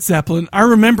 the Led Zeppelin. I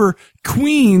remember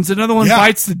Queen's, another one,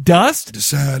 Bites the Dust.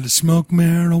 Decided to smoke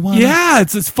marijuana. Yeah,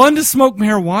 it's fun to smoke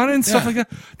marijuana and stuff like that.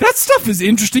 That stuff is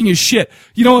interesting as shit.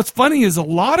 You know what's funny is a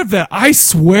lot of that, I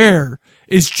swear,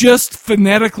 is just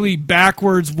phonetically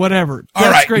backwards, whatever. All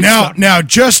right, great now,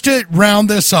 just to round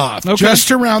this off,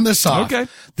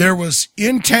 there was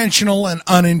intentional and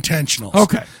unintentional.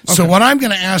 Okay. So what I'm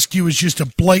going to ask you is just a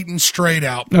blatant straight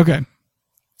out. Okay.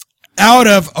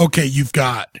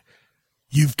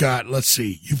 You've got, let's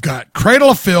see, you've got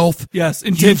Cradle of Filth. Yes,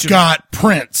 intentional. You've got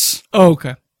Prince. Oh,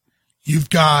 okay. You've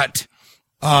got,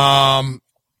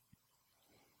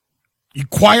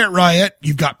 Quiet Riot,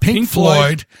 you've got Pink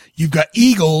Floyd, you've got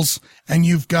Eagles, and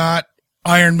you've got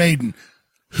Iron Maiden.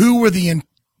 Who were the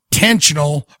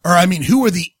unintentional?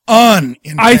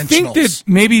 I think that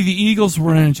maybe the Eagles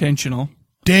were unintentional.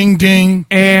 Ding, ding.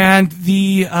 And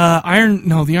the Iron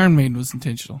Maiden was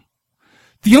intentional.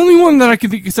 The only one that I can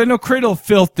think, because I know Cradle of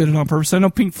Filth did it on purpose. I know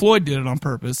Pink Floyd did it on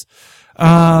purpose.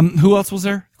 Who else was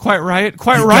there? Quiet Riot.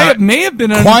 Quiet Riot may have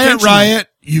been unintentional. Quiet Riot,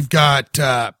 you've got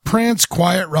Prince,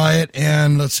 Quiet Riot,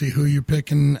 and let's see who you're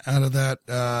picking out of that.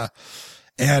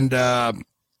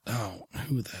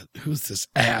 Who's this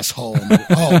asshole?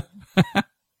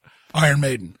 Iron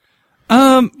Maiden.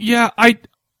 Yeah, I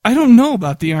don't know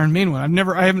about the Iron Maiden one.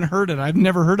 I haven't heard it. I've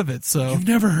never heard of it. So you've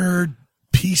never heard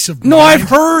Peace of Mind? No, I've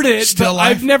heard it, Still but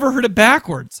I've never heard it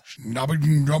backwards.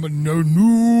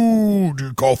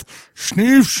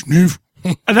 Sniff.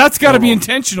 That's got to be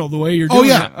intentional the way you're doing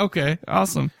it. Okay,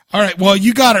 awesome. All right, well,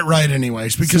 you got it right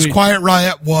anyways, because Sweet. Quiet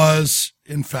Riot was,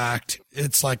 in fact,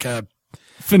 it's like a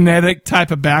phonetic type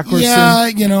of backwards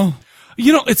thing. you know.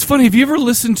 You know, it's funny. Have you ever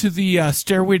listened to the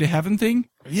Stairway to Heaven thing?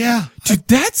 Yeah. Dude,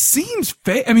 that seems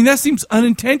fake. I mean, that seems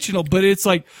unintentional, but it's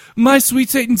like, my sweet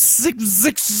Satan,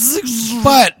 666.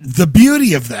 But the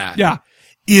beauty of that Yeah.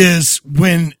 is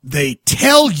when they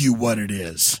tell you what it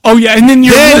is. Oh, yeah, and then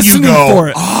you're listening you go, for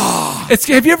it.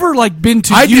 Have you ever, like, been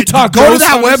to Utah Go to Ghost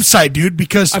that Hunters? website, dude,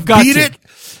 because I've got Beat to. It,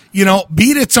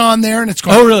 Beat It's on there, and it's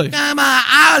going, Oh, really? Mama,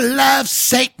 I love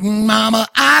Satan, Mama,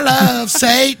 I love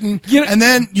Satan. And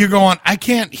then you're going, I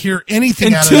can't hear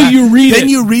anything out of Until that. you read Then it.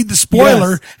 you read the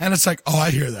spoiler, Yes. and it's like, oh, I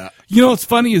hear that. You know what's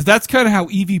funny is that's kind of how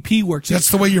EVP works. That's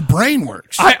the way your brain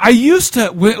works. I used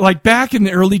to, like back in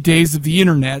the early days of the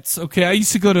internets, okay, I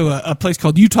used to go to a place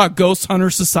called Utah Ghost Hunter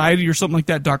Society or something like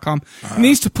that.com, and they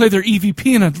used to play their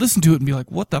EVP, and I'd listen to it and be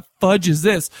like, what the fudge is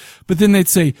this? But then they'd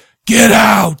say, get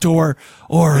out, or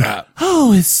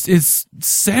oh, is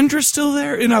Sandra still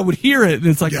there? And I would hear it, and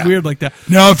it's like weird like that.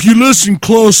 Now, if you listen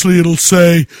closely, it'll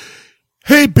say,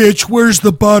 hey, bitch, where's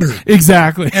the butter?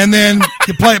 Exactly. And then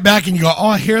you play it back and you go, oh,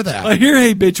 I hear that. I hear,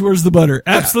 hey, bitch, where's the butter?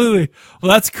 Absolutely.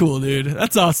 Well, that's cool, dude.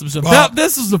 That's awesome stuff. Well,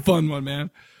 This is a fun one, man.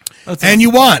 That's and awesome. you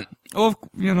won. Oh, of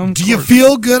Do you course.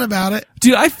 feel good about it?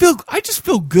 Dude, I just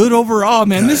feel good overall,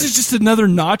 man. This is just another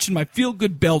notch in my feel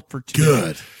good belt for today.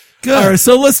 Good. All right,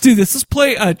 so let's do this. Let's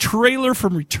play a trailer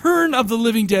from Return of the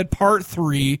Living Dead Part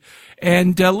 3,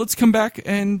 and let's come back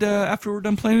and after we're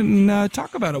done playing it and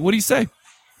talk about it. What do you say?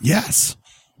 Yes.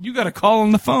 You got a call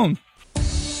on the phone.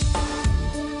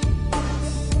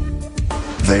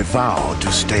 They vowed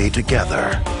to stay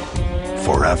together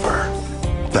forever,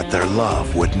 that their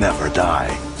love would never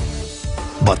die.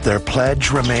 But their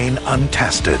pledge remained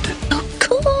untested.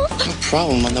 Cool. No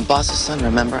problem. I'm the boss's son,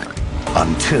 remember?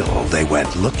 Until they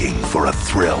went looking for a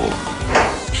thrill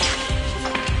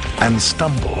and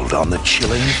stumbled on the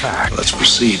chilling fact. Let's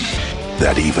proceed.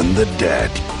 That even the dead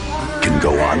can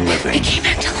go on living. It came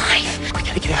back to life. We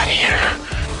gotta get out of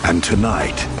here. And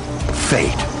tonight,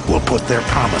 fate will put their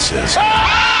promises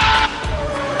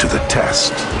to the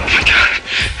test.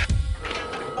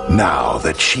 Now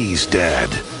that she's dead,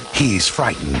 he's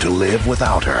frightened to live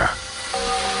without her.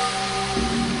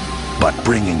 But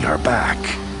bringing her back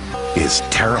is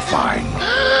terrifying.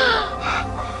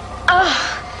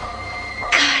 Oh,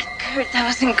 God, Kurt, that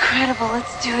was incredible.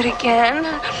 Let's do it again.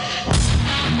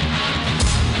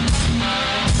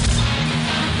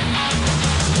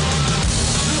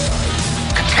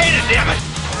 Contain it, damn it!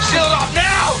 Seal it off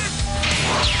now!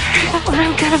 Is that what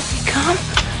I'm gonna become?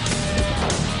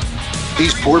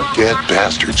 These poor dead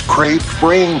bastards crave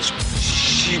brains.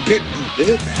 She bit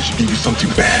me. She gave you something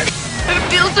bad. I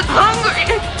feel so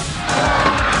hungry.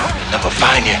 Never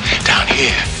find you down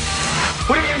here.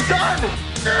 What have you done?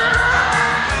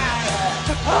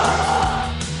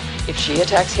 If she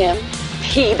attacks him,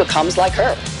 he becomes like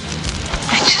her.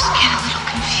 I just get a little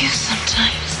confused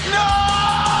sometimes.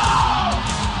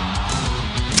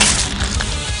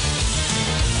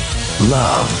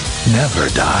 Love never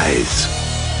dies.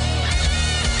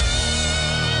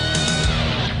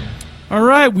 All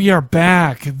right, we are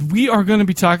back. We are going to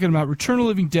be talking about Return of the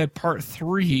Living Dead Part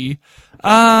 3.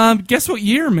 Guess what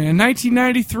year, man?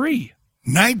 1993.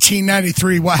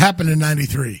 1993. What happened in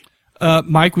 93?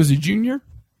 Mike was a junior.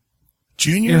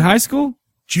 Junior? In high school?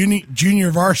 Junior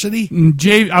varsity?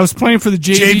 I was playing for the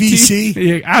JVT?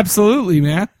 Yeah, absolutely,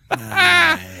 man.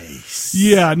 Nice.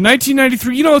 Yeah,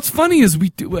 1993. You know, what's funny is we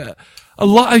do a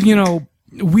lot,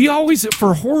 we always,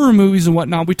 for horror movies and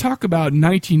whatnot, we talk about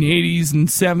 1980s and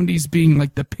 70s being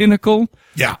like the pinnacle.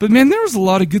 Yeah. But man, there was a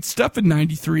lot of good stuff in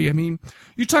 93. I mean,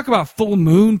 you talk about Full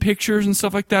Moon Pictures and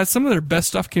stuff like that. Some of their best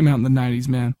stuff came out in the 90s,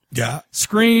 man. Yeah.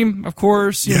 Scream, of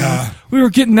course. You Yeah. know, we were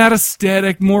getting that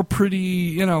aesthetic, more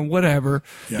pretty, whatever.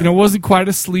 Yeah. It wasn't quite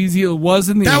as sleazy. It was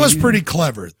in the That was 80s. pretty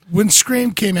clever. When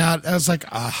Scream came out, I was like,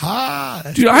 aha.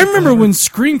 that's Dude, I pretty remember clever. when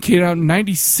Scream came out in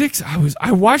 96,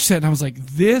 I watched that and I was like,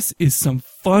 this is some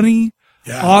funny,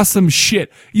 awesome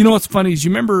shit. You know what's funny is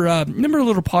you remember a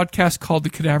little podcast called The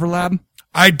Cadaver Lab?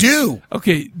 I do.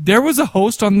 Okay, there was a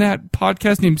host on that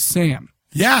podcast named Sam.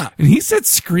 Yeah. And he said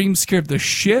Scream scared the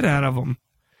shit out of him.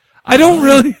 I don't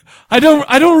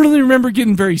really remember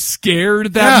getting very scared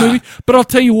at that movie, but I'll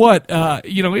tell you what,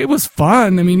 it was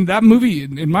fun. I mean, that movie,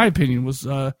 in my opinion, was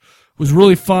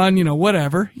really fun,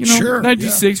 whatever. Sure,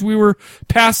 96, we were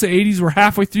past the 80s, we're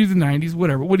halfway through the 90s,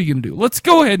 whatever. What are you going to do? Let's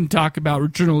go ahead and talk about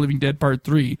Return of the Living Dead Part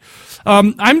 3.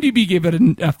 IMDb gave it a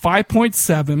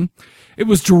 5.7. It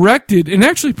was directed and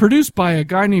actually produced by a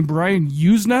guy named Brian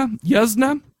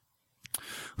Yuzna,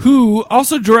 who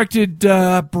also directed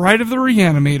Bride of the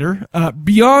Reanimator,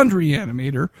 Beyond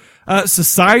Reanimator,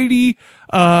 Society.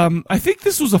 I think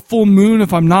this was a Full Moon,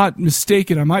 if I'm not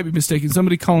mistaken. I might be mistaken.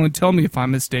 Somebody call and tell me if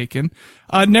I'm mistaken.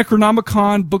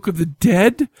 Necronomicon, Book of the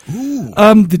Dead. Ooh.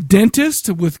 The Dentist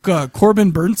with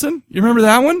Corbin Burnson. You remember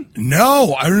that one?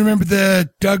 No, I remember the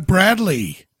Doug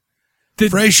Bradley.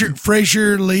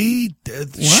 Fraser Lee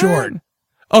short.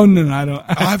 Oh, no, I don't.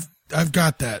 I've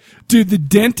got that. Dude, The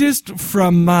Dentist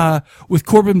from with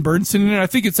Corbin Burnson in it. I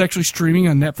think it's actually streaming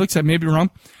on Netflix. I may be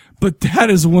wrong. But that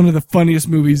is one of the funniest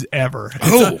movies ever.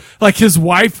 Like his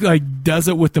wife does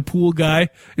it with the pool guy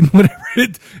and whatever.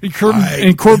 And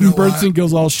Corbin Burnson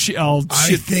goes all shit. I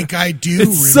think I do.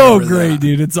 It's so great,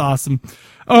 dude. It's awesome.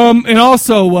 And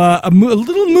also a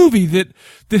little movie that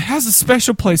has a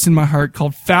special place in my heart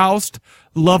called Faust,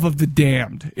 Love of the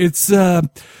Damned. It's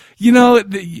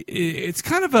it's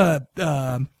kind of a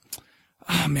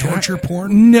torture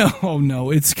porn?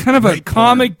 No. It's kind of a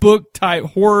comic book type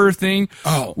horror thing.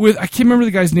 Oh. I can't remember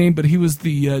the guy's name, but he was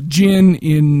the Djinn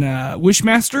in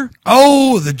Wishmaster.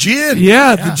 Oh, the Djinn.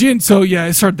 Yeah, the Djinn. So yeah,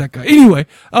 I started that guy. Anyway,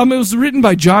 it was written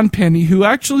by John Penny, who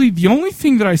actually, the only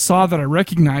thing that I saw that I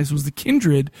recognized was the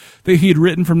Kindred that he had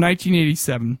written from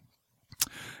 1987.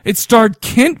 It starred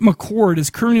Kent McCord as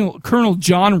Colonel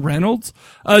John Reynolds,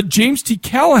 James T.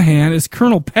 Callahan as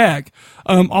Colonel Peck.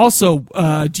 Also,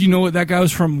 do you know what that guy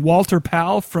was from? Walter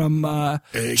Powell from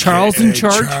Charles in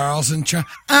Charge. Charles in Charge.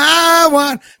 I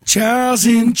want Charles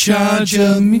in charge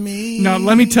of me. Now,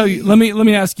 let me tell you. Let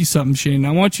me ask you something, Shane.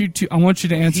 I want you to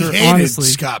answer he hated honestly.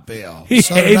 Scott Bale.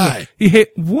 So did I.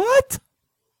 What?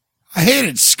 I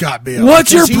hated Scott Bale.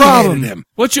 What's your problem? Hated him.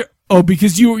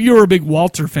 Because you were a big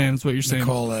Walter fan, is what you're saying.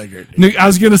 Nicole Eggert. I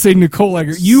was going to say Nicole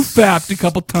Eggert. You fapped a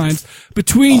couple times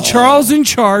between Charles in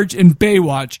Charge and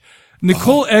Baywatch.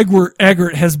 Nicole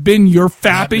Eggert has been your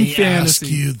fapping fantasy.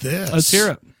 Ask you this. Let's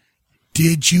hear it.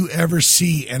 Did you ever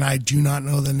see, and I do not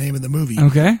know the name of the movie.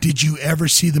 Okay. Did you ever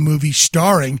see the movie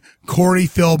starring Corey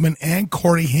Feldman and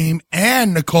Corey Haim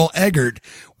and Nicole Eggert,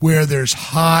 where there's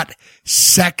hot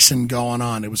sexing going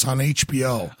on? It was on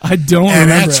HBO. I don't remember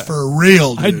And that's it. for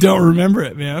real, dude. I don't remember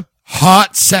it, man.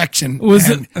 Hot section. Was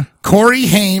it? Corey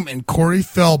Haim and Corey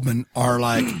Feldman are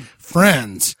like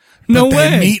friends. No but way.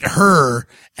 They meet her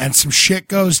and some shit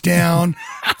goes down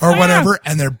or whatever,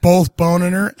 and they're both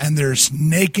boning her, and there's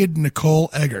naked Nicole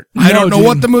Eggert. I don't know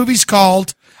what the movie's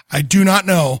called. I do not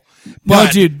know.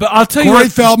 But but I'll tell you Corey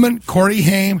what. Feldman, Corey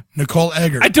Haim, Nicole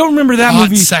Eggert. I don't remember that Hot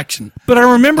movie. section. But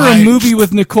I remember a movie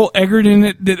with Nicole Eggert in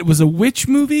it that it was a witch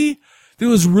movie. That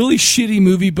was a really shitty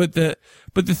movie, but the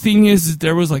thing is that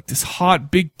there was like this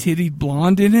hot, big tittied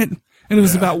blonde in it. And it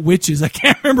was about witches. I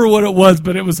can't remember what it was,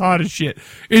 but it was hot as shit.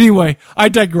 Anyway, I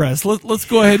digress. Let's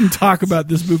go ahead and talk about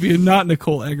this movie and not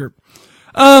Nicole Eggert.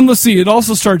 Let's see. It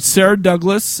also starred Sarah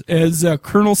Douglas as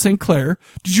Colonel St. Clair.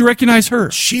 Did you recognize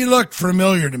her? She looked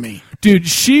familiar to me. Dude,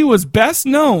 she was best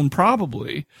known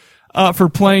probably for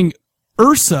playing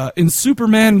Ursa in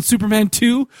Superman and Superman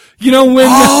 2. You know when?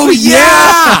 Oh,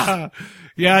 yeah!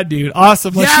 Yeah, dude.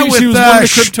 Awesome. Like, Yeah, she was one of the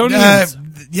Kryptonians.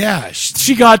 Yeah.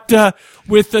 She got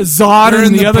with Zod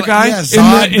and the other guy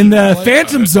in the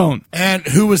Phantom Zone. And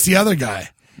who was the other guy?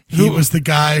 He was the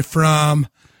guy from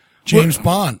James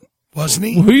Bond, wasn't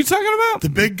he? Who are you talking about? The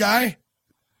big guy?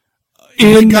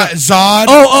 In big guy, Zod.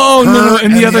 No.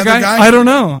 And the other guy? I don't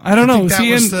know. Was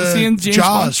Was he in James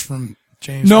Jaws Bond? from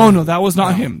James Bond? No, that was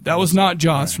not him. That was not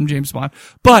Jaws from James Bond.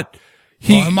 But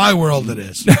in my world it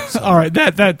is. So. All right,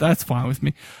 that's fine with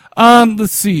me.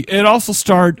 Let's see. It also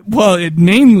it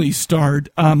mainly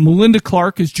starred Melinda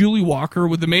Clarke as Julie Walker,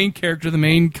 with the main character, the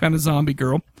main kind of zombie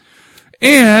girl,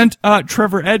 and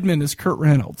Trevor Edmond as Kurt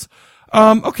Reynolds.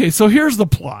 Okay, so here's the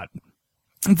plot.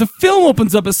 The film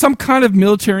opens up as some kind of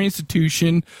military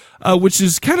institution, which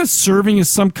is kind of serving as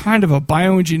some kind of a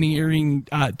bioengineering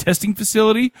testing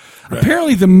facility. Right.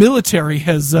 Apparently, the military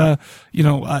has,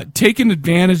 taken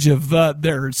advantage of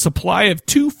their supply of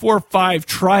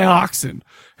 2,4,5-trioxin,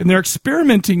 and they're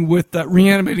experimenting with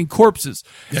reanimating corpses.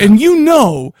 Yeah. And you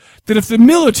know that if the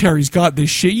military's got this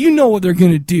shit, you know what they're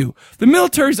going to do. The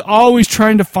military's always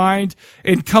trying to find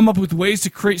and come up with ways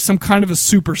to create some kind of a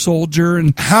super soldier.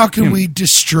 And how can we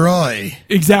destroy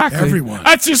exactly everyone?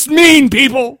 That's just mean,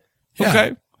 people. Yeah.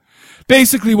 Okay.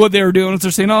 basically what they were doing is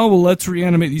they're saying, oh, well, let's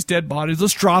reanimate these dead bodies.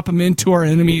 Let's drop them into our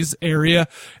enemy's area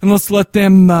and let's let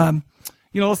them,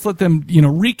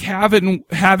 wreak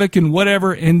havoc and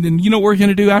whatever. And then, what we're going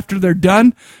to do after they're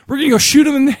done? We're going to go shoot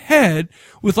them in the head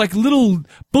with like little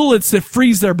bullets that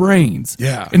freeze their brains.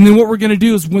 Yeah. And then what we're going to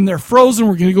do is when they're frozen,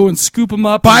 we're going to go and scoop them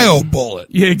up. Bio bullet.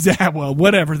 Yeah, exactly. Well,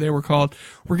 whatever they were called.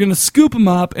 We're going to scoop them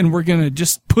up and we're going to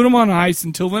just put them on ice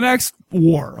until the next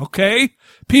war. Okay?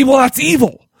 People, that's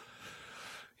evil.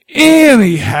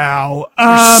 Anyhow,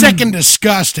 sick and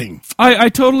disgusting. I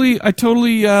totally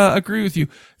agree with you.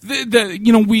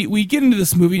 We get into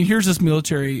this movie and here's this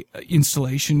military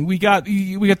installation. We got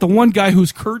the one guy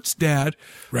who's Kurt's dad,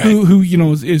 right. who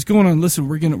is going on. Listen,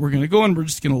 we're gonna go and we're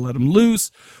just gonna let him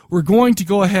loose. We're going to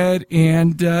go ahead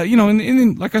and and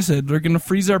then like I said, they're gonna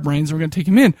freeze our brains. And we're gonna take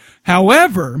him in.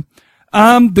 However,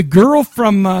 the girl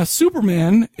from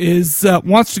Superman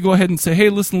wants to go ahead and say, hey,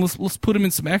 listen, let's put him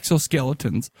in some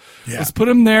exoskeletons. Yeah. Let's put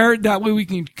him there. That way we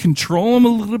can control him a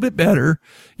little bit better,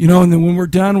 and then when we're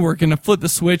done, we're going to flip the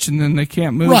switch and then they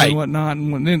can't move right. and whatnot.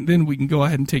 And then we can go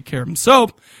ahead and take care of him. So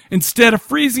instead of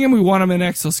freezing him, we want him in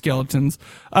exoskeletons.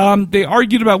 They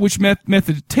argued about which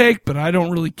method to take, but I don't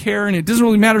really care. And it doesn't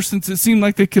really matter since it seemed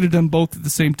like they could have done both at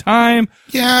the same time.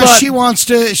 Yeah. But she wants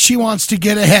to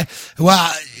get ahead.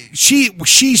 Well,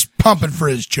 she's pumping for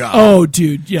his job. Oh,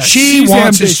 dude, yeah. She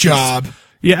wants his job.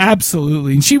 Yeah,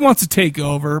 absolutely. And she wants to take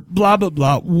over, blah, blah,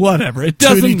 blah, whatever. It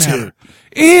doesn't matter.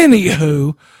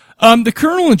 Anywho, the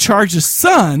colonel in charge's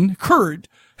son, Kurt,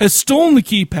 has stolen the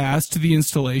key pass to the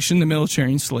installation, the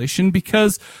military installation,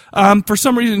 because for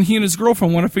some reason he and his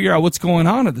girlfriend want to figure out what's going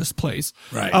on at this place.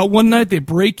 Right. One night they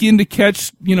break in to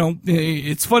catch,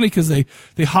 it's funny because they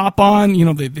hop on,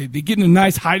 they get in a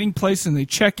nice hiding place and they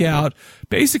check out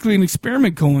basically an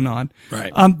experiment going on.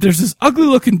 Right. There's this ugly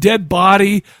looking dead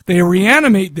body. They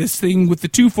reanimate this thing with the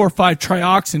 2,4,5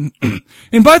 trioxin.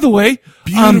 And by the way,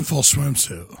 beautiful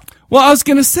swimsuit. Well, I was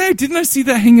going to say, didn't I see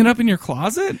that hanging up in your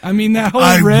closet? I mean, that whole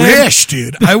I red. wish,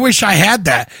 dude. I wish I had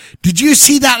that. Did you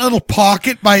see that little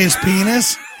pocket by his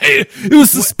penis? It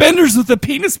was suspenders with a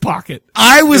penis pocket.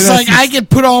 I was like, I could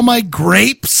put all my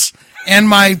grapes and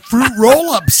my fruit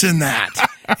roll-ups in that.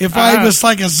 If I was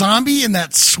like a zombie in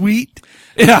that sweet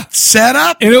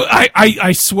setup. And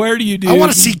I swear to you, dude. I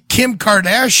want to see Kim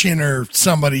Kardashian or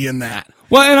somebody in that.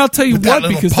 Well, and I'll tell you what,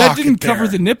 because that didn't there. cover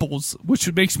the nipples, which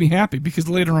makes me happy because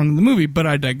later on in the movie, but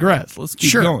I digress. Let's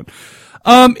keep going.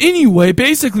 Anyway,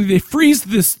 basically they freeze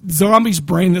this zombie's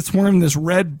brain that's wearing this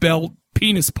red belt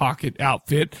penis pocket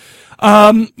outfit.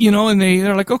 And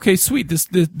they're like, okay, sweet. This,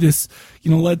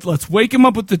 let's wake him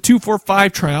up with the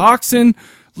 2,4,5 trioxin.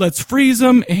 Let's freeze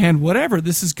him and whatever.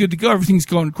 This is good to go. Everything's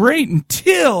going great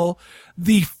until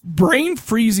the brain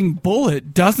freezing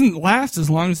bullet doesn't last as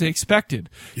long as they expected.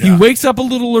 Yeah. He wakes up a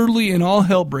little early and all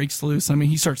hell breaks loose. I mean,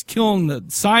 he starts killing the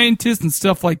scientists and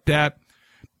stuff like that.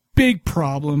 Big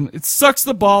problem. It sucks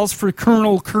the balls for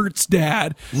Colonel Kurt's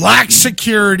dad. Lacks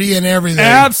security and everything.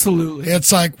 Absolutely.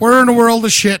 It's like, we're in a world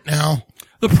of shit now.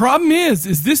 The problem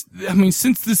is this,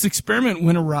 since this experiment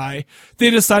went awry,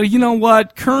 they decided, you know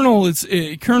what, Colonel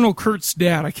Kurt's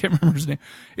dad, I can't remember his name,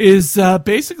 is,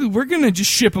 basically we're gonna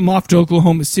just ship him off to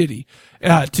Oklahoma City,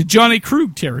 to Johnny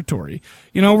Krug territory.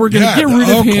 We're gonna get rid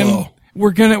of him.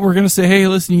 We're gonna say, hey,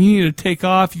 listen, you need to take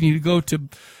off, you need to go to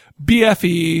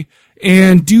BFE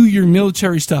and do your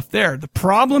military stuff there. The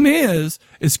problem is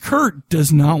Kurt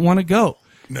does not want to go.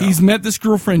 No. He's met this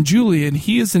girlfriend, Julie, and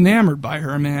he is enamored by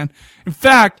her, man. In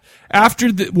fact, after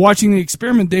watching the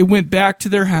experiment, they went back to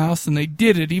their house and they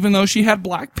did it, even though she had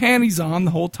black panties on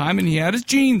the whole time and he had his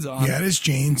jeans on. He had his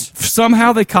jeans.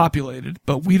 Somehow they copulated,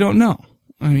 but we don't know.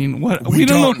 I mean, we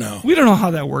don't know. We don't know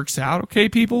how that works out, okay,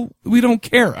 people? We don't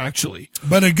care, actually.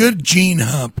 But a good gene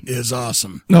hump is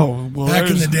awesome. No, well,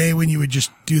 back in the day when you would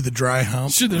just do the dry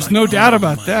hump. Sure, there's no doubt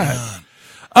about that.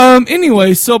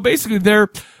 Anyway, so basically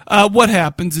what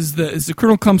happens is the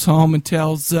colonel comes home and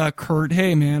tells Kurt,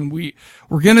 hey man,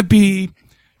 we're gonna be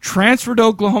transferred to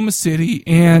Oklahoma City,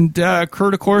 and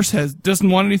Kurt of course doesn't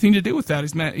want anything to do with that.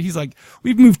 He's like,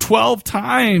 we've moved 12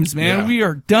 times, man. Yeah. We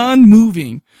are done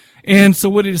moving. And so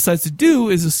what he decides to do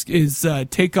is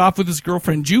take off with his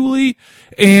girlfriend Julie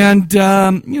and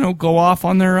go off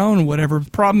on their own or whatever.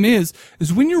 The problem is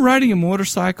when you're riding a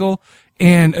motorcycle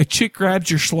and a chick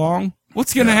grabs your schlong,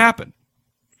 what's going to happen?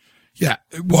 Yeah,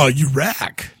 well, you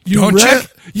wreck. You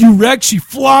wreck. She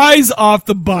flies off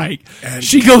the bike. And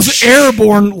she goes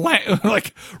airborne,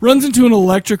 like runs into an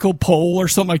electrical pole or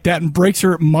something like that and breaks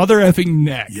her mother effing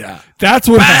neck. Yeah. That's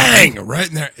what bang! happened. Right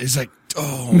in there. It's like,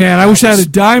 oh. Man, I wish I had a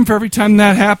dime for every time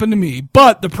that happened to me.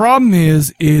 But the problem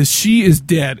is she is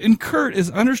dead. And Kurt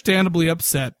is understandably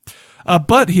upset.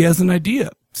 But he has an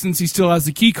idea. Since he still has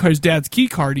the key card, his dad's key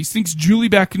card, he sinks Julie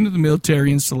back into the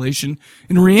military installation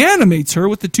and reanimates her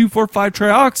with the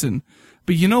 2,4,5-trioxin.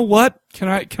 But you know what? Can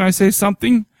I say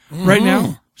something right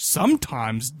now?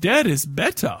 Sometimes dead is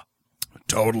better.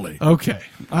 Totally. Okay.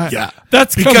 Yeah.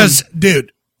 That's because,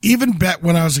 dude, even back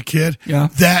when I was a kid,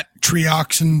 that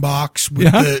trioxin box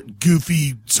with the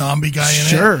goofy zombie guy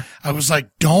in it, I was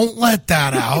like, don't let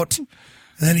that out.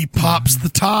 And then he pops the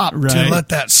top to let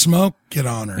that smoke get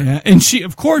on her. Yeah, and she,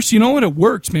 of course, you know what? It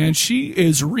works, man. She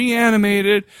is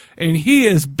reanimated, and he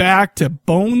is back to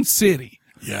Bone City.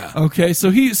 Yeah. Okay, so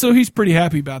he's pretty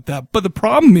happy about that. But the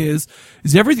problem is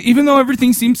everything, even though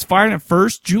everything seems fine at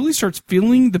first, Julie starts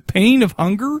feeling the pain of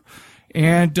hunger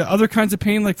and other kinds of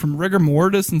pain, like from rigor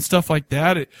mortis and stuff like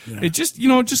that. It just,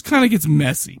 it just kind of gets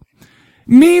messy.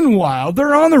 Meanwhile,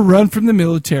 they're on the run from the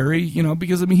military,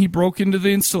 because, he broke into the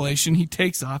installation. He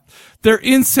takes off. They're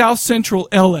in South Central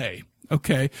L.A.,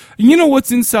 okay? And you know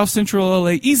what's in South Central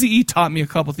L.A.? Eazy-E taught me a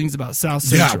couple things about South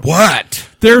Central. Yeah, what?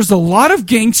 There's a lot of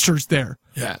gangsters there.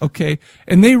 Yeah. Okay?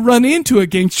 And they run into a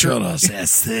gangster.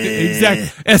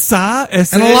 Exactly. S.A.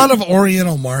 And a lot of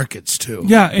Oriental markets, too.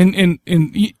 Yeah, and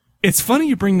it's funny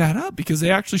you bring that up because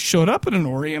they actually showed up at an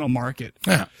Oriental market.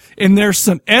 Yeah. And there's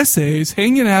some essays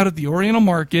hanging out at the Oriental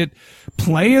market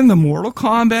playing the Mortal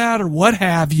Kombat or what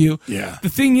have you. Yeah. The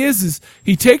thing is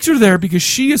he takes her there because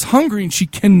she is hungry and she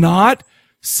cannot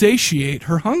satiate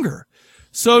her hunger.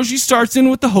 So she starts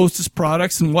in with the Hostess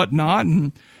products and whatnot.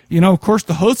 And, of course,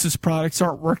 the Hostess products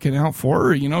aren't working out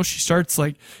for her. She starts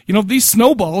like, these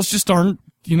snowballs just aren't,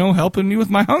 helping me with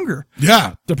my hunger.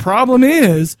 Yeah. The problem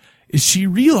is she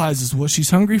realizes what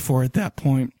she's hungry for at that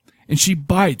point, and she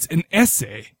bites an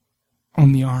essay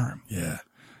on the arm. Yeah.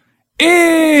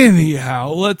 Anyhow,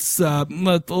 let's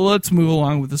move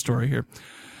along with the story here.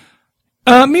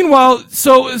 Meanwhile,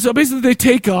 so basically they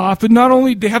take off, and not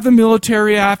only they have the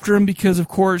military after him because, of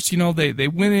course, they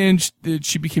went in,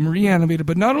 she became reanimated,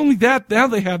 but not only that, now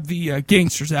they have the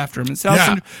gangsters after him in South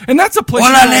Central, and that's a place.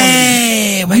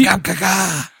 Wake up,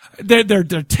 Kaka.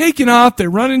 They're taking off. They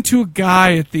run into a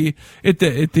guy at the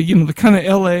the kind of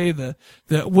LA, the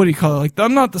what do you call it? Like,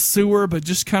 I'm not the sewer, but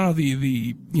just kind of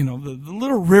the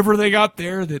little river they got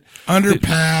there that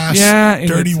underpass,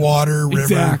 dirty water river.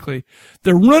 Exactly.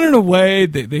 They're running away.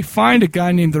 They find a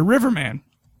guy named the Riverman.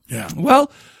 Yeah.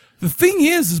 Well, the thing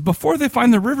is before they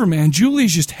find the Riverman,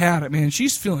 Julie's just had it, man.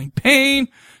 She's feeling pain.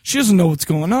 She doesn't know what's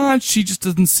going on. She just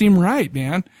doesn't seem right,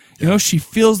 man. She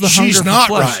feels the hunger. She's not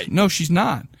for flesh. right. No, she's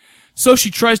not. So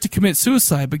she tries to commit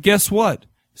suicide, but guess what?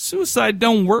 Suicide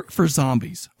don't work for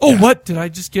zombies. Oh, what? Did I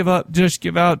just give out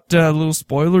a little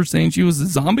spoiler saying she was a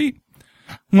zombie?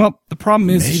 Well, the problem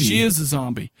is she is a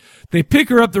zombie. They pick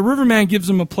her up. The Riverman gives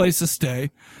them a place to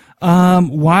stay,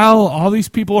 while all these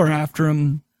people are after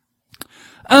him.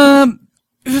 The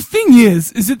thing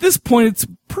is at this point, it's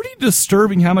pretty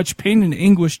disturbing how much pain and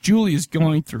anguish Julie is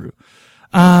going through.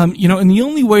 And the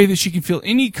only way that she can feel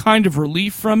any kind of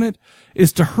relief from it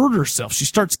is to hurt herself. She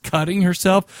starts cutting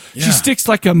herself. Yeah. She sticks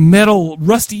like a metal,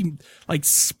 rusty, like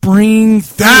spring.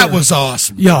 That was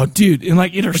awesome. Yo, dude. And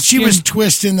like in her But skin. she was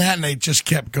twisting that and they just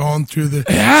kept going through the,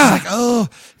 Yeah. It's like,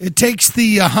 it takes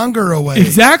the hunger away.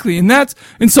 Exactly. And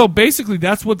so basically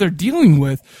that's what they're dealing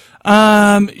with.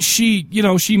 She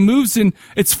moves in.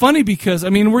 It's funny because,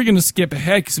 we're going to skip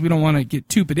ahead because we don't want to get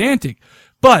too pedantic,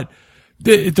 but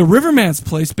the Riverman's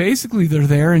place, basically they're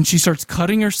there and she starts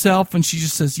cutting herself and she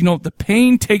just says, the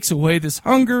pain takes away this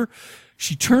hunger.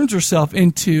 She turns herself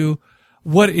into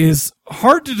what is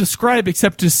hard to describe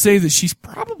except to say that she's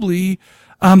probably,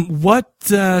 what,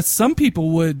 some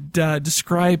people would,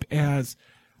 describe as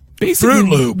basically Fruit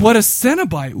Loop. what a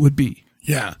Cenobite would be.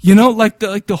 Yeah. Like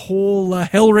the whole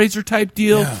Hellraiser type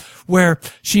deal where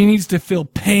she needs to feel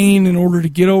pain in order to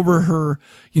get over her,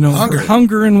 her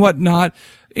hunger and whatnot.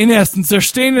 In essence, they're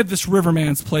staying at this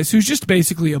Riverman's place, who's just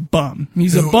basically a bum.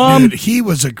 He's a bum. Dude, he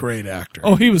was a great actor.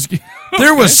 Oh, he was.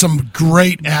 There was some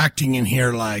great acting in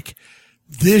here. Like,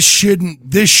 this should be in,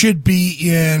 this should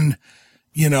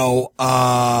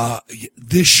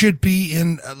be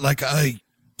in like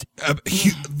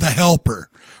The Helper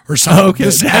or something. Okay,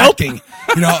 this The acting,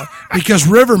 because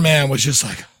Riverman was just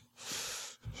like,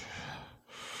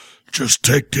 just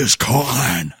take this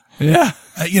coin. Yeah.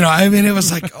 It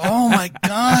was like, oh my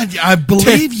God, I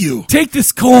believe you. Take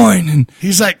this coin. And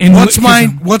he's like, and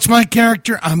what's my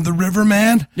character? I'm the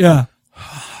Riverman. Yeah.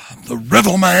 I'm the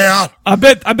Riverman. I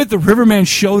bet the Riverman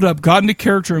showed up, got into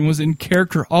character, and was in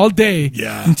character all day.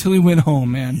 Yeah. Until he went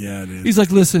home, man. Yeah, dude. He's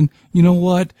like, listen, you know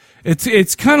what?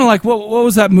 It's kind of like, what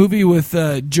was that movie with,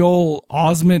 Joel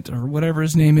Osment or whatever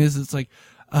his name is? It's like,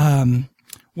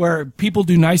 where people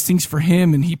do nice things for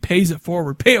him and he pays it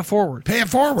forward. Pay it forward. Pay it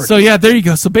forward. So yeah, there you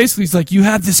go. So basically he's like, you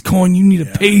have this coin, you need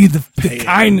to pay the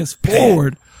kindness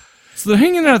forward. So they're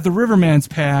hanging out at the Riverman's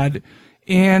pad,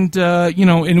 and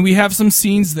and we have some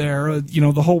scenes there,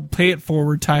 the whole pay it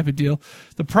forward type of deal.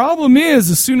 The problem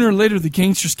is sooner or later the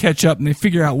gangsters catch up and they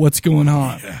figure out what's going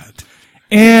on.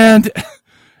 And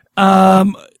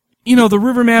the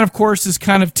Riverman, of course, is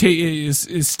kind of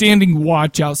is standing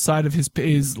watch outside of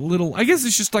his little. I guess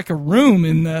it's just like a room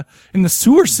in the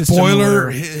sewer system. Boiler.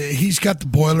 He's got the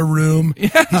boiler room.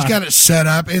 Yeah. He's got it set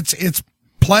up. It's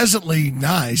pleasantly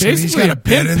nice. He's got a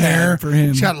bed in there for him.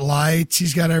 He's got lights.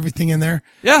 He's got everything in there.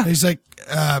 Yeah. He's like,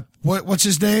 what's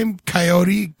his name?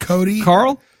 Cody,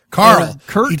 Carl.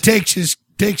 Kurt. He takes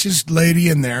his lady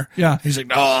in there. Yeah. He's like,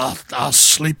 no, I'll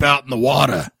sleep out in the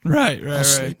water. Right. I'll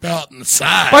sleep out in the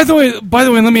side. By the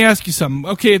way, let me ask you something.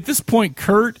 Okay, at this point,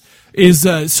 Kurt is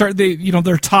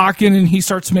they're talking and he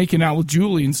starts making out with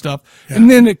Julie and stuff, and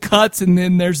then it cuts, and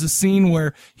then there's a scene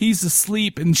where he's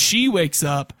asleep and she wakes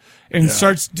up and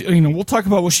starts. We'll talk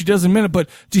about what she does in a minute, but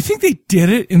do you think they did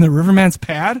it in the Riverman's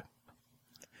pad?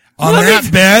 On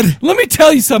that bed? Let me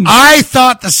tell you something. I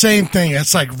thought the same thing.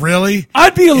 It's like, really?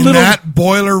 I'd be in that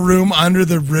boiler room under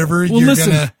the river, well,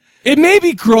 listen, it may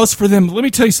be gross for them, but let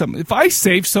me tell you something. If I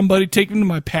save somebody, take them to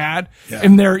my pad,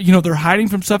 and they're hiding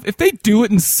from stuff, if they do it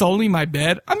and sully my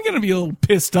bed, I'm going to be a little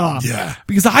pissed off. Yeah.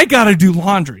 Because I got to do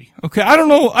laundry. Okay. I don't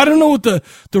know what the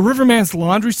Riverman's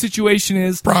laundry situation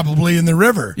is. Probably in the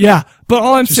river. Yeah. But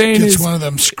all I'm saying is one of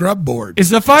them scrub boards.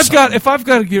 Is if I've got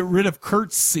to get rid of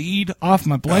Kurt's seed off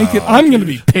my blanket, I'm going to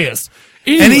be pissed.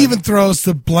 Anyway. And he even throws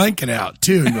the blanket out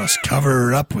too and goes, cover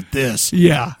her up with this.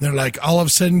 Yeah. They're like all of a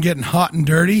sudden getting hot and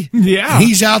dirty. Yeah. And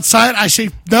he's outside. I say,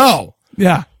 no.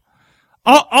 Yeah.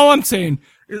 All I'm saying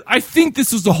is I think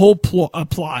this was the whole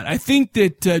plot. I think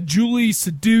that Julie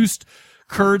seduced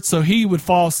Kurt so he would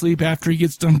fall asleep after he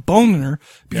gets done boning her,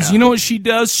 because you know what she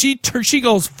does? She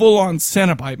goes full on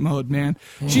Cenobite mode, man.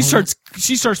 She starts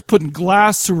putting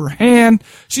glass to her hand.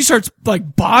 She starts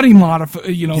like body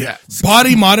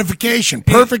body modification.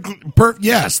 Perfect.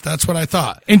 Yes, that's what I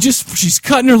thought. And she's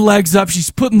cutting her legs up.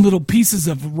 She's putting little pieces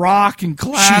of rock and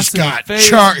glass. She's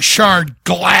got shard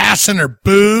glass in her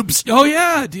boobs. Oh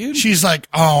yeah, dude. She's like,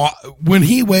 oh, when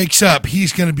he wakes up,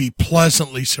 he's going to be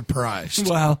pleasantly surprised.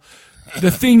 Well,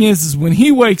 the thing is when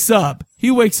he wakes up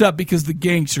because the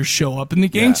gangsters show up, and the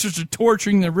gangsters are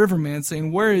torturing the Riverman,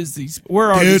 saying, where are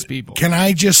these people? Can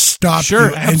I just stop you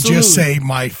and just say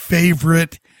my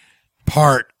favorite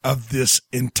part of this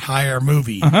entire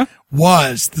movie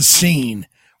was the scene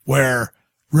where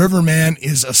Riverman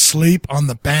is asleep on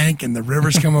the bank and the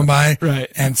river's coming by,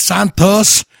 right? And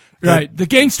Santos, the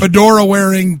gangster fedora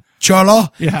wearing cholo,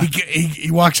 yeah, he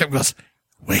walks up and goes,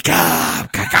 "Wake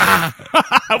up,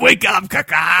 caca! Wake up,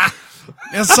 caca!"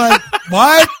 It's like,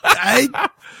 what?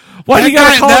 Why do you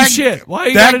gotta call him shit? Why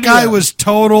you that gotta do guy that? was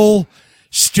total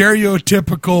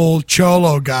stereotypical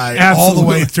cholo guy all the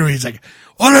way through. He's like,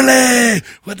 "Orale,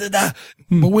 what did that?"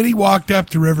 But when he walked up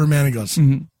to Riverman, he goes,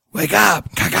 "Wake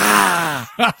up, caca!"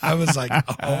 I was like,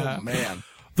 "Oh man."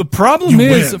 The problem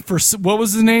is what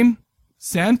was his name?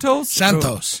 Santos.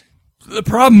 The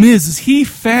problem is he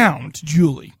found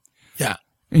Julie. Yeah.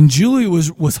 And Julie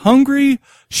was hungry.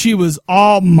 She was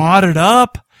all modded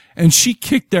up, and she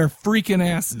kicked their freaking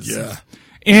asses. Yeah.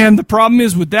 And the problem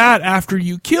is with that, after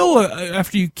you kill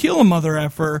a mother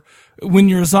effer, when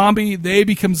you're a zombie, they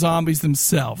become zombies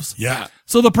themselves. Yeah.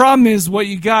 So the problem is what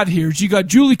you got here is you got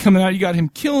Julie coming out, you got him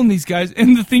killing these guys,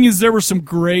 and the thing is there were some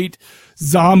great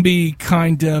zombie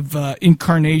kind of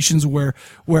incarnations where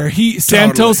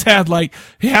Santos had like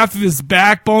half of his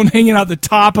backbone hanging out the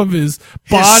top of his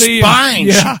body. His spine.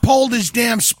 Yeah. She pulled his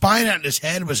damn spine out and his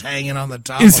head was hanging on the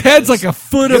top. His head's like a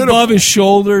foot above his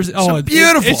shoulders. It's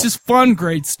beautiful. It's just fun,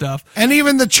 great stuff. And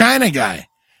even the China guy.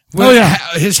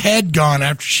 His head gone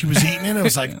after she was eating it. It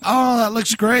was like, oh, that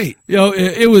looks great.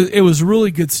 It was really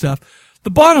good stuff.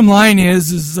 The bottom line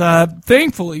is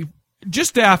thankfully,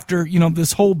 just after,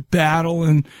 this whole battle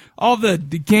and all the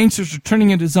gangsters are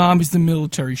turning into zombies, the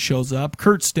military shows up.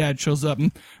 Kurt's dad shows up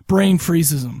and brain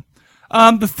freezes him.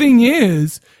 The thing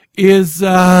is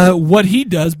what he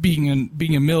does being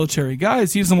a military guy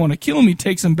is he doesn't want to kill him. He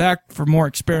takes him back for more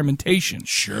experimentation.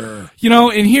 Sure.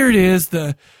 And here it is,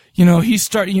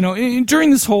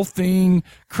 during this whole thing,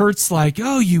 Kurt's like,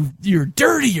 "Oh, you're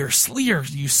dirty, you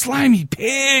slimy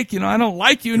pig. I don't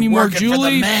like you anymore, working Julie."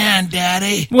 For the man,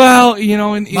 Daddy. Well,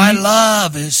 my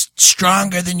love is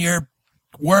stronger than your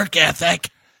work ethic.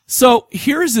 So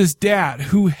here's his dad,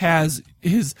 who has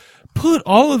his put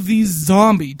all of these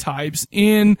zombie types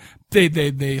in.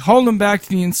 They haul them back to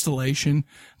the installation.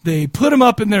 They put them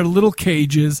up in their little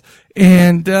cages,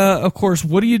 and of course,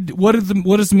 what does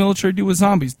the military do with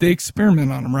zombies? They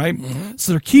experiment on them, right? Mm-hmm.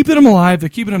 So they're keeping them alive. They're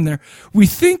keeping them there. We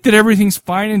think that everything's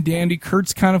fine and dandy.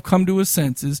 Kurt's kind of come to his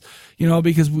senses,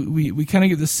 because we kind of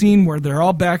get the scene where they're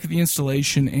all back at the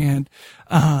installation, and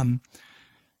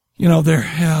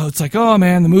it's like, oh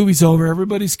man, the movie's over.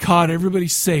 Everybody's caught.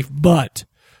 Everybody's safe, but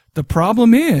the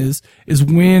problem is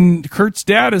when Kurt's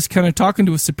dad is kind of talking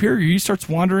to a superior, he starts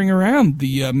wandering around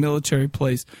the military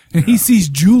place, and he sees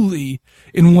Julie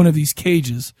in one of these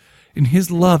cages, and his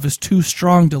love is too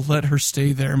strong to let her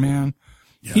stay there, man.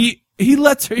 Yeah. He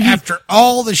lets her... After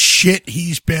all the shit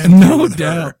he's been through with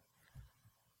her,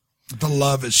 the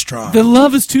love is strong. The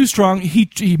love is too strong.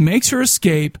 He makes her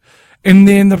escape. And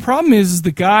then the problem is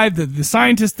the guy, the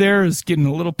scientist there is getting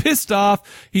a little pissed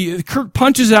off. Kurt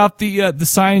punches out the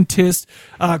scientist,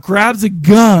 grabs a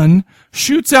gun,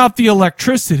 shoots out the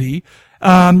electricity,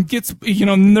 and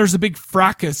there's a big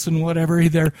fracas and whatever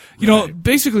there.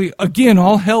 Basically, again,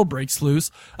 all hell breaks loose.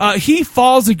 He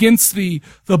falls against the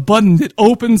button that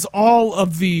opens all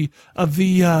of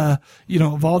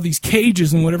all these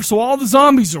cages and whatever. So all the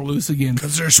zombies are loose again.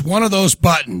 Because there's one of those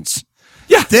buttons.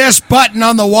 Yeah. This button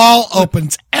on the wall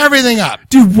opens everything up.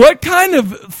 Dude, what kind of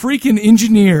freaking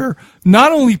engineer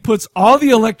not only puts all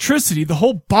the electricity, the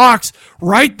whole box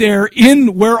right there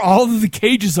in where all of the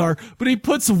cages are, but he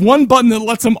puts one button that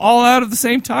lets them all out at the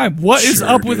same time? What is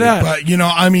up with that? But,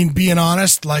 being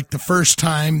honest, like the first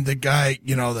time the guy,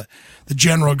 the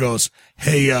general goes,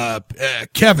 hey,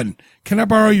 Kevin, can I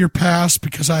borrow your pass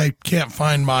because I can't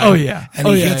find mine? Oh, yeah. And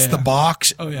he hits the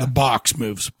box. Oh, yeah. The box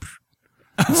moves.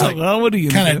 It's like, well, what are you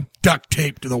kind of duct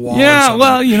taped to the wall? Yeah,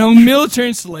 well, military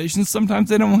installations, sometimes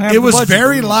they don't have. It was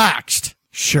very laxed.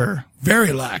 Sure. Very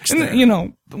laxed.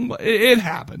 And, it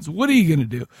happens. What are you going to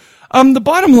do? The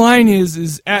bottom line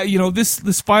is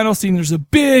this final scene, there's a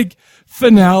big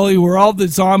finale where all the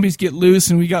zombies get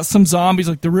loose, and we got some zombies,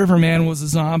 like the Riverman was a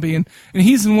zombie, and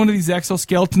he's in one of these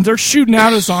exoskeletons. They're shooting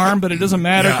out his arm, but it doesn't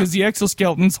matter because the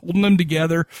exoskeletons holding them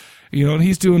together. And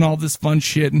he's doing all this fun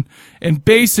shit, and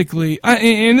basically,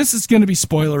 and this is going to be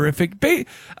spoilerific.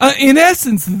 In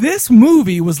essence, this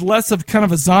movie was less of kind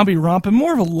of a zombie romp and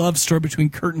more of a love story between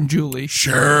Kurt and Julie.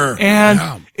 Sure.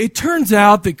 And it turns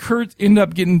out that Kurt ended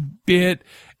up getting bit,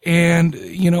 and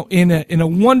in a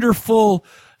wonderful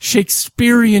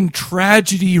Shakespearean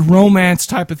tragedy romance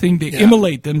type of thing, they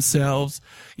immolate themselves.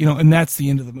 And that's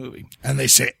the end of the movie. And they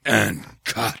say, and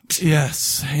cut.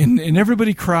 Yes. And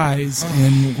everybody cries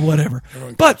and whatever.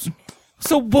 But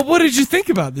what did you think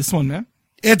about this one, man?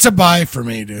 It's a buy for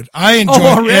me, dude. I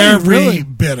enjoyed every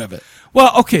bit of it.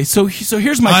 Well, okay. So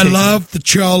here's my take. I love the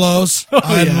cholos.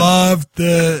 I love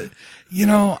the,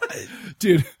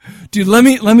 Dude, let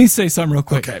me say something real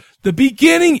quick. Okay. The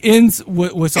beginning ends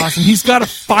was awesome. He's got a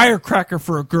firecracker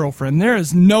for a girlfriend. There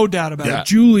is no doubt about it.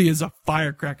 Julie is a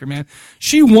firecracker, man.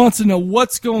 She wants to know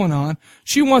what's going on.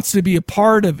 She wants to be a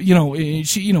part of,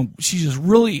 she's just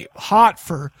really hot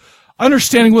for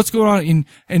understanding what's going on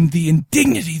and the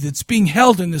indignity that's being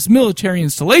held in this military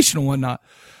installation and whatnot.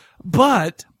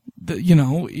 But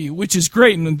which is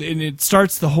great, and it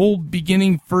starts the whole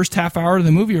beginning first half hour of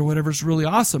the movie or whatever is really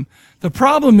awesome. The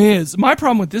problem is, my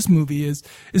problem with this movie is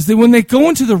that when they go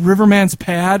into the Riverman's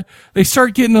pad, they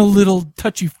start getting a little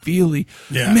touchy-feely.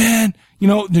 Yeah. Man,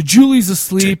 the Julie's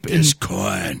asleep. Take this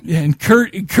coin. And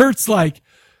Kurt's like,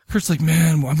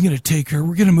 man, well, I'm going to take her.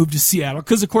 We're going to move to Seattle.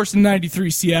 Because, of course, in 93,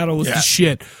 Seattle was the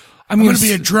shit. I'm going to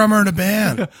be a drummer in a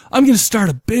band. I'm going to start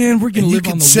a band. We're going to live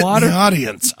on the water. In the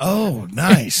audience. Oh,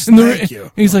 nice. Thank you.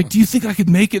 And he's like, do you think I could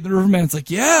make it? The Riverman's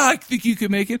like, yeah, I think you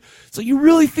could make it. It's like, you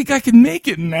really think I could make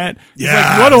it in that? Yeah. He's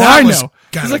like, what do I know?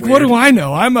 He's like, what do I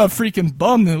know? I'm a freaking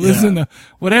bum that lives in the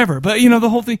whatever. But, the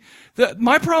whole thing.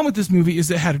 My problem with this movie is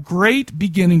it had a great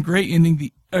beginning, great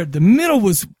ending. The middle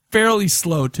was fairly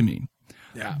slow to me.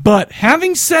 Yeah. But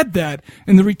having said that,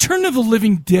 in the Return of the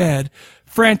Living Dead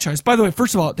franchise, by the way,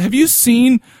 first of all, have you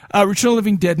seen Return of the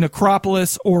Living Dead,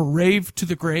 Necropolis, or Rave to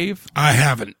the Grave? I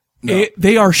haven't. No.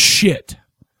 They are shit.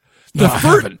 I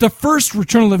haven't. The first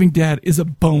Return of the Living Dead is a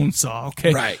bone saw,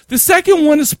 okay? Right. The second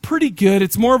one is pretty good.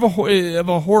 It's more of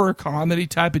a horror comedy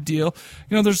type of deal.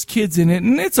 There's kids in it,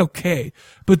 and it's okay.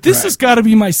 But this has got to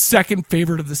be my second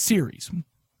favorite of the series.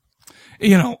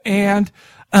 And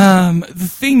The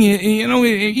thing is, you know,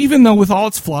 even though with all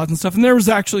its flaws and stuff, and there was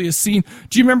actually a scene.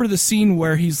 Do you remember the scene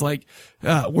where he's like,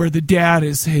 where the dad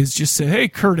has just said, "Hey,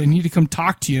 Kurt, I need to come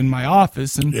talk to you in my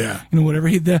office," and you know, whatever.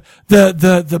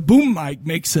 The boom mic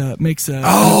makes a.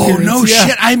 Oh no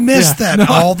shit! I miss that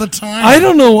all the time. I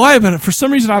don't know why, but for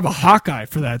some reason I have a Hawkeye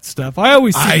for that stuff. I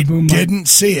always see the boom mic. I didn't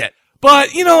see it.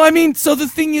 But, you know, I mean, so the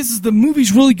thing is the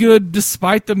movie's really good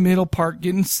despite the middle part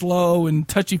getting slow and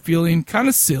touchy-feely and kind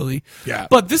of silly. Yeah.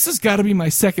 But this has got to be my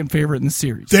second favorite in the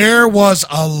series. There was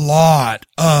a lot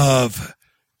of,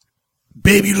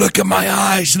 baby, look at my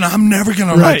eyes, and I'm never going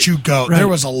to let you go. Right. There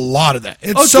was a lot of that.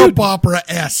 It's soap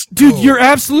opera-esque. Dude, you're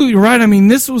absolutely right. I mean,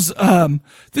 this was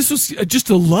just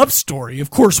a love story. Of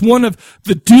course, one of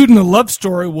the dude in the love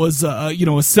story was, you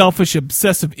know, a selfish,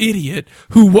 obsessive idiot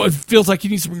who feels like he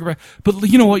needs to bring her back. But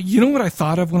you know what I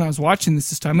thought of when I was watching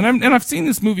this time, and I've seen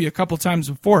this movie a couple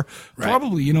times before,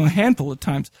 probably, you know, a handful of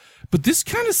times. But this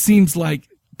kind of seems like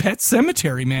Pet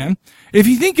Sematary, man. If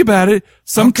you think about it,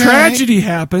 some tragedy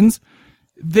happens.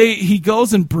 He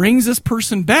goes and brings this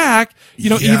person back, you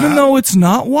know, even though it's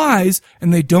not wise,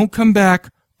 and they don't come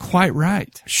back quite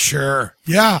right. Sure.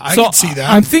 Yeah, I can see that.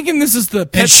 I'm thinking this is the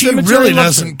Pet And she Sematary really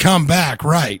doesn't come back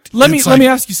right. Let me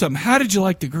ask you something. How did you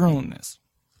like the girl in this?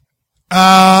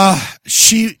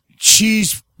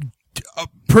 She's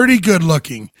pretty good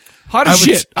looking. Hot as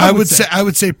shit. I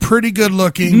would say pretty good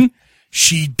looking. Mm-hmm.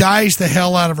 She dyes the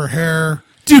hell out of her hair.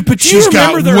 Dude, but she's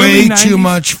got way too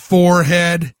much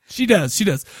forehead. She does. Do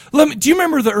you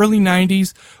remember the early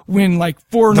 90s when like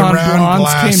Four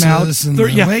Non-Blondes came out?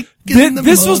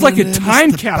 This was like a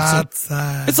time capsule.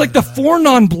 It's like the Four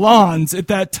Non-Blondes at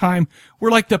that time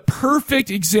were like the perfect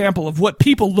example of what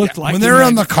people looked like. When they're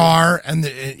in the car and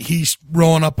he's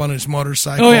rolling up on his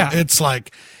motorcycle, it's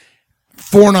like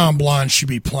Four Non-Blondes should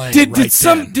be playing.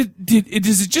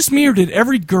 Is it just me, or did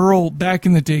every girl back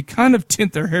in the day kind of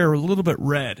tint their hair a little bit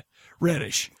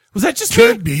reddish? Was that just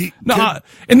Could be. No,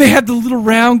 and they had the little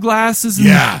round glasses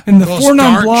and the Four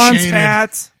Non-Blondes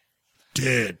hats.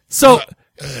 Dude. So,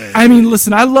 I mean,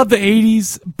 listen, I love the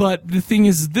 80s, but the thing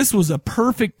is, this was a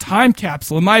perfect time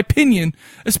capsule, in my opinion.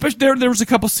 Especially, there was a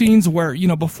couple scenes where, you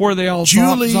know, before they all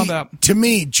to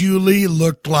me, Julie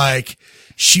looked like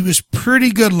she was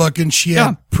pretty good looking. She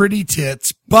had pretty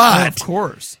tits, but of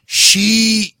course,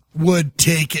 she would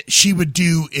take it. She would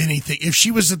do anything. If she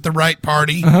was at the right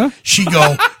party, she'd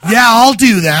go, yeah, I'll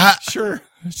do that. Sure.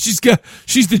 She's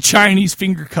the Chinese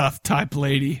finger cuff type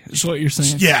lady, is what you're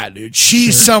saying. Yeah, dude.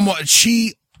 She's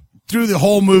she, through the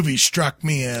whole movie, struck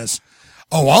me as,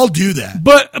 oh, I'll do that.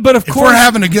 But of course, if we're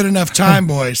having a good enough time,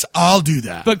 boys, I'll do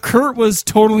that. But Kurt was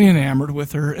totally enamored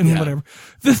with her and whatever.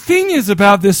 The thing is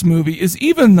about this movie is,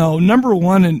 even though number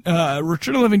one and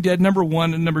Return of the Living Dead number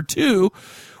 1 and number 2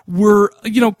 were,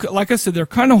 you know, like I said, they're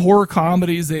kind of horror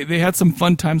comedies. They had some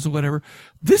fun times or whatever.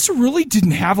 This really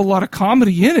didn't have a lot of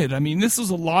comedy in it. I mean, this was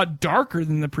a lot darker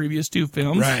than the previous two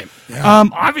films. Right. Yeah.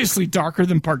 Obviously darker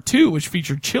than part 2, which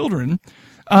featured children.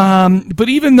 But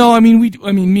even though,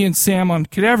 me and Sam on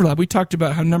Cadaver Lab, we talked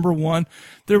about how number 1,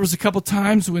 there was a couple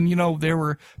times when, you know, they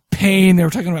were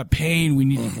talking about pain. We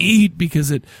need to eat because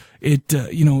it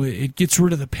gets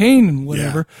rid of the pain and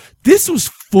whatever. Yeah. This was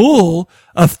full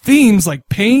of themes like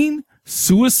pain,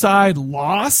 suicide,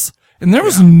 loss, and there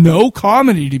was no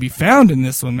comedy to be found in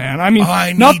this one, man. I mean,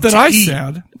 I need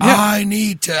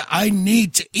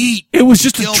to eat. It was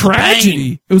just a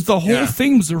tragedy. It was the whole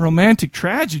thing was a romantic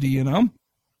tragedy, you know?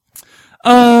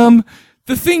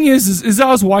 The thing is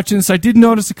I was watching this, I did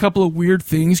notice a couple of weird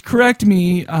things. Correct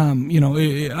me, tell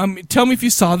me if you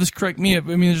saw this, correct me. I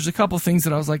mean, there's a couple of things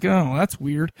that I was like, oh, that's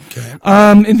weird. Okay.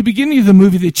 In the beginning of the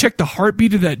movie, they checked the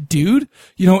heartbeat of that dude,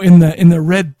 you know, in the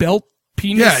red belt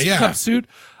penis cup suit.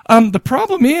 The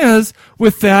problem is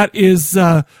with that is,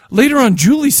 later on,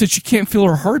 Julie said she can't feel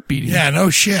her heart beating. Yeah, no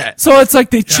shit. So it's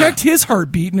like they checked his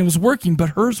heartbeat and it was working,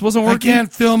 but hers wasn't working. I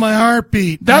can't feel my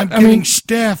heartbeat. I'm getting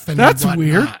stiff and that's whatnot.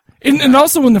 Weird. And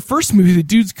also in the first movie, the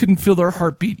dudes couldn't feel their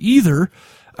heartbeat either,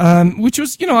 which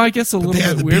was, you know, I guess a little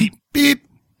bit weird. Beep,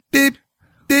 beep,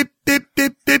 beep, beep,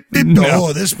 beep, beep, beep. No.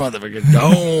 Oh, this motherfucker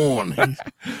gone.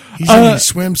 He's in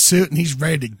his swimsuit and he's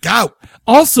ready to go.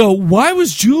 Also, why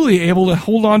was Julie able to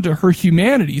hold on to her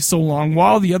humanity so long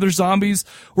while the other zombies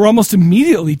were almost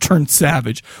immediately turned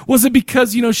savage? Was it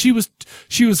because, you know, she was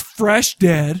fresh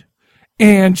dead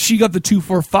and she got the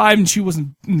 245 and she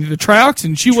wasn't the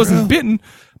trioxin, she wasn't bitten?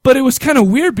 But it was kind of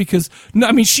weird because,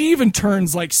 I mean, she even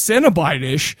turns like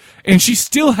Cenobite-ish, and she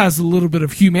still has a little bit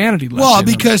of humanity left. Well,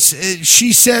 because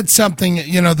she said something,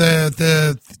 you know,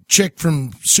 the chick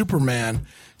from Superman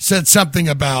said something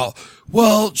about,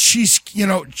 well, she's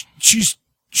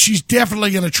she's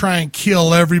definitely going to try and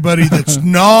kill everybody that's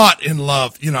not in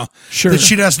love, Sure. that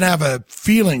she doesn't have a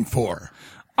feeling for.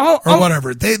 Or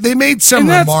whatever. They made some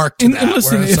remark to that. And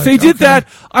listen, where it's if they did that,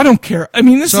 I don't care. I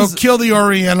mean, kill the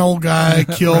Oriental guy,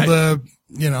 kill Right. the,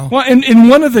 Well, and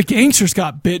one of the gangsters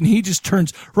got bit, and he just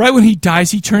turns right when he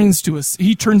dies. He turns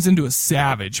into a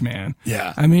savage, man.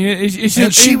 Yeah. I mean, it's just,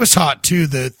 and she was hot too.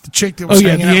 The chick that was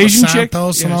hanging the out Asian with chick?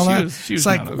 Santos and Yeah, all she that. was It's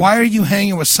like, not why are you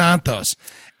hanging with Santos?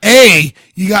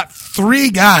 You got 3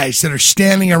 guys that are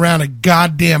standing around a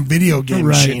goddamn video game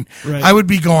Right, machine. right. I would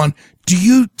be going, do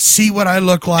you see what I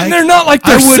look like? And they're not like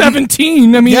they're I wouldn't-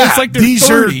 17. I mean, it's like they're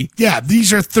 30.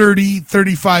 These are 30,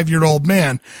 35-year-old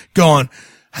men going,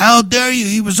 how dare you?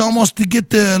 He was almost to get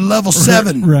to level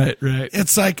 7. Right.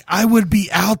 It's like, I would be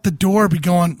out the door, be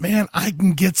going, man, I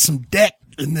can get some debt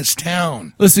in this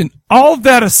town. Listen, all of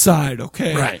that aside,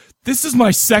 okay? Right. This is my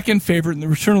second favorite in the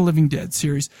Return of the Living Dead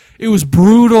series. It was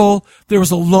brutal. There was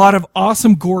a lot of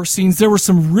awesome gore scenes. There were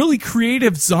some really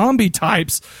creative zombie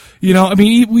types. I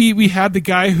mean, we had the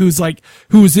guy who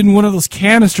was in one of those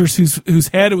canisters whose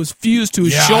head was fused to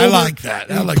his shoulder. I like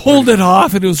that. And pulled it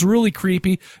off, and it was really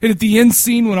creepy. And at the end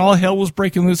scene, when all hell was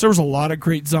breaking loose, there was a lot of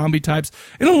great zombie types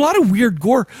and a lot of weird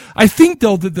gore. I think,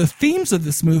 though, that the themes of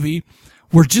this movie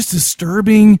were just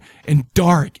disturbing and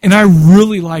dark, and I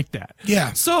really liked that.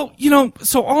 Yeah. So,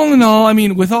 so all in all, I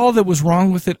mean, with all that was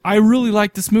wrong with it, I really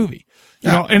liked this movie.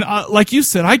 And like you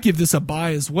said, I give this a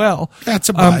buy as well. That's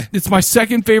a buy. It's my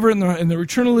second favorite in the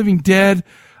Return of the Living Dead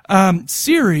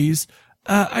series.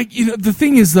 The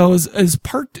thing is, though, is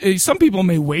some people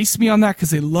may waste me on that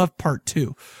because they love part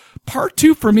 2. Part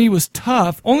 2 for me was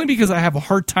tough only because I have a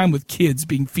hard time with kids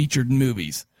being featured in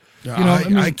movies.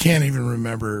 I can't even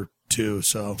remember 2,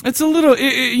 so. It's a little,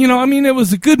 it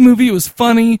was a good movie. It was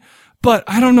funny, but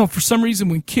I don't know, for some reason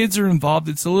when kids are involved,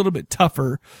 it's a little bit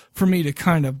tougher for me to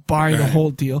kind of buy the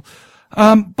whole deal.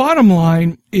 Bottom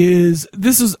line is,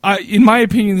 in my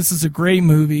opinion, this is a great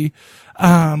movie.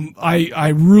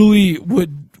 I really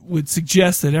would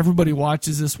suggest that everybody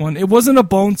watches this one. It wasn't a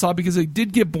bone saw because it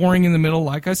did get boring in the middle,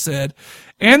 like I said,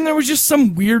 and there was just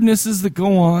some weirdnesses that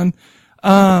go on.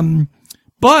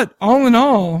 But all in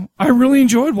all, I really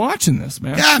enjoyed watching this,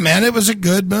 man. Yeah, man, it was a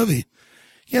good movie.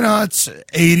 It's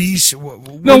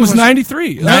 80s. No, it was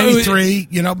 93. 93,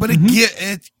 but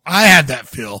I had that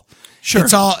feel. Sure.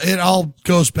 It all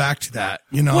goes back to that,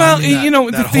 Well,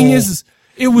 the thing is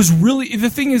it was really, the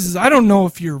thing is I don't know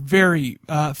if you're very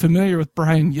familiar with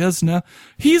Brian Yuzna.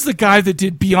 He's the guy that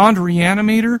did Beyond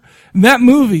Reanimator. In that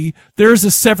movie, there's a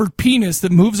severed penis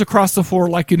that moves across the floor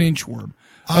like an inchworm.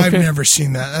 I've never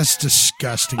seen that. That's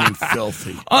disgusting and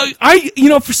filthy.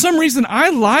 For some reason, I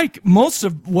like most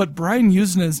of what Brian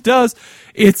Yuzna does.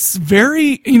 It's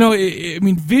very,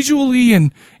 visually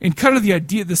and kind of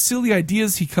the silly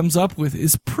ideas he comes up with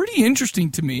is pretty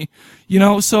interesting to me.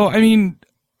 So, I mean,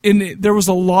 there was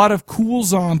a lot of cool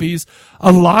zombies,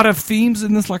 a lot of themes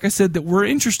in this, like I said, that were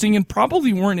interesting and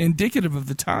probably weren't indicative of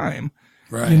the time.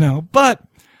 Right. But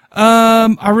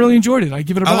I really enjoyed it. I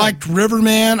give it a buy. I liked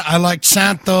Riverman. I liked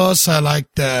Santos. I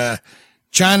liked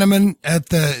Chinaman at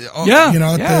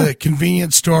the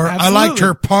convenience store. Absolutely. I liked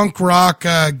her punk rock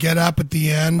get up at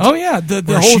the end. Oh yeah, the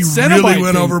where whole she Cenobite really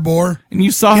went thing. overboard. And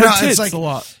you saw her it's tits like, a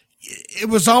lot. It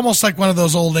was almost like one of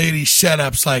those old 80s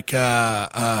setups, like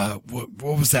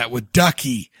what was that with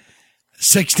Ducky?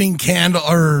 16 Candle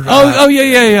or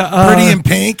Pretty in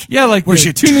Pink. Yeah, like where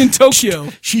she Tune in Tokyo.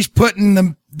 She's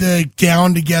putting the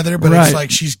gown together, but Right. it's like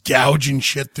she's gouging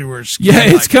shit through her skin. Yeah,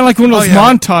 it's kind of like one of those yeah.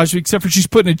 montages, except for she's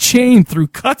putting a chain through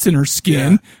cuts in her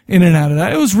skin, in and out of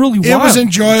that. It was really wild. It was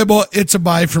enjoyable. It's a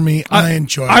buy for me. I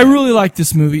enjoyed it. I really like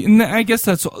this movie, and I guess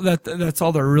that's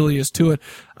all there really is to it.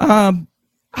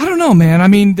 I don't know, man. I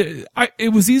mean, it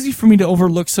was easy for me to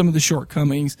overlook some of the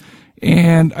shortcomings,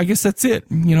 and I guess that's it.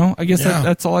 I guess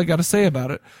that's all I got to say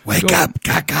about it. Wake up,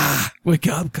 Kaka. Wake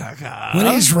up, Kaka. When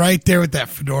he's right there with that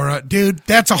fedora, dude,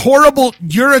 that's a horrible.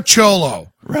 You're a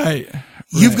cholo, right?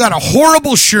 You've got a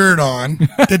horrible shirt on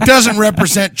that doesn't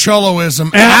represent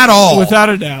choloism at all, without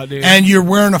a doubt, dude. And you're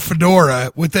wearing a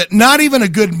fedora with it, not even a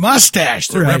good mustache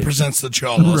that Right. represents the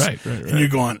cholos. Right. And you're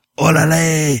going,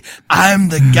 orale, I'm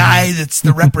the guy that's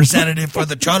the representative for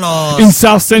the cholos. In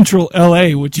South Central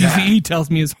LA, which he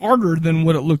tells me is harder than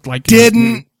what it looked like.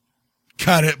 Didn't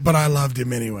cut it, but I loved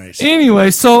him anyways.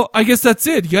 Anyway, so I guess that's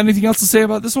it. You got anything else to say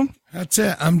about this one? That's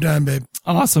it. I'm done, babe.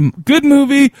 Awesome. Good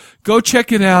movie. Go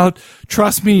check it out.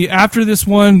 Trust me, after this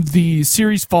one, the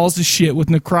series falls to shit with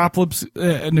Necropolis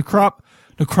and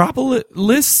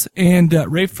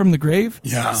Rafe from the Grave.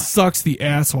 Yeah. Sucks the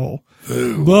asshole.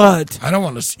 Ooh. But I don't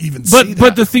want to even see that.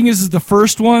 But the thing is the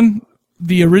first one,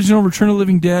 the original Return of the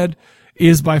Living Dead,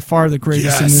 is by far the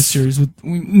greatest in Yes. this series, with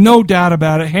no doubt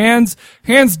about it. Hands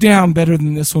down better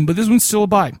than this one, but this one's still a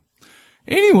buy.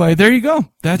 Anyway, there you go.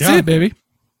 That's Yeah. it, baby.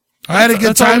 I had a good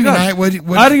That's all I time got. tonight. What,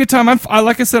 I had a good time.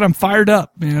 Like I said, I'm fired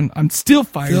up, man. I'm still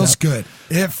fired feels up. good.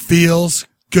 It feels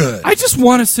good. I just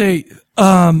want to say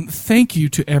thank you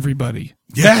to everybody.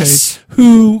 Yes.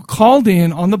 Who called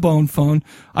in on the Bone Phone.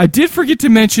 I did forget to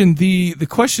mention the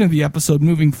question of the episode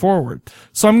moving forward.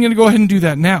 So I'm going to go ahead and do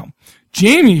that now.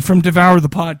 Jamie from Devour the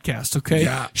Podcast, okay?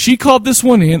 Yeah. She called this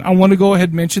one in. I want to go ahead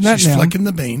and mention that She's now. flicking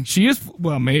the bean. She is,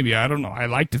 well, maybe. I don't know. I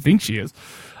like to think she is.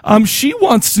 She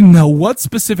wants to know what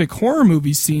specific horror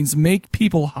movie scenes make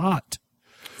people hot.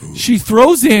 Ooh. She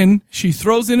throws in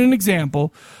an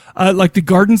example, like the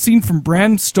garden scene from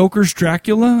Bram Stoker's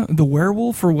Dracula, the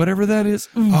werewolf or whatever that is.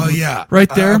 Ooh, Oh, yeah. right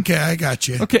there. Okay, I got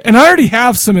you. Okay, and I already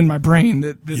have some in my brain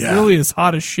that really is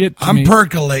hot as shit to me. I'm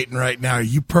percolating right now. Are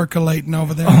you percolating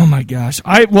over there? Oh my gosh.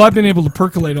 I've been able to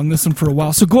percolate on this one for a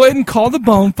while. So go ahead and call the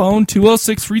Bone Phone,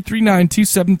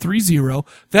 206-339-2730.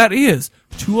 That is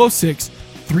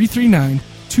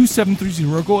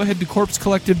 206-339-2730. Go ahead to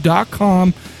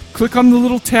corpsecollective.com. Click on the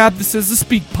little tab that says the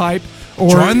speak pipe. Or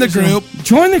Join the group.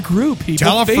 Join the group, people.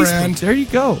 Tell a Facebook. friend. There you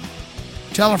go.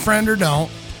 Tell a friend or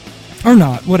don't. Or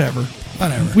not. Whatever.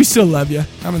 Whatever. We still love you.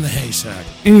 I'm in the haystack.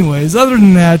 Anyways, other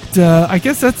than that, I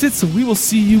guess that's it. So we will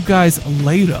see you guys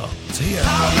later. See ya.